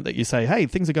the moment that you say, hey,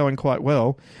 things are going quite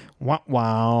well,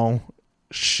 wow,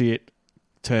 shit,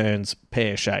 turns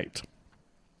pear-shaped.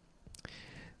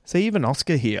 So even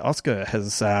Oscar here, Oscar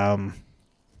has,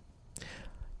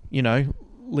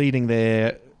 leading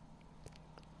their...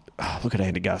 Oh, look at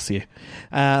Andy Garcia.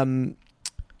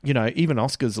 Even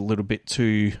Oscar's a little bit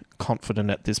too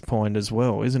confident at this point as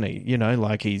well, isn't he?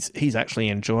 He's actually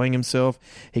enjoying himself.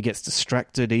 He gets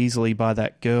distracted easily by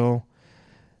that girl.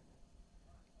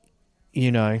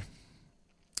 And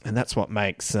that's what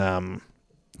makes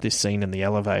this scene in the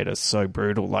elevator so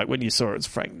brutal. Like, when you saw it as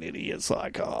Frank Nitti, it's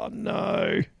like, oh,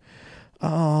 no.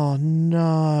 Oh,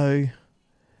 no.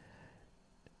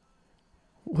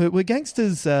 We're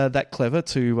gangsters that clever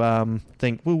to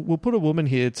think, we'll put a woman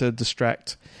here to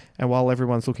distract, and while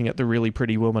everyone's looking at the really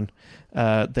pretty woman,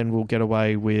 then we'll get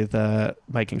away with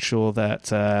making sure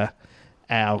that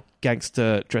our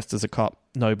gangster dressed as a cop,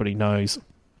 nobody knows.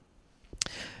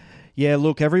 Yeah,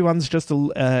 look, everyone's just,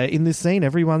 in this scene,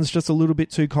 everyone's just a little bit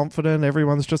too confident.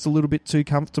 Everyone's just a little bit too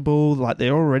comfortable. Like,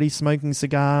 they're already smoking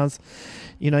cigars.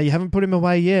 You haven't put him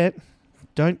away yet.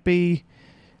 Don't be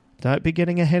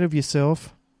getting ahead of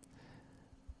yourself.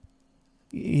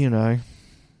 It's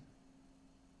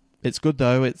good,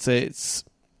 though. It's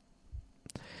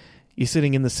you're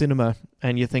sitting in the cinema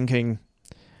and you're thinking,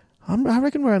 I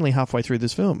reckon we're only halfway through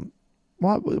this film.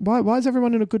 Why is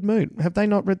everyone in a good mood? Have they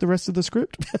not read the rest of the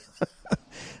script?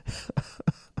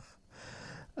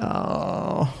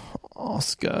 Oh,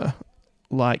 Oscar.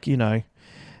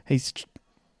 He's...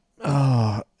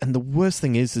 Oh, and the worst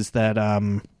thing is that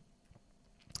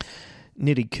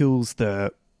Nitti kills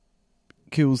the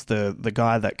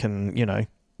guy that can,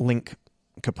 link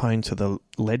Capone to the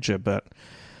ledger, but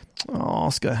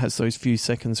Oscar has those few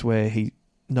seconds where he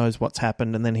knows what's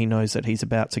happened, and then he knows that he's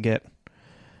about to get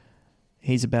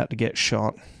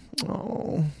shot.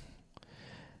 Oh,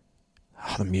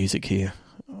 the music here.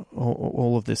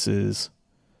 All of this is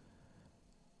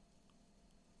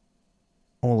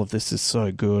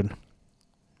so good.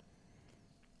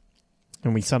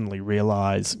 And we suddenly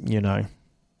realise,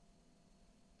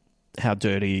 how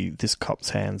dirty this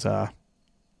cop's hands are.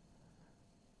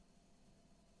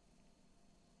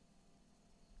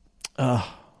 I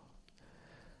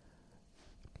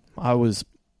was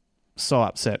so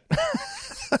upset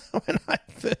when I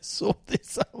first saw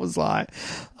this. I was like,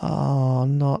 oh,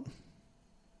 not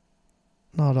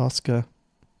Oscar.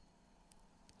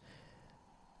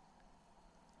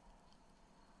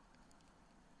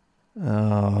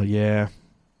 Oh, yeah.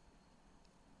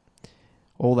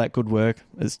 All that good work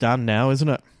is done now, isn't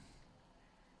it?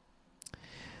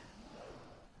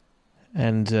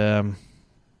 And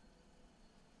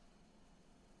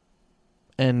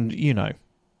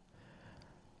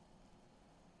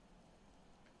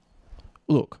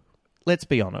look, let's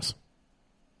be honest.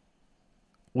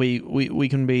 We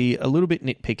can be a little bit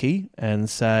nitpicky and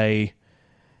say,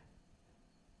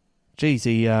 geez,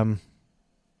 he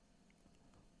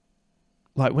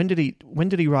when did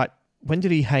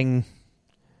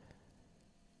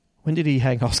he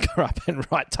hang Oscar up and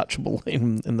write touchable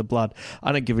in the blood?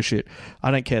 I don't give a shit. I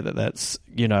don't care that that's,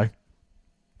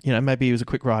 maybe he was a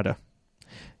quick writer.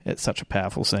 It's such a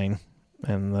powerful scene.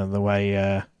 And the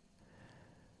way,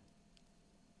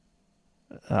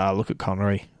 look at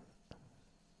Connery.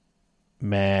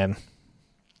 Man.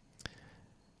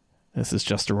 This is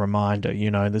just a reminder,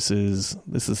 this is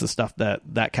the stuff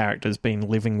that character's been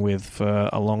living with for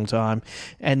a long time.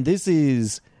 And this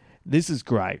is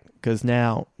great, because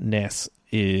now Ness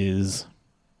is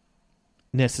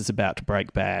about to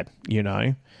break bad,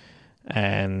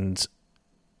 and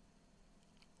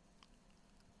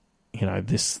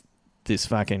this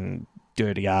fucking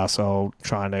dirty arsehole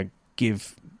trying to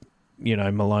give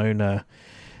Malone a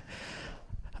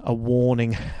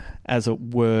warning, as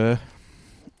it were,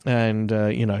 and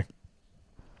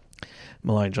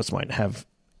Malone just won't have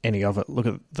any of it. Look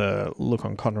at the look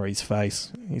on Connery's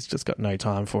face. He's just got no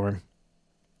time for him.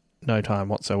 No time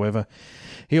whatsoever.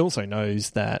 He also knows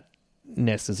that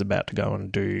Ness is about to go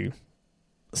and do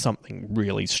something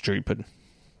really stupid.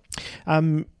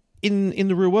 In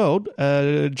the real world,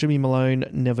 Jimmy Malone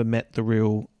never met the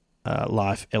real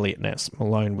life Elliot Ness.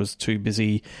 Malone was too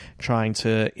busy trying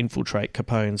to infiltrate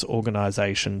Capone's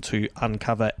organisation to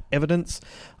uncover evidence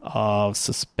of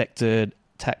suspected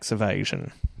tax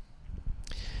evasion.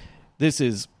 This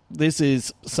is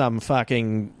some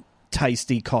fucking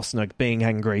tasty Costner being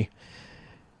angry.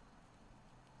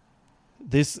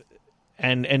 This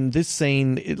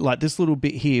scene, like this little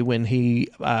bit here when he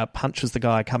punches the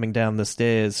guy coming down the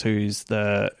stairs, who's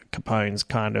the Capone's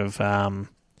kind of, one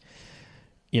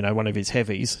of his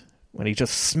heavies, when he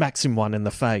just smacks him one in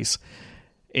the face.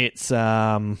 It's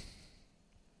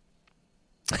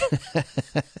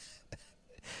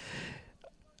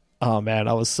Oh, man,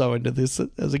 I was so into this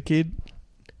as a kid.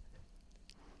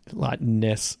 Like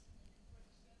Ness.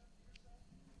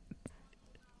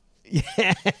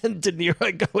 Yeah, De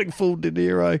Niro going full De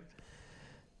Niro.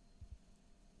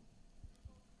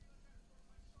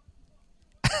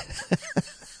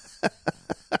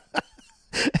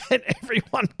 And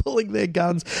everyone pulling their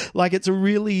guns. Like, it's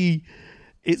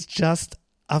just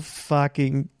a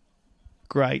fucking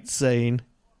great scene.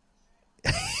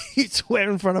 You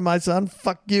swear in front of my son,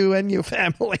 fuck you and your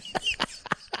family.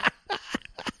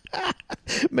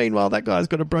 Meanwhile, that guy's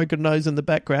got a broken nose in the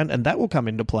background, and that will come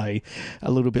into play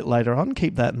a little bit later on.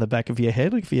 Keep that in the back of your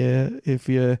head if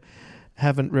you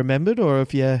haven't remembered, or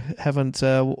if you haven't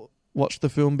watched the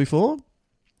film before.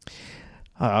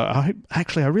 I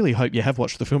really hope you have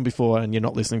watched the film before and you're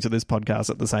not listening to this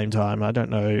podcast at the same time. I don't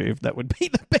know if that would be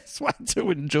the best way to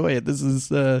enjoy it. This is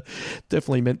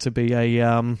definitely meant to be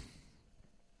a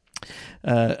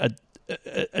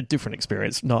different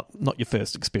experience, not your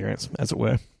first experience, as it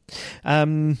were.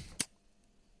 Some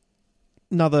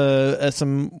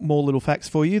more little facts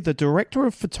for you. The director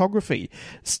of photography,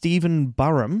 Stephen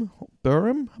Burham,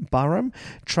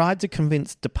 tried to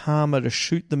convince De Palma to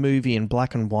shoot the movie in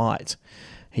black and white.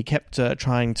 He kept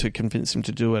trying to convince him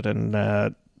to do it, and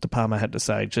De Palma had to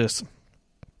say, just,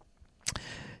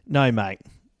 no, mate,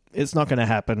 it's not going to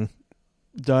happen.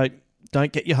 Don't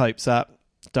get your hopes up.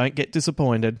 Don't get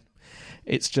disappointed.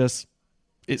 It's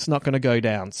not going to go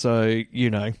down. So,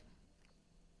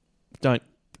 don't.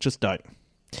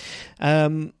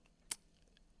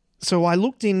 So I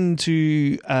looked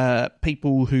into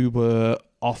people who were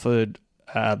offered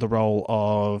the role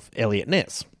of Elliot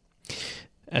Ness.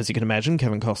 As you can imagine,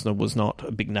 Kevin Costner was not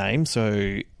a big name,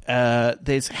 so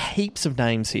there's heaps of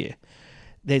names here.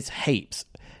 There's heaps.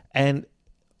 And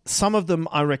some of them,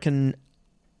 I reckon,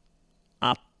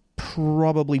 are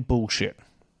probably bullshit.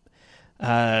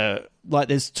 Like,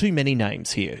 there's too many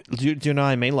names here. Do you know what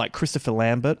I mean? Like Christopher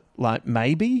Lambert, like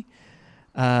maybe.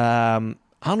 Arnold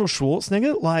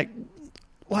Schwarzenegger, like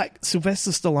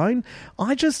Sylvester Stallone.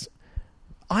 I just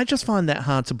find that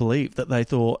hard to believe that they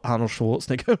thought Arnold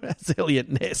Schwarzenegger as Elliot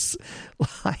Ness.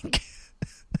 Like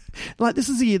this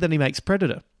is the year that he makes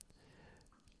Predator.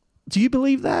 Do you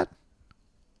believe that?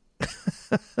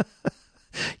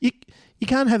 You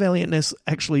can't have Elliot Ness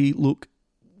actually look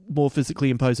more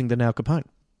physically imposing than Al Capone.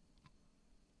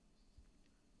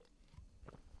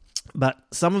 But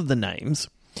some of the names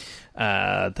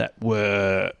that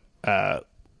were...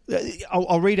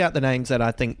 I'll read out the names that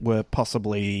I think were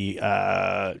possibly,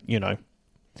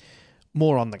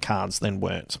 more on the cards than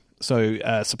weren't.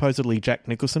 So, supposedly Jack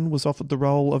Nicholson was offered the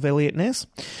role of Elliot Ness.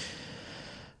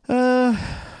 That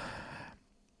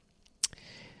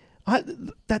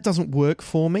doesn't work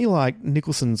for me. Like,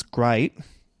 Nicholson's great,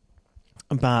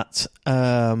 but,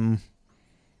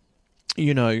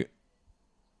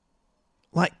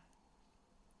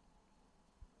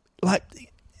 like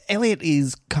Elliot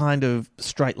is kind of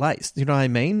straight-laced, you know what I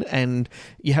mean? And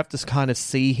you have to kind of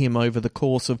see him over the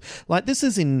course of... Like, this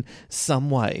is in some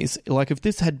ways... Like, if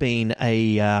this had been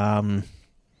a...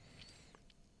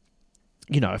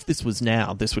 if this was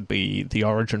now, this would be the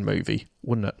origin movie,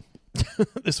 wouldn't it?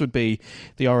 This would be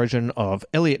the origin of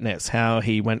Elliot Ness, how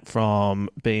he went from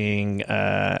being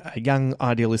a young,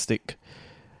 idealistic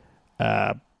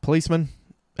policeman,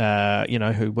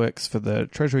 who works for the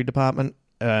Treasury Department,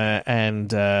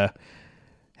 and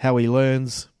how he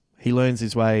learns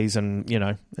his ways,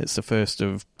 and, it's the first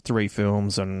of 3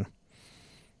 films, and,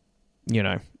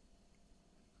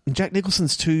 Jack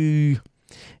Nicholson's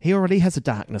he already has a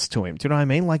darkness to him, do you know what I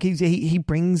mean? Like, he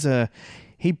brings that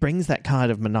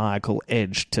kind of maniacal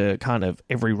edge to kind of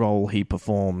every role he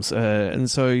performs, and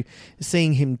so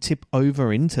seeing him tip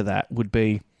over into that would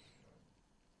be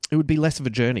less of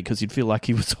a journey, because you'd feel like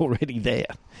he was already there.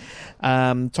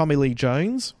 Tommy Lee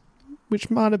Jones, which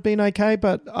might have been okay,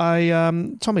 but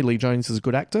Tommy Lee Jones is a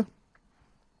good actor.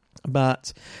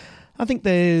 But I think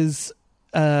there's,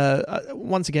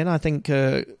 once again, I think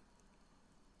Kevin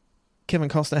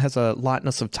Costner has a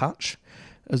lightness of touch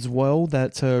as well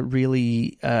that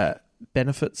really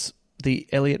benefits the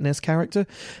Elliot Ness character.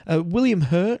 William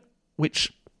Hurt would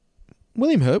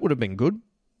have been good.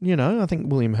 I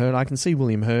think William Hurt, I can see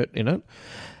William Hurt in it.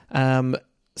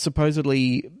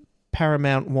 Supposedly,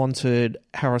 Paramount wanted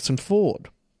Harrison Ford.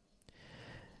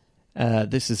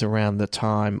 This is around the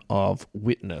time of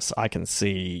Witness. I can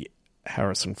see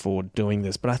Harrison Ford doing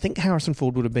this, but I think Harrison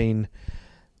Ford would have been...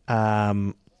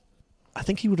 I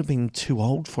think he would have been too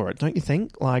old for it, don't you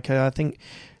think? Like, I think,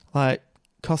 like,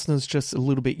 Costner's just a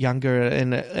little bit younger,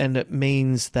 and it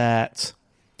means that...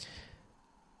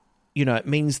 it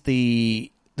means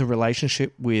the the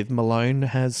relationship with Malone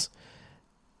has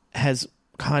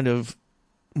kind of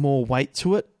more weight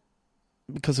to it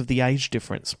because of the age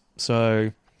difference.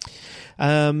 So,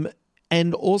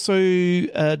 and also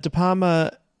De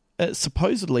Palma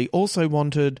supposedly also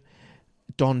wanted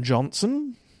Don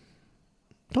Johnson.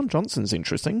 Don Johnson's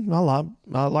interesting. I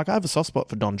have a soft spot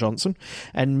for Don Johnson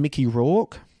and Mickey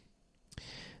Rourke.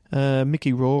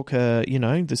 Mickey Rourke,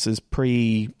 this is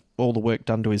pre all the work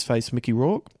done to his face. Mickey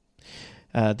Rourke.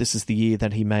 This is the year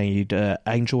that he made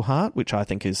Angel Heart, which I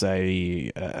think is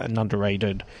an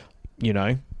underrated,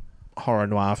 horror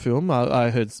noir film. I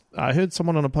heard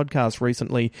someone on a podcast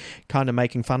recently kind of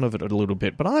making fun of it a little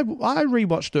bit, but I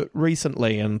rewatched it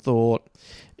recently and thought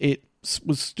it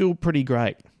was still pretty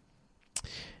great.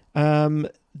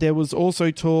 There was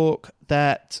also talk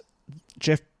that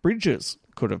Jeff Bridges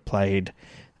could have played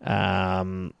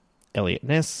Elliot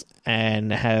Ness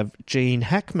and have Gene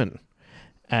Hackman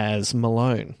as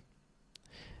Malone.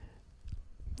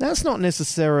 That's not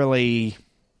necessarily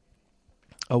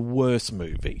a worse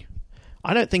movie.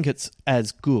 I don't think it's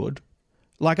as good.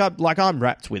 I'm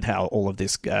wrapped with how all of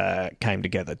this came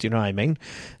together. Do you know what I mean?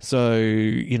 So,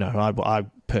 I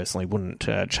personally wouldn't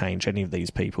change any of these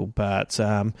people, but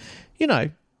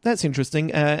that's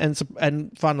interesting.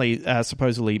 And finally,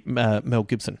 supposedly Mel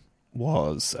Gibson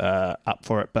was up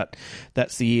for it, but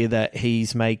that's the year that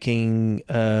he's making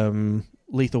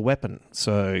Lethal Weapon.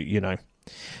 So,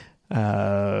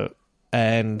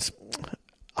 and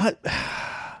I.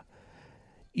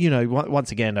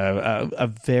 Once again, a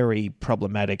very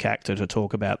problematic actor to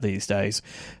talk about these days.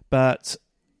 But,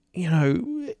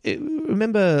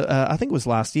 remember, I think it was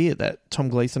last year that Tom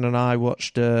Gleeson and I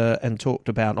watched and talked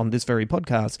about on this very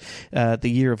podcast, The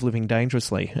Year of Living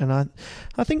Dangerously. And I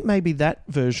think maybe that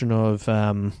version of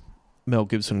Mel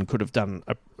Gibson could have done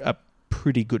a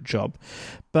pretty good job.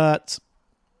 But,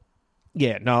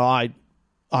 yeah, no, I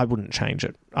wouldn't change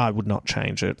it. I would not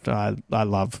change it. I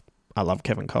love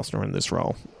Kevin Costner in this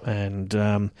role. And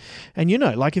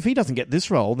if he doesn't get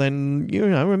this role, then,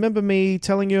 remember me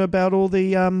telling you about all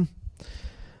the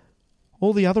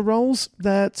other roles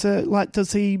that,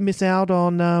 does he miss out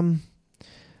on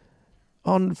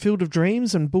Field of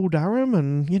Dreams and Bull Durham?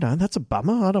 And, that's a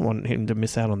bummer. I don't want him to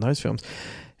miss out on those films.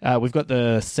 We've got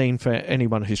the scene for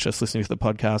anyone who's just listening to the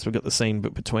podcast. We've got the scene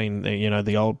between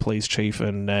the old police chief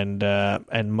and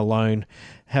Malone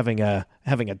having a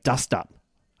dust up.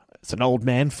 It's an old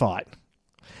man fight.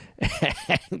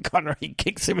 And Connery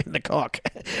kicks him in the cock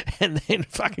and then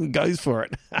fucking goes for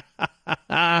it.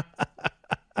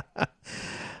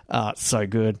 It's so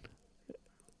good.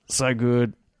 So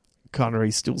good.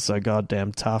 Connery's still so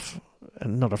goddamn tough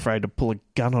and not afraid to pull a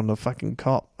gun on the fucking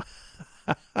cop.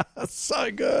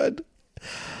 So good.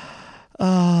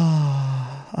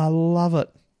 Oh, I love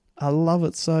it. I love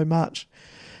it so much.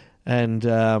 And,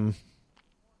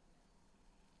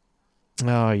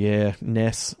 oh, yeah,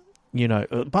 Ness.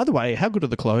 By the way, how good are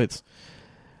the clothes?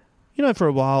 For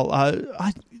a while,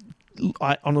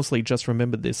 I honestly just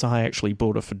remembered this. I actually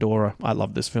bought a fedora. I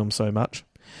love this film so much.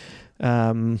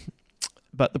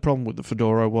 But the problem with the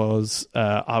fedora was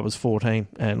I was 14,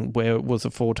 and where was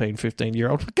a 14,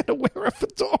 15-year-old going to wear a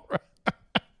fedora?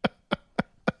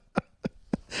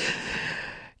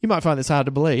 You might find this hard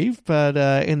to believe, but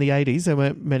in the 80s, there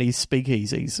weren't many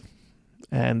speakeasies.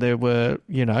 And there were,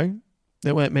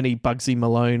 there weren't many Bugsy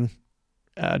Malone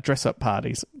dress-up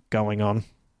parties going on.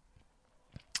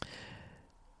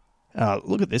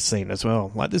 Look at this scene as well.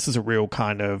 This is a real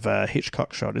kind of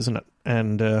Hitchcock shot, isn't it?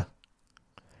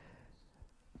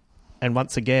 And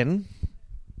once again,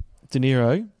 De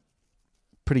Niro,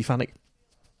 pretty funny.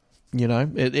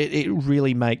 It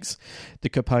really makes the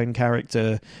Capone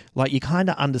character, you kind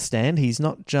of understand. He's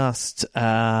not just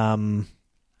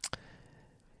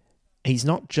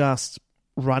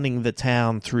running the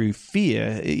town through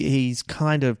fear. He's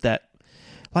kind of that,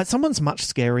 someone's much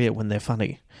scarier when they're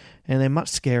funny, and they're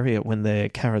much scarier when they're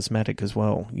charismatic as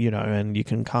well, and you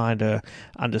can kind of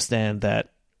understand that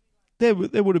there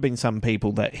would have been some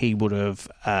people that he would have,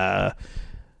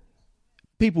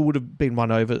 people would have been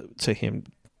won over to him,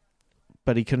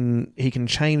 but he can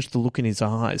change the look in his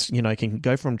eyes. He can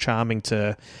go from charming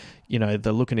to,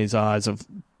 the look in his eyes of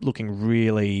looking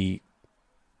really,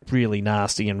 really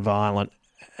nasty and violent,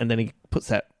 and then he puts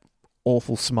that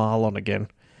awful smile on again.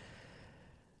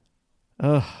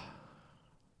 Ugh.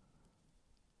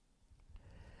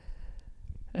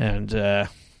 And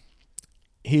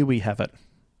here we have it.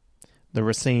 The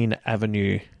Racine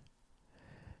Avenue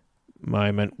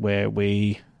moment where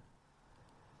we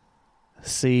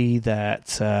see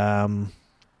that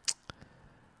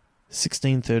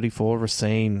 1634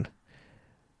 Racine,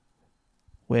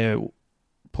 where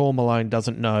Paul Malone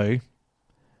doesn't know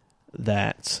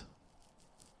that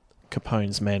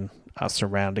Capone's men are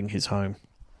surrounding his home.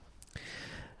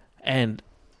 And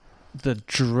the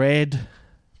dread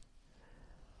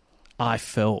I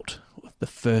felt the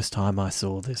first time I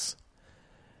saw this,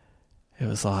 it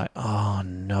was like, oh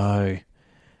no.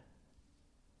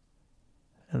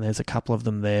 And there's a couple of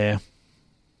them there.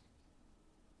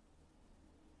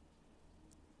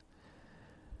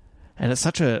 And it's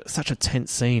such a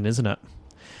tense scene, isn't it?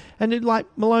 And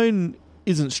Malone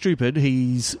isn't stupid.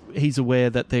 He's aware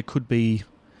that there could be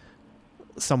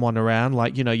someone around.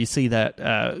 You see that,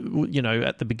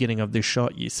 at the beginning of this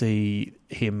shot, you see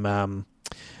him,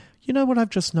 you know what I've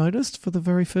just noticed for the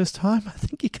very first time? I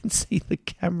think you can see the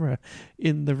camera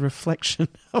in the reflection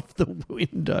of the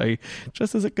window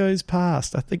just as it goes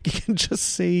past. I think you can just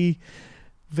see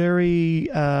very,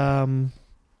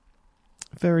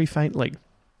 very faintly.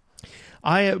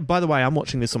 By the way, I'm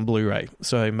watching this on Blu-ray,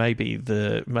 so maybe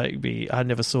I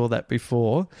never saw that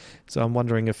before, so I'm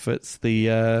wondering if it's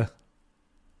the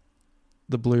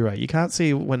Blu-ray. You can't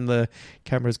see when the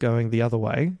camera's going the other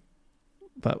way,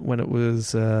 but when it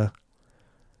was,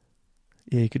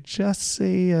 you could just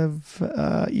see you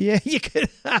could.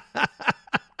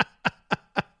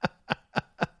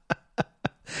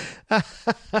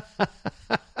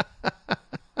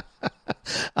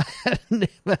 I had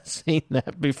never seen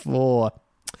that before.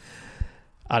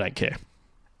 I don't care.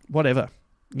 Whatever.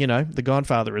 The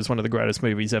Godfather is one of the greatest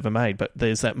movies ever made, but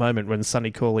there's that moment when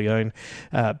Sonny Corleone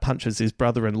punches his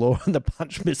brother-in-law and the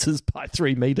punch misses by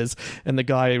 3 meters and the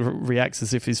guy reacts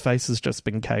as if his face has just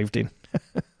been caved in.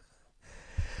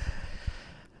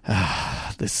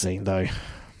 This scene, though.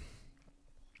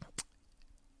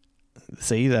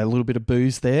 See, a little bit of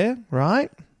booze there,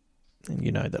 right? And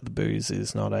you know that the booze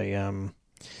is not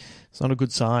it's not a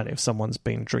good sign if someone's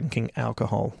been drinking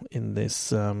alcohol in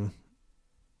this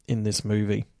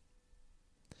movie.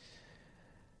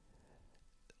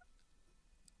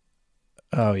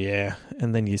 Oh yeah,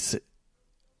 and then then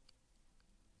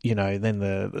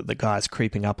the guy's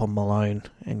creeping up on Malone,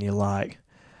 and you're like,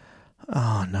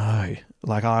 oh no!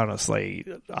 I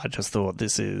just thought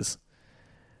this is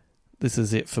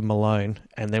it for Malone,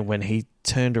 and then when he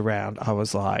turned around, I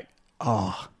was like,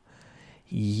 oh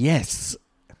yes.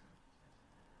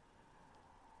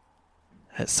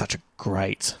 That's such a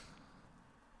great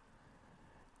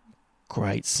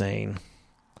scene.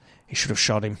 He should have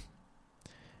shot him.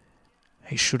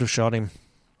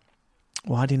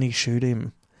 Why didn't he shoot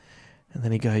him? And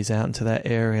then he goes out into that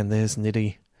area and there's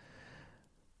Nitty.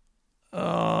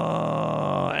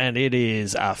 Oh, and it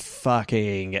is a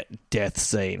fucking death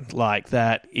scene.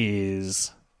 That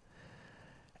is...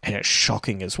 And it's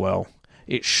shocking as well.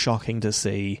 It's shocking to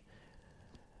see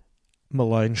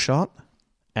Malone shot.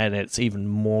 And it's even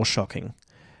more shocking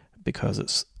because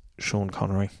it's Sean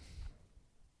Connery.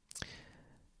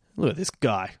 Look at this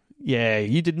guy. Yeah,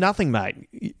 you did nothing, mate.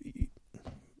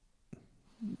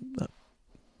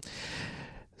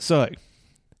 So,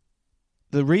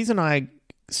 the reason I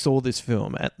saw this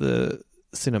film at the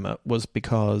cinema was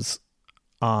because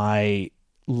I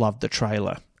loved the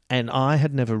trailer. And I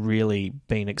had never really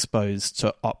been exposed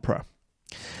to opera.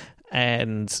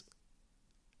 And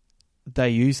they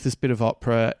use this bit of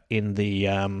opera in the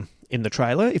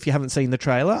trailer. If you haven't seen the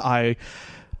trailer, I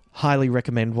highly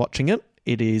recommend watching it.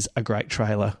 It is a great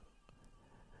trailer.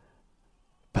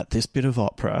 But this bit of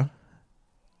opera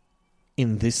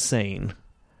in this scene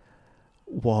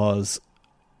was...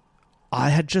 I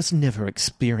had just never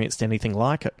experienced anything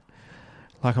like it.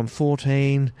 I'm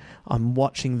 14, I'm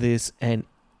watching this, and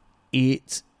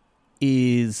it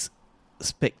is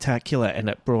spectacular, and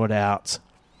it brought out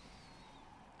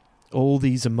all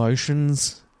these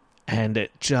emotions, and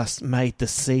it just made the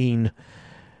scene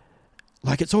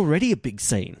it's already a big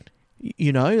scene,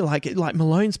 like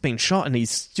Malone's been shot and he's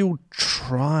still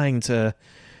trying to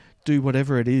do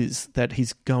whatever it is that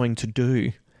he's going to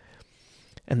do,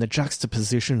 and the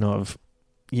juxtaposition of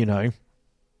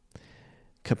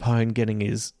Capone getting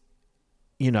his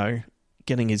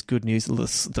good news,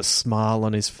 the smile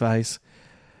on his face.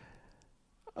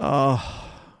 I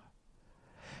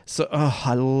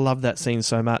love that scene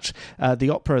so much. The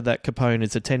opera that Capone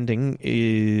is attending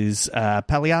is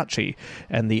Pagliacci,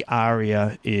 and the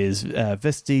aria is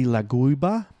Vesti la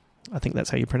Guiba. I think that's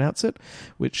how you pronounce it,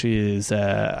 which is,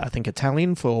 I think,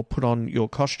 Italian for put on your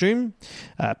costume.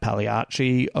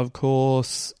 Pagliacci, of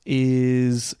course,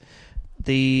 is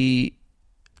the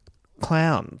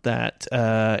clown that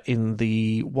in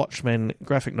the Watchmen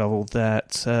graphic novel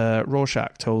that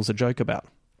Rorschach tells a joke about.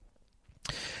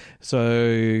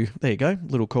 So there you go.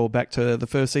 Little call back to the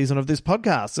first season of this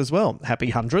podcast as well.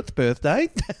 Happy 100th birthday.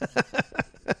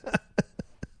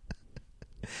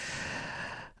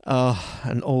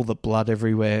 And all the blood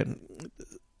everywhere.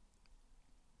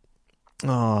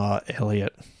 Oh,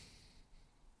 Elliot.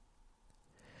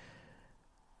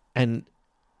 And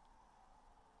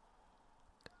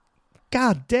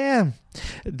God damn,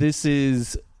 this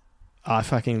is... I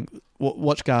fucking...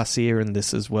 Watch Garcia in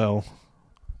this as well.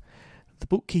 The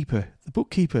bookkeeper.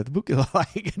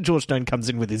 Like, George Stone comes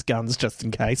in with his guns just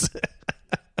in case.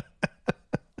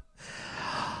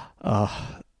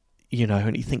 You know,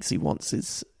 and he thinks he wants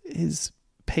his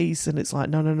piece, and it's like,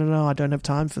 no, I don't have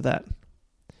time for that.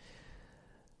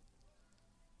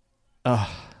 Oh,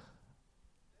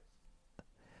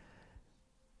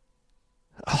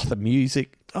 the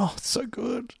music. Oh, it's so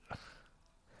good.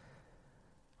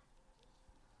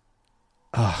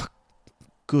 Oh,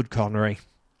 good Connery.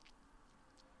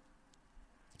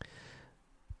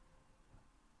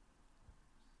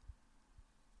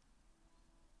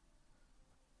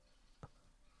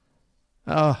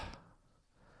 Oh,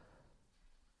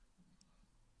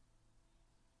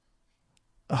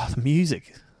 the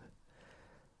music.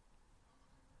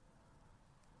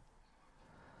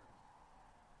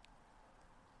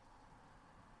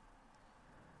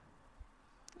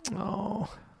 Oh.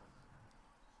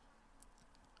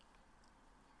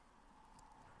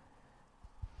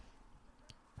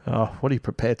 Oh, what are you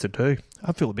prepared to do?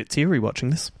 I feel a bit teary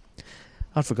watching this.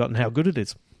 I'd forgotten how good it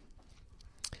is.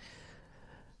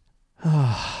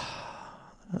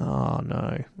 Oh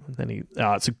no. And then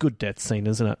it's a good death scene,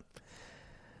 isn't it?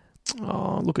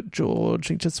 Oh, look at George.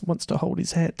 He just wants to hold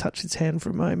his hand, touch his hand for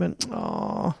a moment.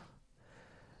 Oh.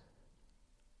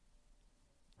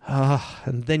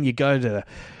 And then you go to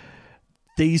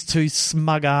these two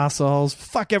smug arseholes.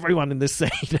 Fuck everyone in this scene.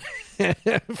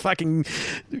 Fucking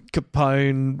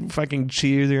Capone, fucking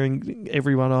cheering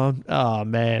everyone on. Oh,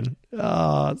 man.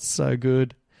 Oh, it's so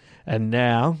good. And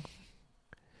now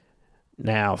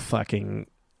fucking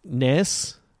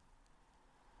Ness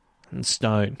and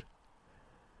Stone.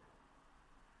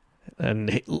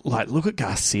 And, look at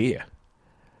Garcia.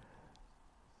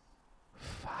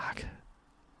 Fuck.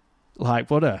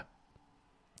 What a...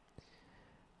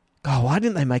 God, why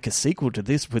didn't they make a sequel to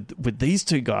this with these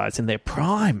two guys in their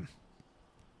prime?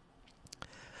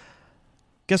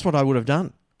 Guess what I would have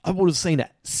done? I would have seen it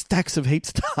stacks of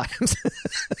heaps of times.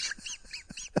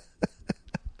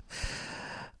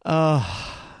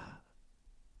 Oh,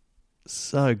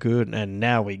 so good. And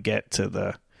now we get to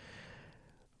the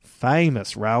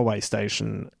famous railway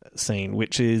station scene,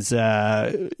 which is...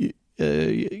 you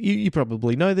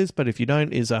probably know this, but if you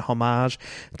don't, is a homage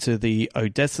to the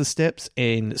Odessa Steps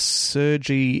in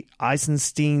Sergei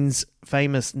Eisenstein's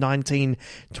famous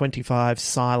 1925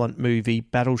 silent movie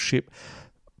Battleship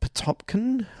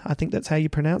Potopkin. I think that's how you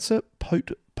pronounce it.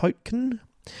 Potkin,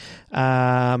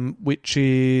 which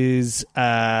is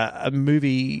a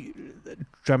movie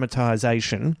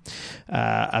dramatization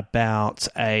about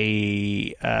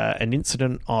an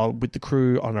incident with the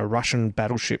crew on a Russian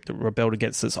battleship that rebelled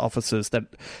against its officers that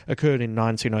occurred in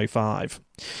 1905.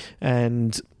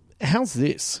 And how's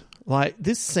this?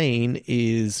 This scene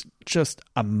is just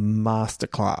a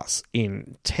masterclass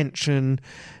in tension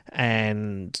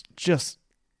and just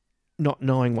not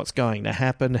knowing what's going to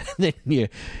happen. And then you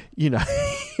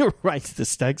raise the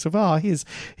stakes of, here's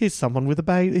someone with a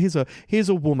baby. Here's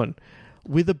a woman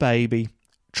with a baby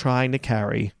trying to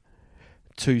carry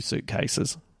 2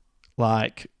 suitcases.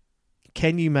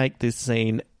 Can you make this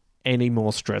scene any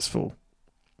more stressful?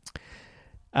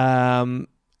 So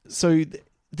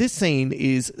this scene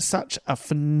is such a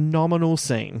phenomenal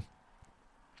scene,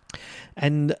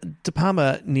 and De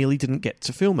Palma nearly didn't get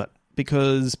to film it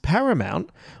because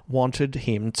Paramount wanted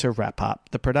him to wrap up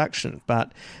the production,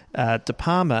 but De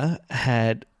Palma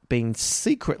had been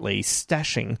secretly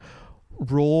stashing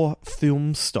raw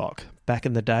film stock back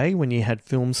in the day when you had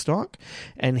film stock,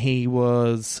 and he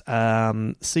was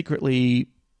secretly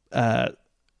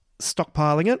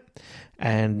stockpiling it,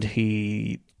 and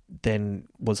he then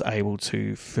was able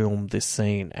to film this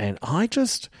scene. And I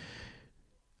just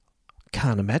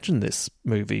can't imagine this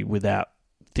movie without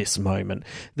this moment.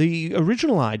 The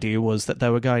original idea was that they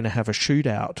were going to have a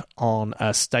shootout on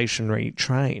a stationary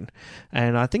train,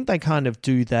 and I think they kind of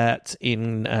do that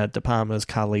in De Palma's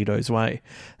Carlito's Way.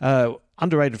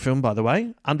 Underrated film, by the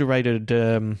way. Underrated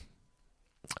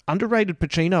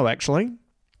Pacino, actually.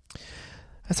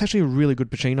 That's actually a really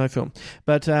good Pacino film.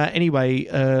 But anyway,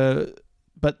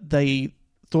 but they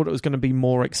thought it was going to be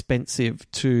more expensive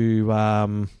to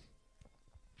have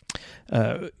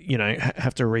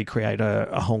to recreate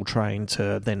a whole train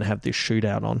to then have this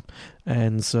shootout on.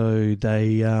 And so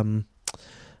they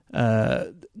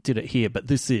did it here. But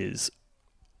this is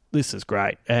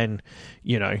great. And,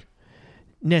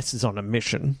 Ness is on a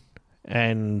mission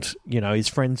and, his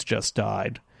friends just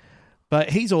died.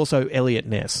 But he's also Elliot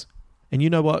Ness. And you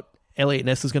know what Elliot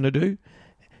Ness is going to do?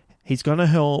 He's going to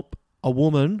help a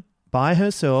woman by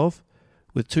herself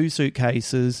with 2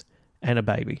 suitcases and a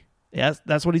baby.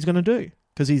 That's what he's going to do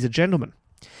because he's a gentleman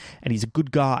and he's a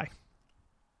good guy.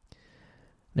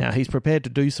 Now, he's prepared to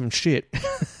do some shit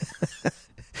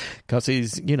because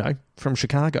he's, from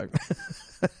Chicago.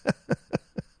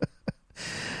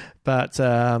 But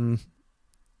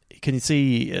can you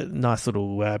see a nice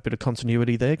little bit of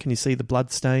continuity there? Can you see the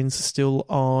blood stains still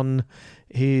on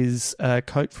his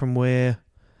coat from where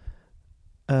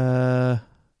Malone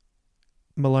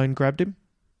grabbed him?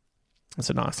 That's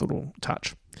a nice little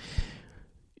touch.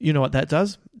 You know what that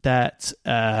does? That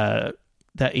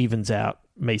evens out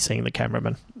me seeing the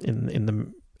cameraman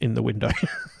in the window.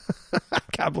 I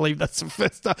can't believe that's the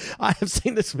first time. I have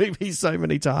seen this movie so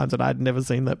many times and I'd never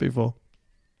seen that before.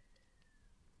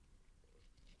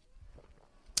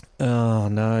 Oh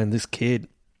no, and this kid,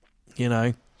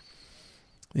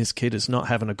 this kid is not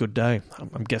having a good day.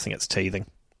 I'm guessing it's teething.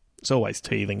 It's always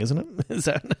teething, isn't it? Is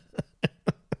that?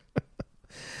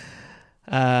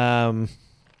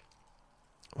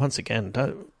 Once again,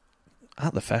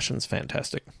 aren't the fashions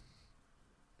fantastic?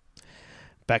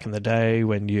 Back in the day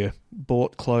when you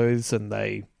bought clothes and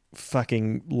they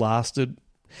fucking lasted.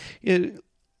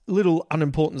 Little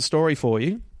unimportant story for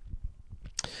you.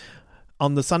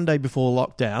 On the Sunday before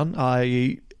lockdown,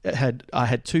 I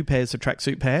had 2 pairs of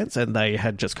tracksuit pants and they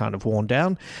had just kind of worn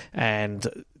down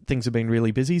and things have been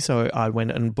really busy, so I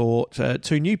went and bought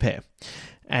 2 new pair.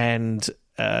 And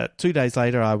 2 days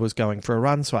later, I was going for a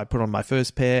run, so I put on my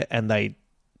first pair and they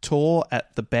tore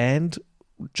at the band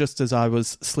just as I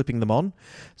was slipping them on.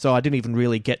 So I didn't even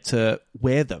really get to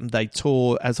wear them. They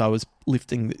tore as I was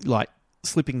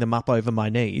slipping them up over my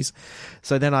knees.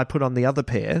 So then I put on the other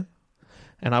pair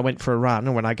and I went for a run,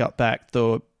 and when I got back,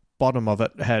 the bottom of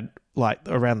it had,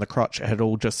 around the crotch, it had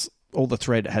all the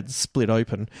thread had split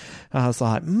open. And I was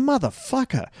like,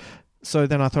 motherfucker. So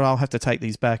then I thought, I'll have to take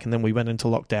these back, and then we went into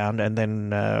lockdown, and then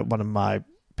one of my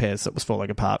pairs that was falling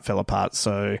apart fell apart.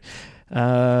 So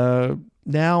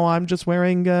now I'm just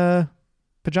wearing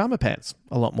pajama pants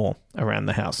a lot more around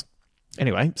the house.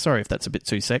 Anyway, sorry if that's a bit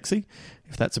too sexy,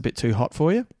 if that's a bit too hot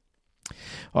for you.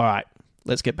 All right.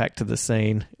 Let's get back to the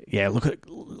scene. Yeah, look at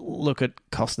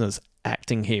Costner's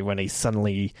acting here when he's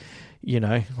suddenly,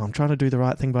 I'm trying to do the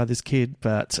right thing by this kid,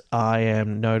 but I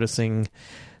am noticing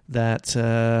that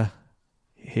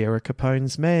here are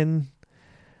Capone's men.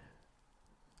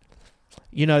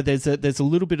 There's a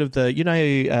little bit of the,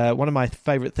 one of my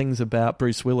favourite things about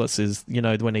Bruce Willis is,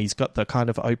 when he's got the kind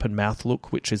of open mouth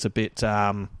look, which is a bit,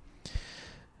 a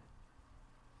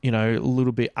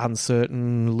little bit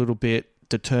uncertain, a little bit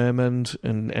determined,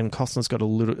 and Costner's got a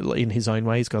little, in his own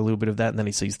way, he's got a little bit of that, and then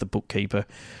he sees the bookkeeper.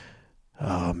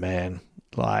 Oh man,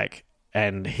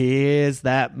 and here's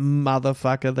that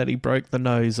motherfucker that he broke the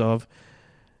nose of.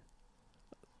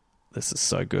 This is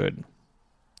so good.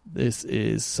 This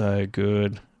is so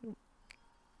good.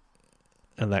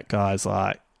 And that guy's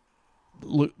like,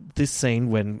 look, this scene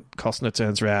when Costner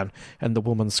turns around and the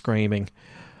woman's screaming,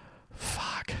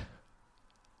 fuck.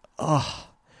 Oh,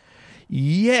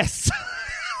 yes.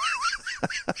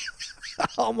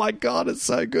 Oh my God, it's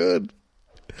so good.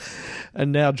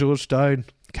 And now George Stone.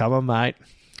 Come on, mate.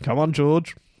 Come on,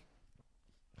 George.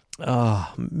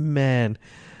 Oh, man.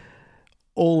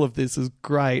 All of this is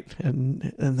great.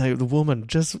 And the woman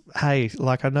just, hey,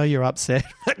 I know you're upset.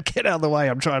 Get out of the way.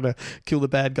 I'm trying to kill the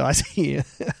bad guys here.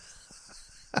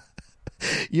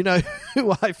 You know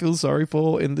who I feel sorry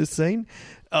for in this scene?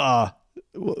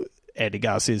 Andy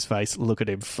Garcia's face. Look at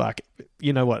him. Fuck.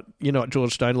 You know what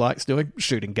George Stone likes doing?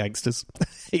 Shooting gangsters.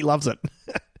 He loves it.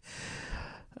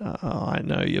 Oh, I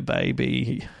know you,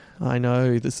 baby. I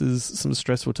know this is some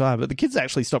stressful time, but the kids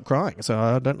actually stopped crying, so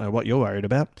I don't know what you're worried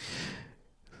about.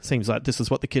 Seems like this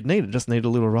is what the kid needed. Just need a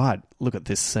little ride. Look at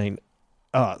this scene.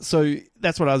 Oh, so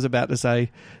that's what I was about to say.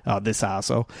 Oh, this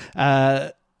arsehole.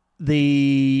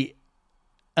 The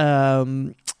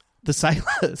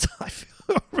sailors. I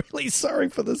feel really sorry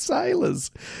for the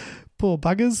sailors. Poor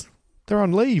buggers. They're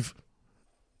on leave.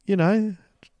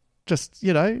 Just,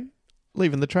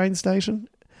 leaving the train station.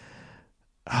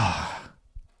 Oh,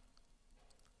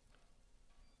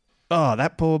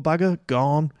 that poor bugger,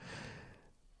 gone.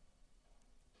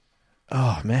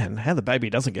 Oh, man, how the baby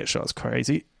doesn't get shot is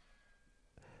crazy.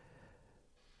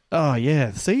 Oh,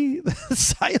 yeah, see? The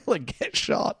sailor gets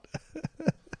shot.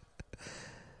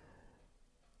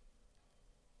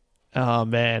 Oh,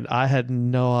 man, I had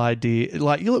no idea.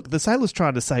 Look, the sailor's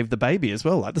trying to save the baby as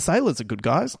well. The sailors are good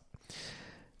guys.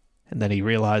 And then he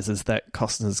realizes that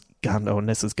Costner's gun or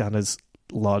Ness's gun is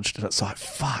lodged, and it's like,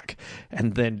 fuck.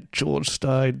 And then George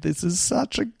Stone, this is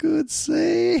such a good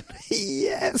scene.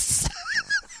 Yes.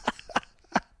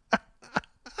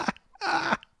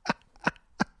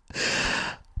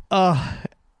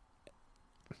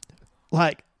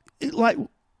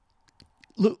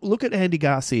 Look at Andy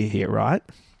Garcia here, right?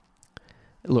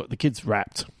 Look, the kid's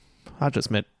wrapped. I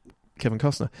just met Kevin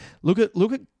Costner. Look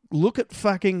at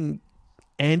fucking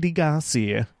Andy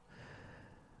Garcia.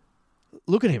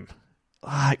 Look at him.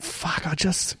 Like, fuck, I'm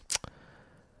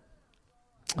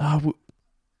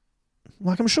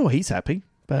sure he's happy,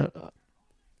 but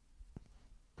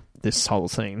this whole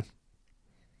scene.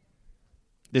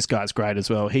 This guy's great as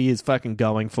well. He is fucking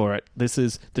going for it. This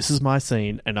is my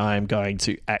scene, and I am going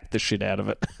to act the shit out of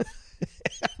it.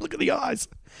 Look at the eyes.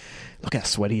 Look how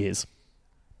sweaty he is.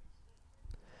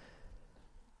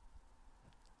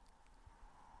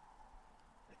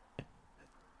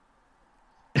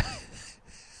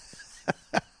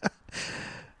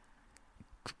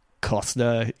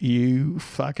 Costner, you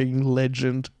fucking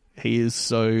legend. He is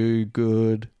so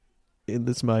good in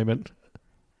this moment.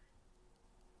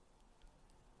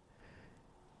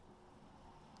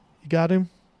 You got him?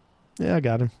 Yeah, I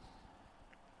got him.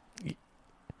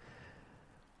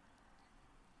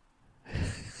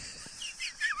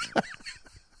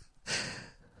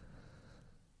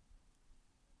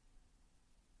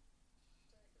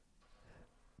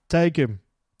 Take him.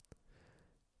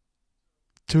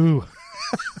 2.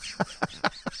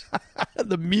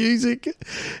 The music,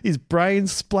 his brain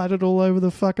splattered all over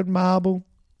the fucking marble.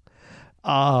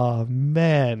 Oh,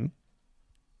 man.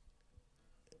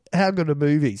 How good are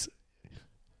movies?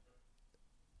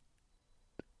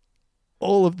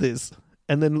 All of this.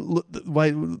 And then look, the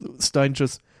way Stone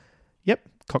just, yep,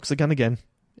 cocks the gun again.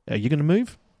 Are you going to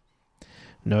move?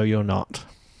 No, you're not.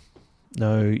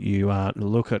 No, you aren't.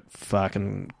 Look at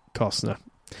fucking Costner.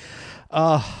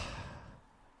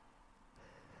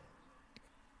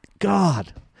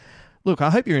 God. Look, I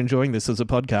hope you're enjoying this as a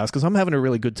podcast, because I'm having a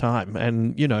really good time.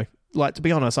 And, you know, like, to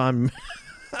be honest, I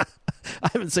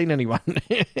haven't seen anyone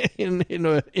in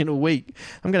a week.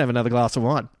 I'm going to have another glass of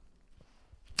wine.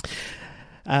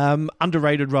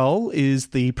 Underrated role is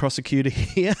the prosecutor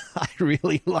here. I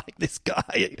really like this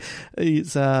guy. He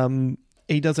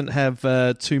doesn't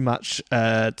have too much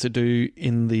to do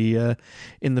in the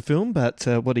film, but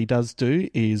what he does do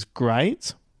is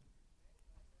great.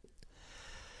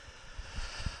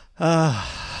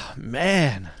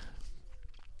 Man.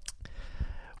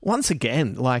 Once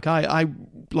again, like I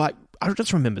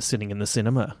just remember sitting in the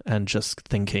cinema and just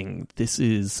thinking, this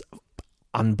is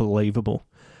unbelievable.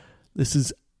 This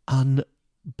is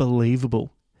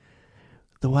unbelievable.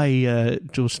 The way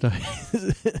George Stone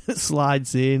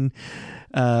slides in,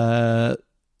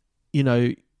 you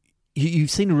know, you've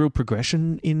seen a real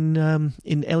progression in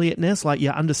Eliot Ness. Like,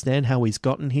 you understand how he's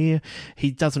gotten here.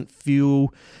 He doesn't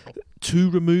feel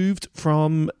too removed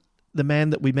from the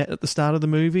man that we met at the start of the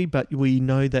movie, but we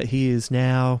know that he is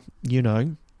now, you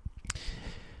know,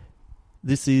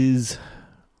 this is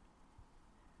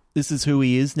who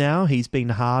he is now. He's been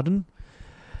hardened.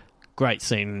 Great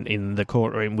scene in the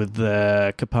courtroom with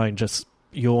Capone just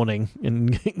yawning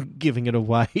and giving it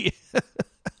away.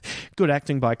 Good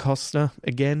acting by Costner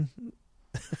again.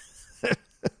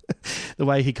 The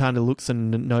way he kind of looks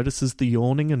and notices the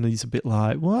yawning, and he's a bit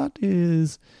like, what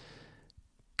is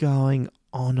going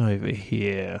on over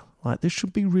here? Like, this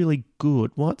should be really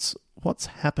good. What's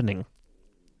happening?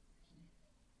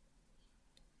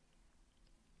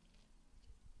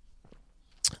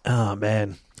 Oh,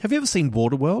 man. Have you ever seen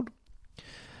Waterworld?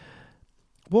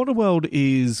 Waterworld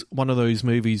is one of those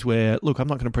movies where, look, I'm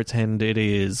not going to pretend it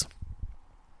is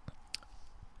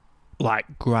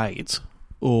like great,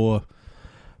 but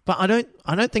I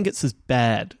don't think it's as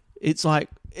bad. It's like,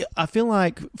 I feel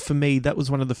like for me that was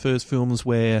one of the first films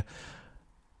where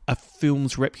a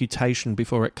film's reputation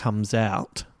before it comes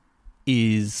out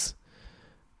is,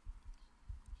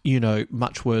 you know,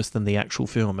 much worse than the actual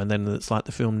film, and then it's like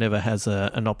the film never has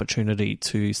an opportunity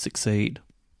to succeed.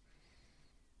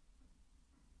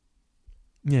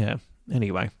 Yeah,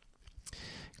 anyway.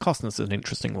 Costner's an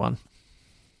interesting one.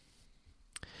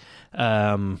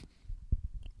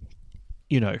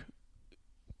 You know,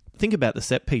 think about the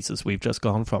set pieces we've just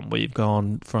gone from. We've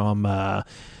gone from,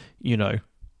 you know,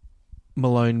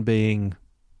 Malone being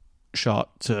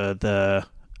shot to the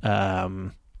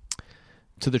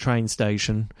train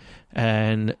station,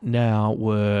 and now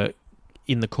we're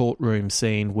in the courtroom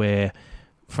scene where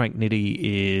Frank Nitti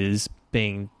is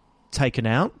being taken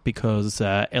out because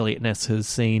Eliot Ness has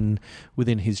seen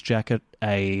within his jacket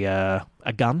a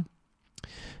gun.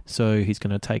 So he's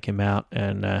going to take him out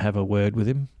and have a word with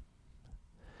him.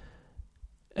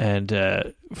 And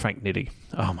Frank Nitti.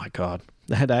 Oh, my God.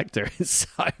 That actor is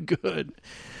so good.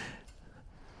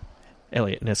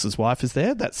 Elliot Ness's wife is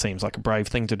there. That seems like a brave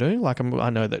thing to do. Like, I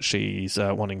know that she's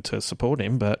wanting to support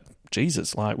him, but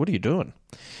Jesus, like, what are you doing?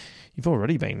 You've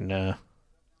already been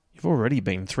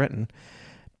threatened.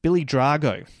 Billy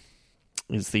Drago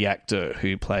is the actor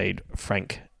who played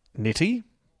Frank Nitti.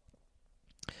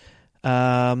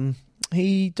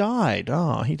 He died.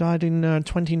 He died in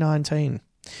 2019.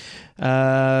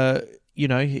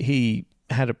 He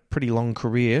had a pretty long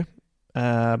career,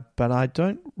 but I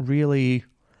don't really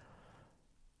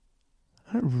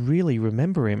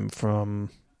remember him from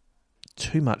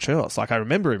too much else. Like, I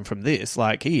remember him from this.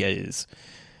 Like, he is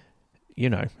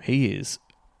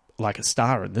like a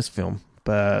star in this film.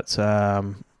 But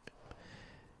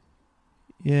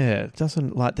it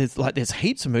doesn't there's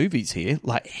heaps of movies here,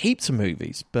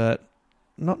 but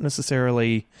not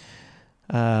necessarily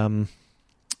a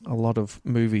lot of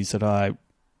movies that I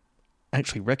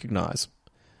actually recognize.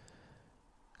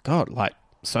 God, like,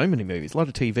 so many movies, a lot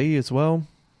of TV as well.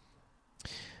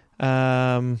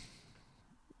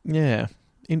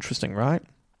 Interesting, right?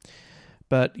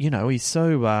 But he's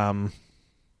so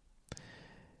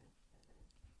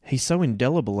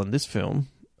indelible in this film.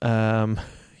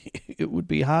 It would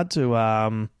be hard to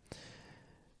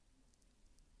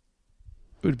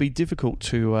it would be difficult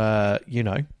to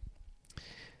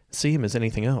see him as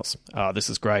anything else. Oh, this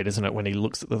is great, isn't it? When he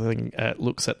looks at the thing,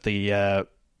 looks at the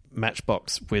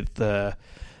matchbox with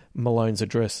Malone's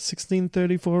address,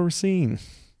 1634 Racine.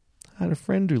 I had a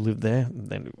friend who lived there, and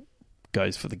then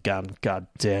goes for the gun. God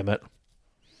damn it.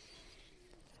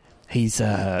 He's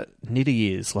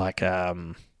Nitti is like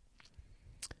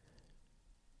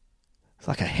it's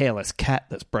like a hairless cat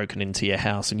that's broken into your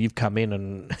house, and you've come in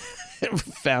and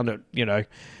found it,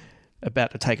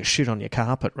 about to take a shit on your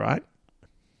carpet, right?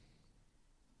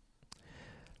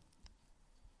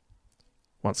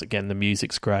 Once again, the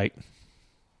music's great.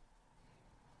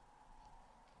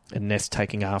 And Ness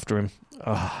taking after him.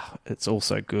 Oh, it's all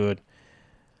so good.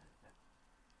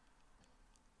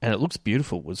 And it looks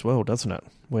beautiful as well, doesn't it?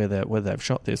 Where they've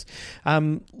shot this.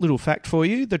 Little fact for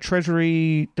you: the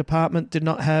Treasury Department did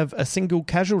not have a single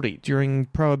casualty during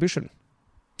Prohibition.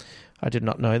 I did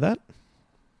not know that.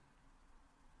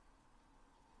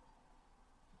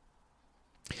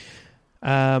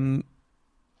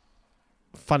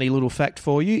 Funny little fact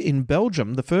for you: in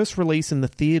Belgium, the first release in the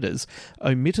theatres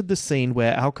omitted the scene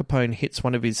where Al Capone hits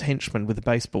one of his henchmen with a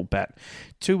baseball bat.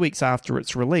 2 weeks after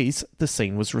its release, the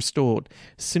scene was restored.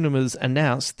 Cinemas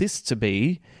announced this to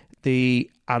be the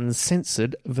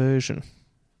uncensored version.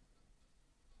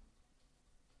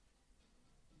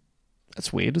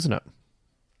 That's weird, isn't it?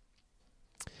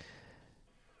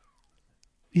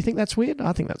 You think that's weird?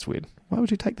 I think that's weird. Why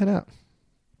would you take that out?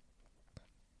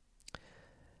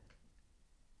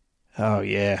 Oh,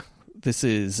 yeah. This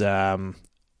is, when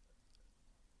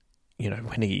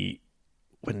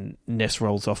Ness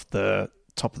rolls off the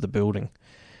top of the building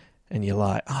and you're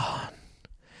like,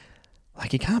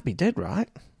 he can't be dead, right?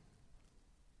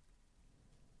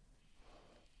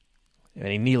 And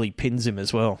he nearly pins him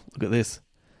as well. Look at this.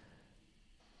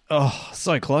 Oh,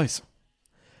 so close.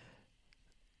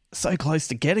 So close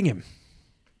to getting him.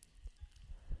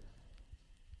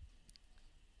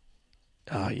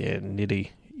 Oh, yeah,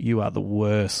 Nitti. You are the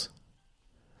worst.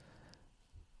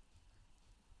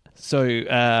 So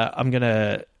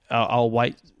I'll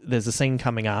wait. There's a scene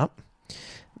coming up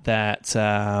that,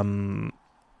 that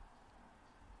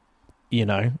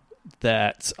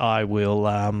I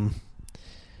will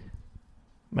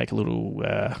make a little,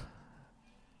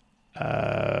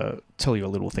 tell you a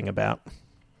little thing about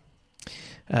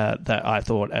that I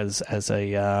thought as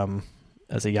a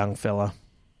young fella.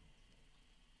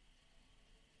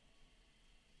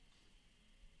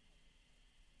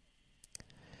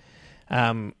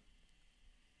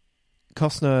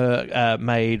 Costner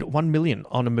made $1 million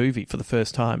on a movie for the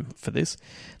first time for this.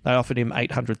 They offered him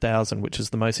 $800,000, which is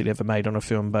the most he'd ever made on a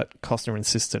film, but Costner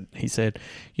insisted. He said,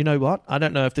 "You know what? I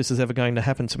don't know if this is ever going to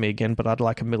happen to me again, but I'd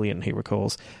like $1 million," he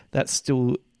recalls. There's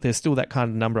still that kind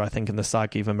of number, I think, in the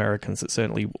psyche of Americans. It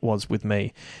certainly was with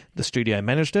me. The studio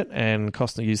managed it, and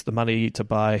Costner used the money to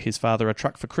buy his father a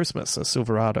truck for Christmas, a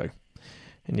Silverado.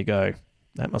 And you go,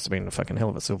 that must have been a fucking hell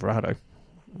of a Silverado.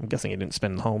 I'm guessing he didn't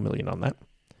spend the whole $1 million on that.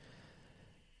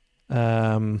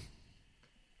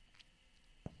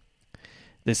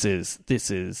 This is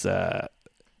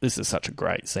such a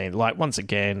great scene. Like, once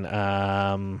again,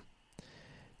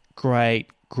 great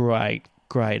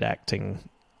acting.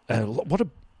 What a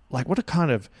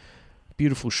kind of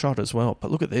beautiful shot as well.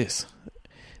 But look at this.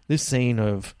 this scene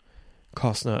of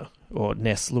Costner or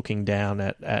Ness looking down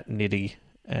at Nitty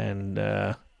and,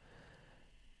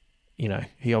 you know,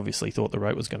 he obviously thought the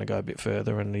rope was going to go a bit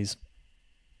further, and he's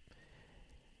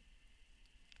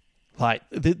like,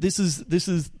 this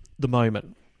is the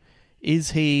moment.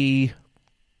 Is he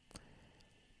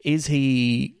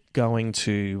going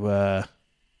to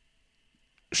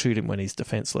shoot him when he's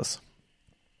defenseless?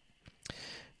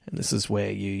 And this is where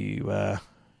you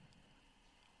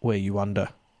wonder.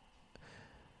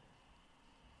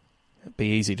 It'd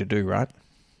be easy to do, right?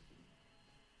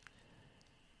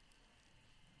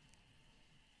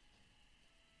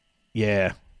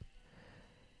 Yeah.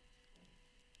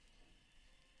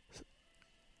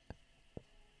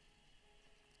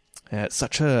 It's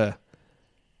such a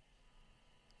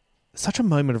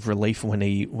moment of relief when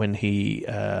he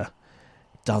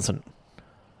doesn't,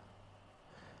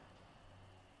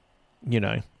 you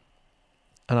know,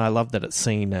 and I love that it's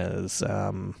seen as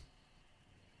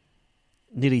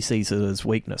Nitty sees it as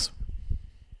weakness,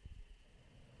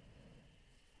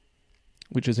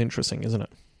 which is interesting, isn't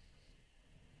it?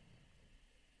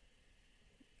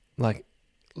 Like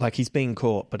he's being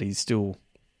caught, but he's still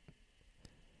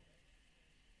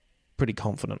pretty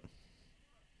confident.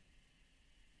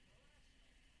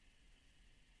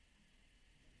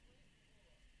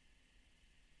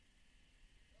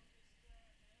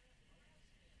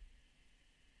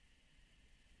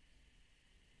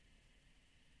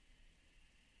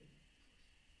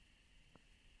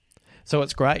 So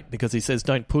it's great because he says,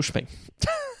 "Don't push me."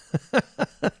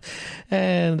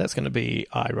 And that's going to be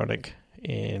ironic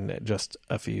in just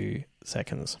a few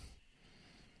seconds.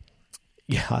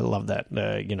 Yeah, I love that.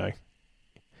 You know,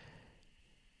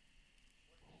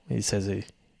 he says he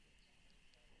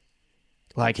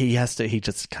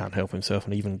just can't help himself,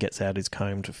 and even gets out his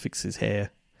comb to fix his hair.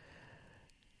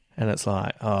 And it's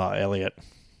like, oh, Elliot.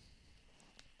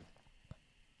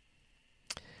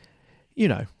 You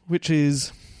know, which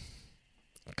is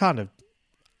kind of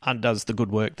undoes the good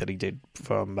work that he did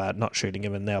from not shooting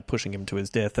him and now pushing him to his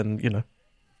death, and, you know.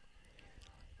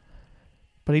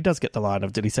 But he does get the line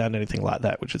of, "Did he sound anything like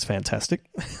that?" which is fantastic.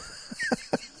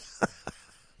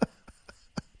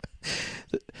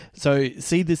 So,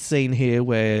 see this scene here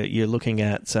where you're looking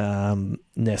at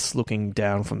Ness looking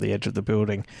down from the edge of the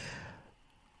building.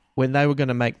 When they were going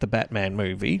to make the Batman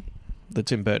movie, the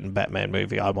Tim Burton Batman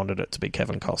movie, I wanted it to be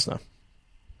Kevin Costner.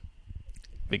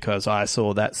 Because I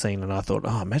saw that scene and I thought,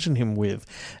 oh, imagine him with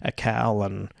a cowl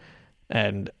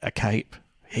and a cape.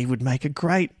 He would make a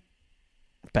great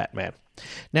Batman.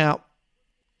 Now,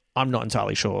 I'm not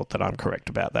entirely sure that I'm correct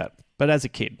about that. But as a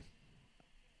kid,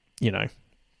 you know,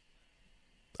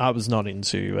 I was not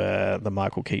into the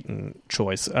Michael Keaton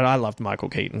choice. And I loved Michael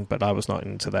Keaton, but I was not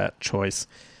into that choice.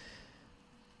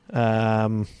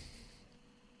 But,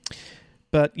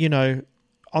 you know,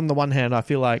 on the one hand, I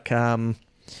feel like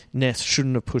Ness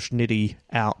shouldn't have pushed Nitty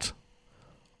out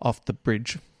off the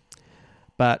bridge.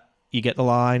 But you get the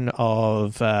line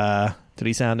of, did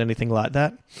he sound anything like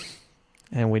that?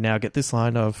 And we now get this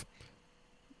line of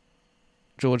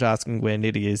George asking where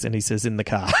Nitty is, and he says, in the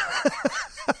car.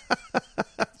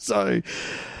 So,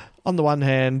 on the one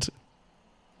hand,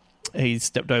 he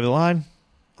stepped over the line.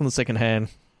 On the second hand,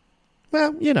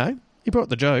 well, you know, he brought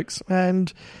the jokes,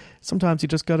 and sometimes you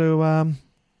just got to,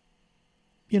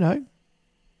 you know,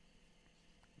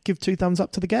 give 2 thumbs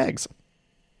up to the gags.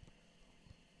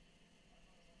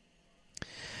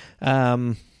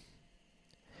 Kevin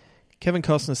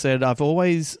Costner said, "I've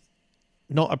always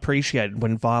not appreciated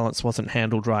when violence wasn't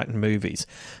handled right in movies.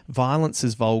 Violence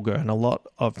is vulgar, and a lot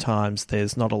of times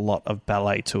there's not a lot of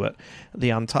ballet to it. The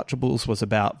Untouchables was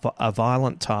about a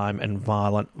violent time and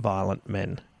violent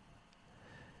men."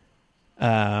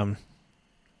 And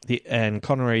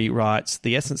Connery writes,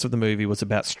 "The essence of the movie was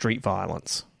about street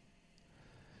violence."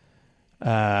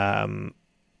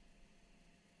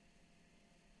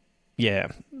 Yeah,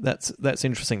 that's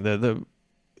interesting.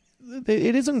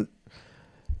 It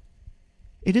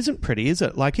isn't pretty, is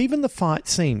it? Like, even the fight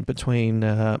scene between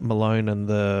Malone and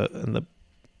the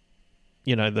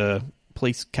you know, the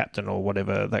police captain or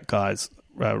whatever, that guy's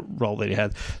role that he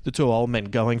had, the 2 old men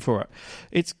going for it.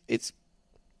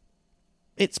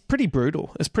 It's pretty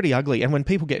brutal. It's pretty ugly. And when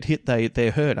people get hit,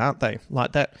 they're hurt, aren't they?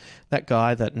 Like that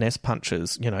guy that Ness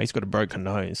punches, you know, he's got a broken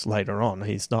nose later on.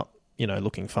 He's not, you know,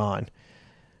 looking fine.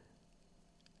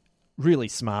 Really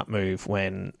smart move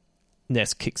when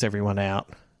Ness kicks everyone out,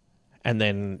 and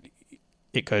then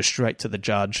it goes straight to the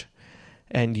judge,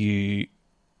 and you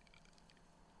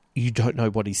don't know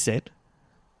what he said,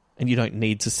 and you don't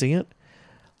need to see it.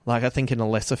 Like, I think in a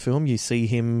lesser film, you see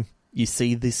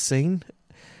this scene,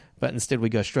 But instead we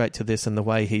go straight to this and the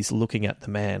way he's looking at the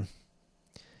man.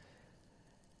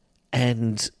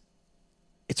 And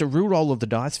it's a real roll of the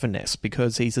dice for Ness,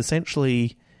 because he's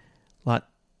essentially like,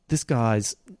 this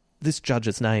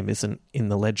judge's name isn't in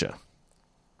the ledger.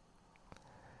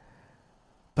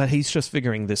 But he's just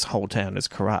figuring this whole town is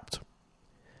corrupt.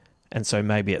 And so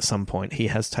maybe at some point he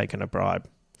has taken a bribe.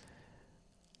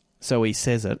 So he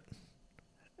says it,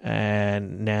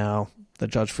 and now the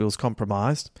judge feels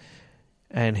compromised,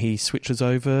 and he switches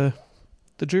over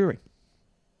the jury.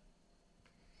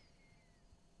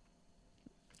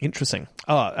 Interesting.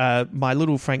 My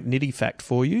little Frank Nitti fact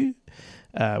for you,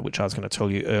 which I was going to tell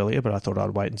you earlier, but I thought I'd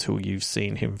wait until you've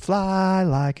seen him fly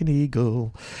like an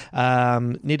eagle.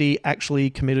 Nitti actually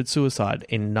committed suicide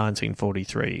in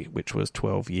 1943, which was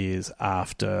 12 years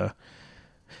after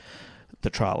the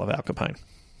trial of Al Capone.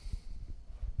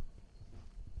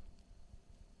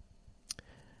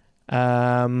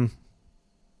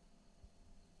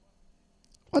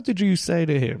 What did you say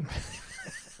to him?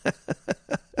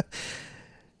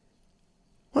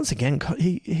 Once again,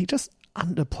 he just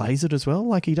underplays it as well.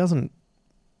 Like, he doesn't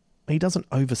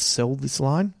oversell this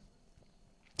line.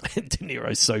 De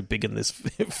Niro's so big in this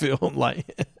film. Like,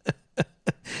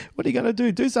 what are you going to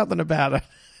do? Do something about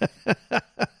it.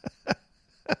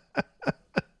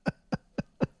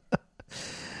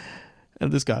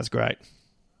 And this guy's great.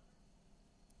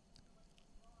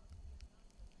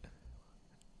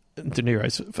 De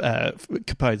Niro's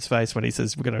Capone's face when he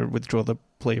says we're going to withdraw the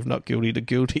plea of not guilty to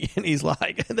guilty, and he's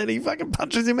like, and then he fucking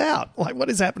punches him out. Like,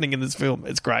 what is happening in this film?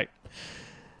 It's great.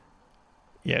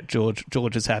 Yeah,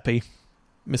 George is happy.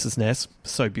 Mrs. Ness,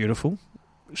 so beautiful.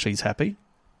 She's happy.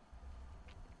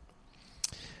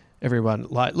 Everyone,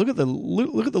 like, look at the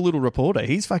little reporter.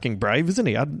 He's fucking brave, isn't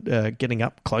he? Getting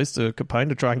up close to Capone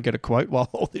to try and get a quote while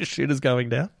all this shit is going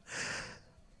down.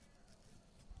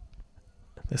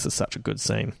 This is such a good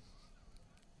scene.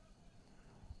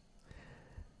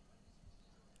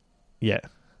 Yeah.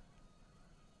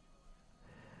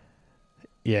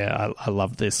 Yeah, I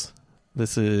love this.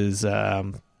 This is...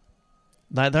 they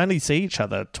only see each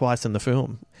other twice in the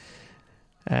film.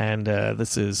 And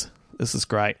this is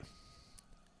great.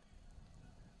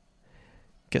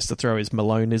 Gets to throw his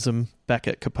Maloneism back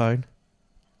at Capone.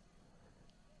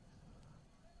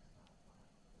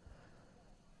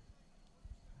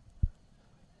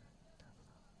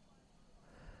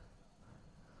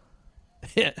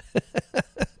 Yeah.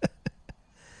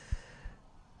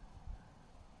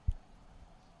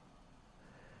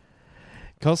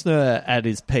 Costner at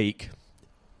his peak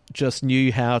just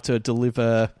knew how to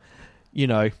deliver, you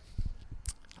know,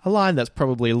 a line that's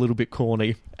probably a little bit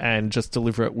corny and just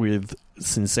deliver it with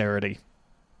sincerity.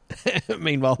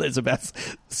 Meanwhile, there's about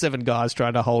 7 guys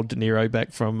trying to hold De Niro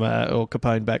back from, or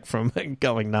Capone back from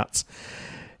going nuts.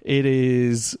 It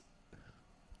is,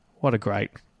 what a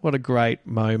great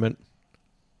moment.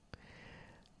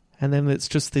 And then it's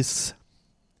just this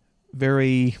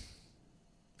very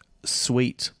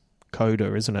sweet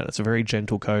coda, isn't it? It's a very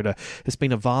gentle coda. It's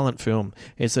been a violent film.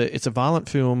 It's a violent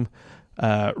film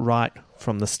right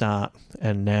from the start,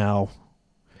 and now,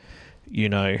 you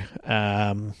know,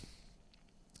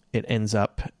 it ends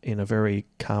up in a very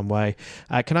calm way.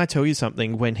 Can I tell you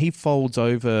something? When he folds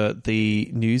over the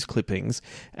news clippings,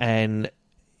 and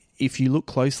if you look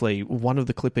closely, one of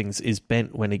the clippings is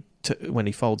bent when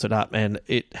he folds it up, and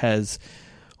it has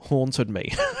haunted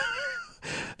me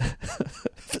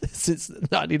since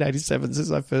 1987,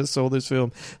 since I first saw this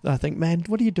film. I think, man,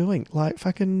 what are you doing? Like,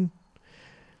 fucking...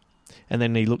 And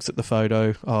then he looks at the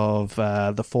photo of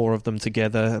the 4 of them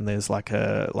together, and there's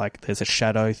there's a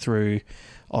shadow through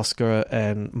Oscar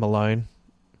and Malone.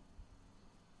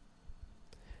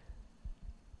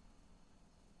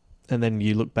 And then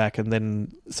you look back, and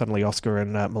then suddenly Oscar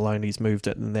and Maloney's moved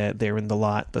it, and they're in the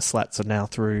light. The slats are now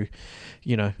through,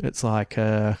 you know, it's like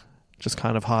just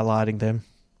kind of highlighting them.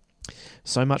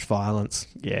 So much violence.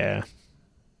 Yeah,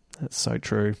 that's so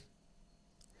true.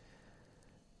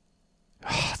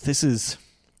 Oh, this is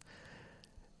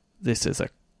a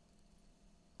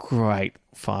great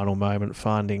final moment,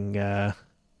 finding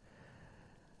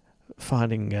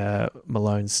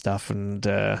Malone's stuff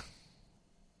and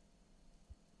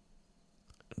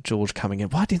George coming in.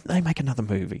 Why didn't they make another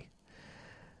movie?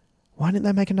 Why didn't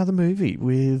they make another movie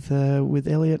with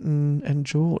Elliot and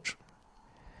George?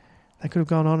 They could have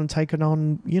gone on and taken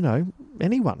on, you know,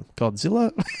 anyone.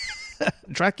 Godzilla,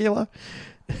 Dracula.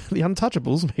 The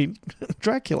Untouchables mean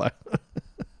Dracula.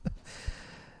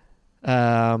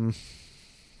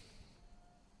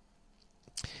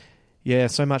 Yeah,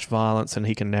 so much violence, and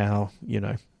he can now, you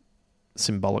know,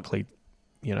 symbolically,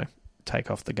 you know, take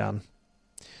off the gun.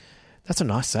 That's a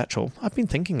nice satchel. I've been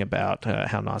thinking about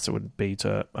how nice it would be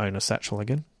to own a satchel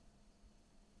again.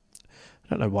 I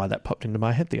don't know why that popped into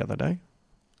my head the other day.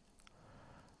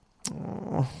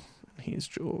 Oh, here's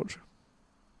George.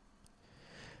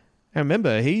 And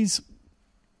remember, he's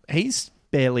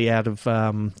barely out of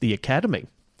the academy.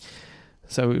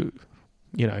 So,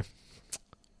 you know,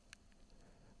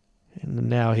 and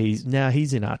now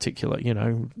he's inarticulate. You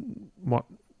know, what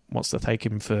wants to take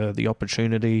him for the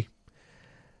opportunity.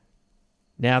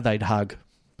 Now they'd hug,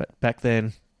 but back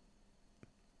then,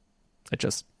 they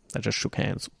just shook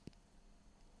hands.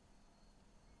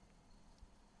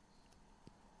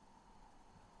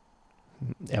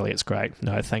 Elliot's great.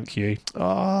 No, thank you. Oh,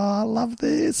 I love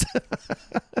this.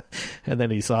 And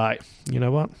then he's like, you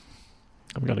know what?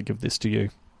 I'm going to give this to you.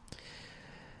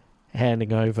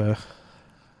 Handing over.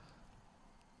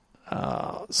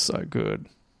 Oh, so good.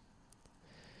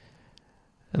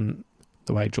 And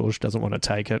the way George doesn't want to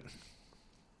take it.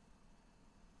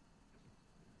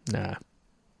 Nah.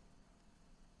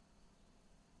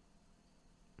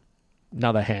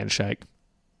 Another handshake.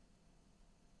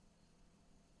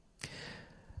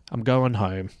 I'm going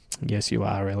home. Yes, you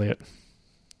are, Elliot.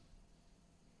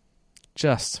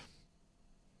 Just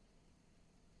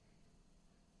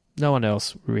no one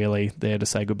else really there to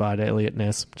say goodbye to Elliot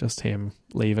Ness. Just him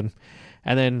leaving.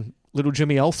 And then little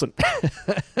Jimmy Olsen.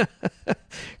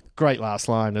 Great last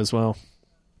line as well.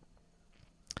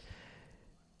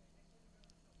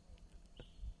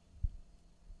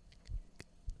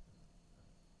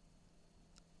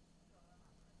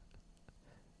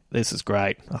 This is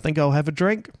great. I think I'll have a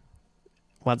drink.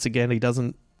 Once again, he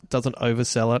doesn't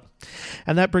oversell it.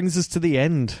 And that brings us to the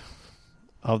end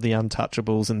of The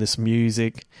Untouchables and this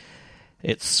music.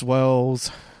 It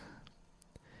swells.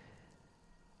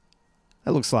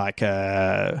 It looks like,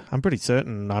 I'm pretty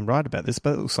certain I'm right about this,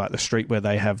 but it looks like the street where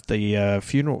they have the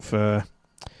funeral for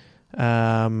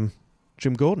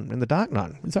Jim Gordon in The Dark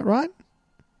Knight. Is that right?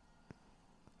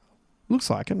 Looks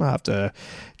like it. I'll have to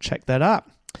check that up.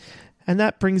 And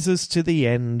that brings us to the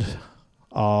end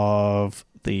of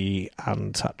The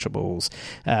Untouchables.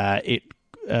 It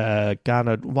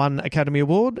garnered one Academy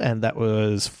Award, and that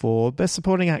was for Best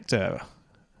Supporting Actor,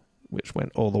 which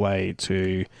went all the way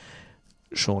to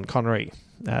Sean Connery.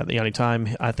 The only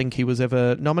time I think he was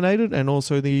ever nominated, and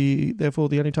also therefore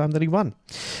the only time that he won.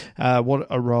 What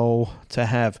a role to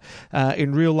have.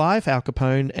 In real life, Al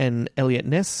Capone and Elliot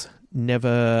Ness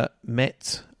never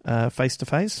met face to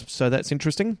face, so that's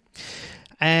interesting.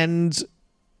 And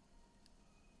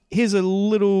here's a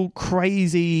little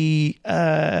crazy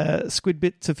squid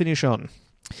bit to finish on.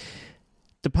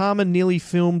 De Palma nearly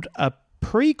filmed a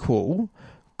prequel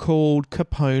called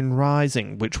Capone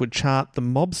Rising, which would chart the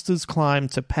mobster's climb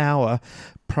to power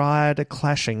prior to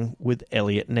clashing with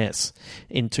Elliot Ness.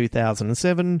 In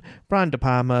 2007, Brian De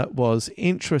Palma was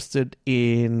interested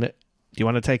in... Do you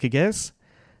want to take a guess?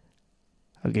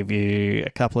 I'll give you a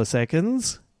couple of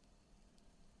seconds.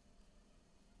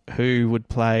 Who would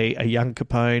play a young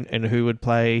Capone and who would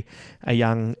play a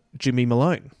young Jimmy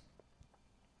Malone?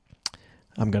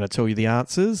 I'm going to tell you the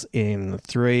answers in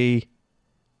 3,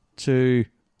 2,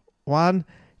 1.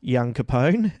 Young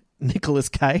Capone, Nicolas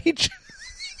Cage.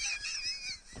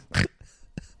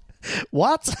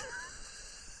 What?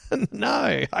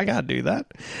 No, I can't do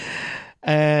that.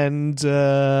 And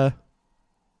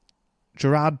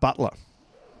Gerard Butler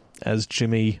as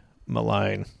Jimmy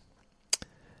Malone.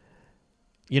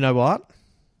 You know what?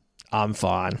 I'm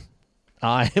fine.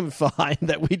 I am fine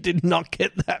that we did not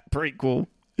get that prequel.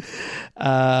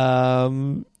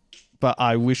 But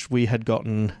I wish we had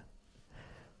gotten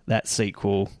that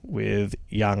sequel with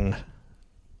young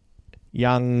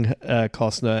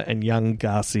Costner and young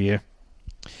Garcia.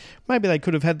 Maybe they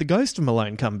could have had the ghost of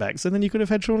Malone come back, so then you could have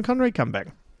had Sean Connery come back.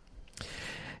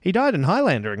 He died in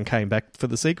Highlander and came back for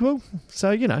the sequel,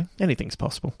 so, you know, anything's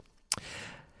possible.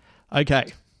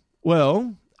 Okay,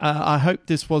 well, I hope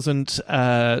this wasn't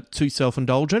too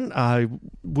self-indulgent. I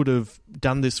would have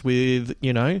done this with,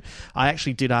 you know, I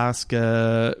actually did ask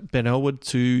Ben Elwood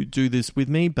to do this with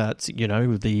me, but, you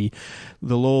know, the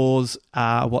laws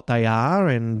are what they are,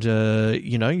 and,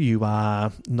 you know, you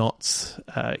are not,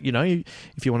 you know,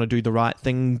 if you want to do the right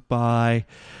thing by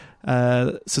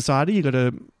society, you got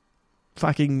to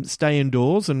fucking stay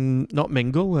indoors and not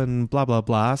mingle and blah, blah,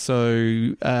 blah. So,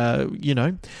 you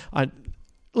know, I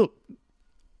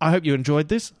hope you enjoyed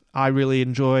this. I really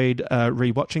enjoyed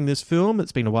rewatching this film.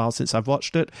 It's been a while since I've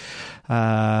watched it.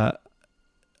 I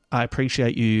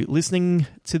appreciate you listening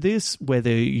to this,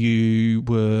 whether you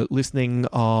were listening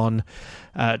on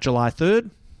July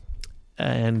 3rd,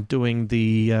 and doing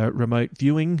the remote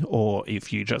viewing, or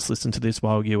if you just listen to this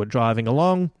while you were driving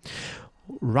along,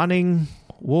 running,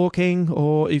 walking,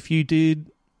 or if you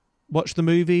did watch the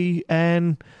movie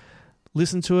and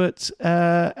listen to it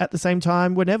at the same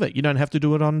time whenever. You don't have to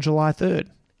do it on July 3rd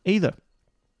either.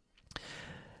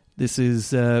 This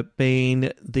has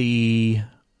been the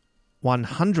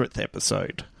 100th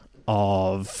episode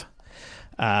of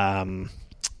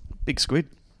Big Squid.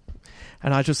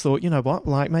 And I just thought, you know what,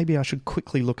 like maybe I should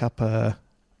quickly look up a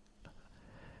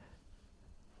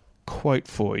quote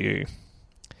for you.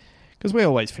 Because we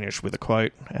always finish with a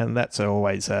quote, and that's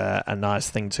always a nice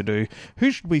thing to do. Who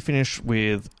should we finish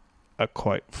with a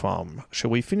quote from?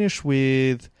 Shall we finish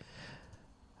with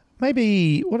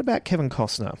maybe, what about Kevin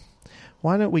Costner?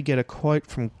 Why don't we get a quote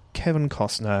from Kevin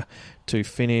Costner to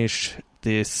finish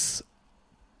this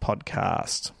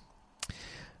podcast?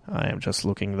 I am just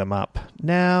looking them up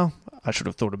now. I should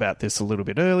have thought about this a little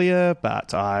bit earlier,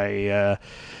 but I,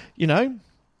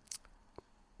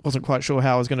 wasn't quite sure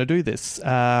how I was going to do this.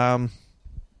 Here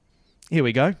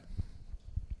we go.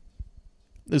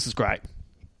 This is great.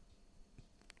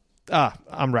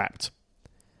 I'm wrapped.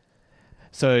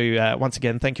 So, once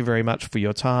again, thank you very much for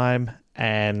your time.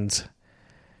 And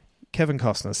Kevin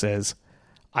Costner says,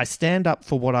 I stand up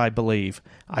for what I believe.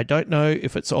 I don't know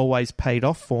if it's always paid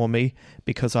off for me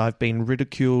because I've been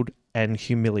ridiculed and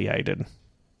humiliated.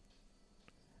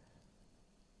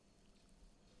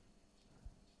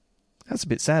 That's a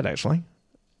bit sad, actually.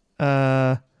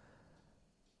 No,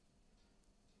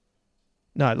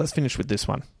 let's finish with this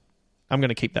one. I'm going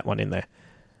to keep that one in there.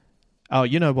 Oh,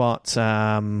 you know what?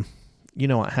 You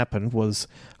know what happened was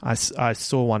I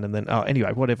saw one and then... Oh,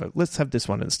 anyway, whatever. Let's have this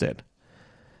one instead.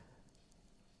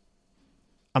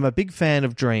 I'm a big fan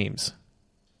of dreams.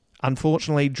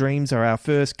 Unfortunately, dreams are our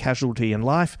first casualty in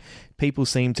life. People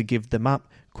seem to give them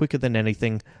up quicker than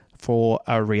anything for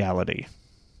a reality.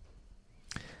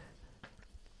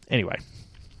 Anyway,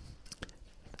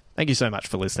 thank you so much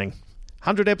for listening.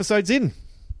 100 episodes in.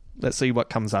 Let's see what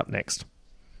comes up next.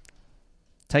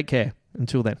 Take care.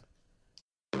 Until then.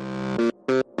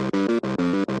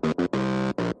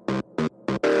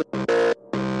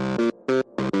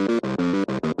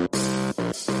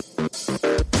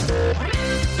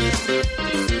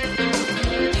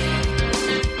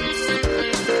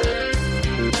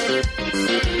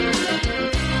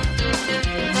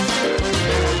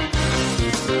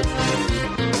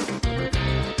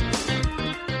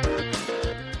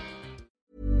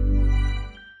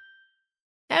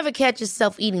 Ever catch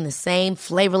yourself eating the same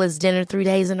flavorless dinner 3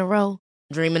 days in a row?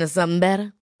 Dreaming of something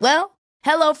better? Well,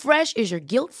 HelloFresh is your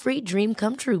guilt-free dream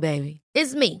come true, baby.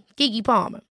 It's me, Keke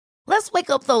Palmer. Let's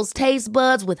wake up those taste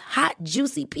buds with hot,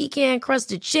 juicy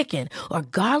pecan-crusted chicken or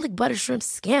garlic butter shrimp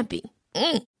scampi.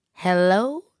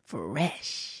 Hello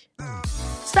Fresh.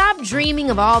 Stop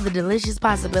dreaming of all the delicious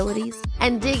possibilities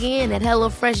and dig in at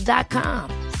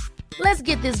HelloFresh.com. Let's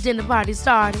get this dinner party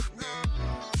started.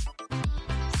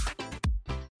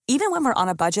 Even when we're on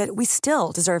a budget, we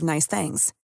still deserve nice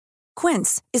things.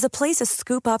 Quince is a place to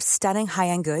scoop up stunning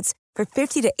high-end goods for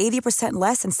 50 to 80%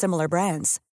 less than similar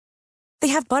brands. They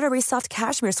have buttery soft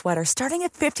cashmere sweaters starting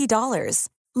at $50,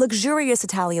 luxurious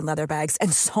Italian leather bags,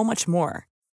 and so much more.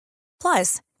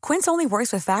 Plus, Quince only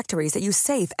works with factories that use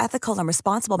safe, ethical, and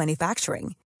responsible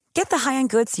manufacturing. Get the high-end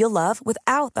goods you'll love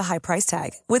without the high price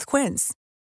tag with Quince.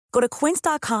 Go to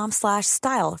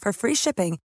quince.com/style for free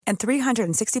shipping and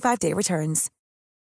 365-day returns.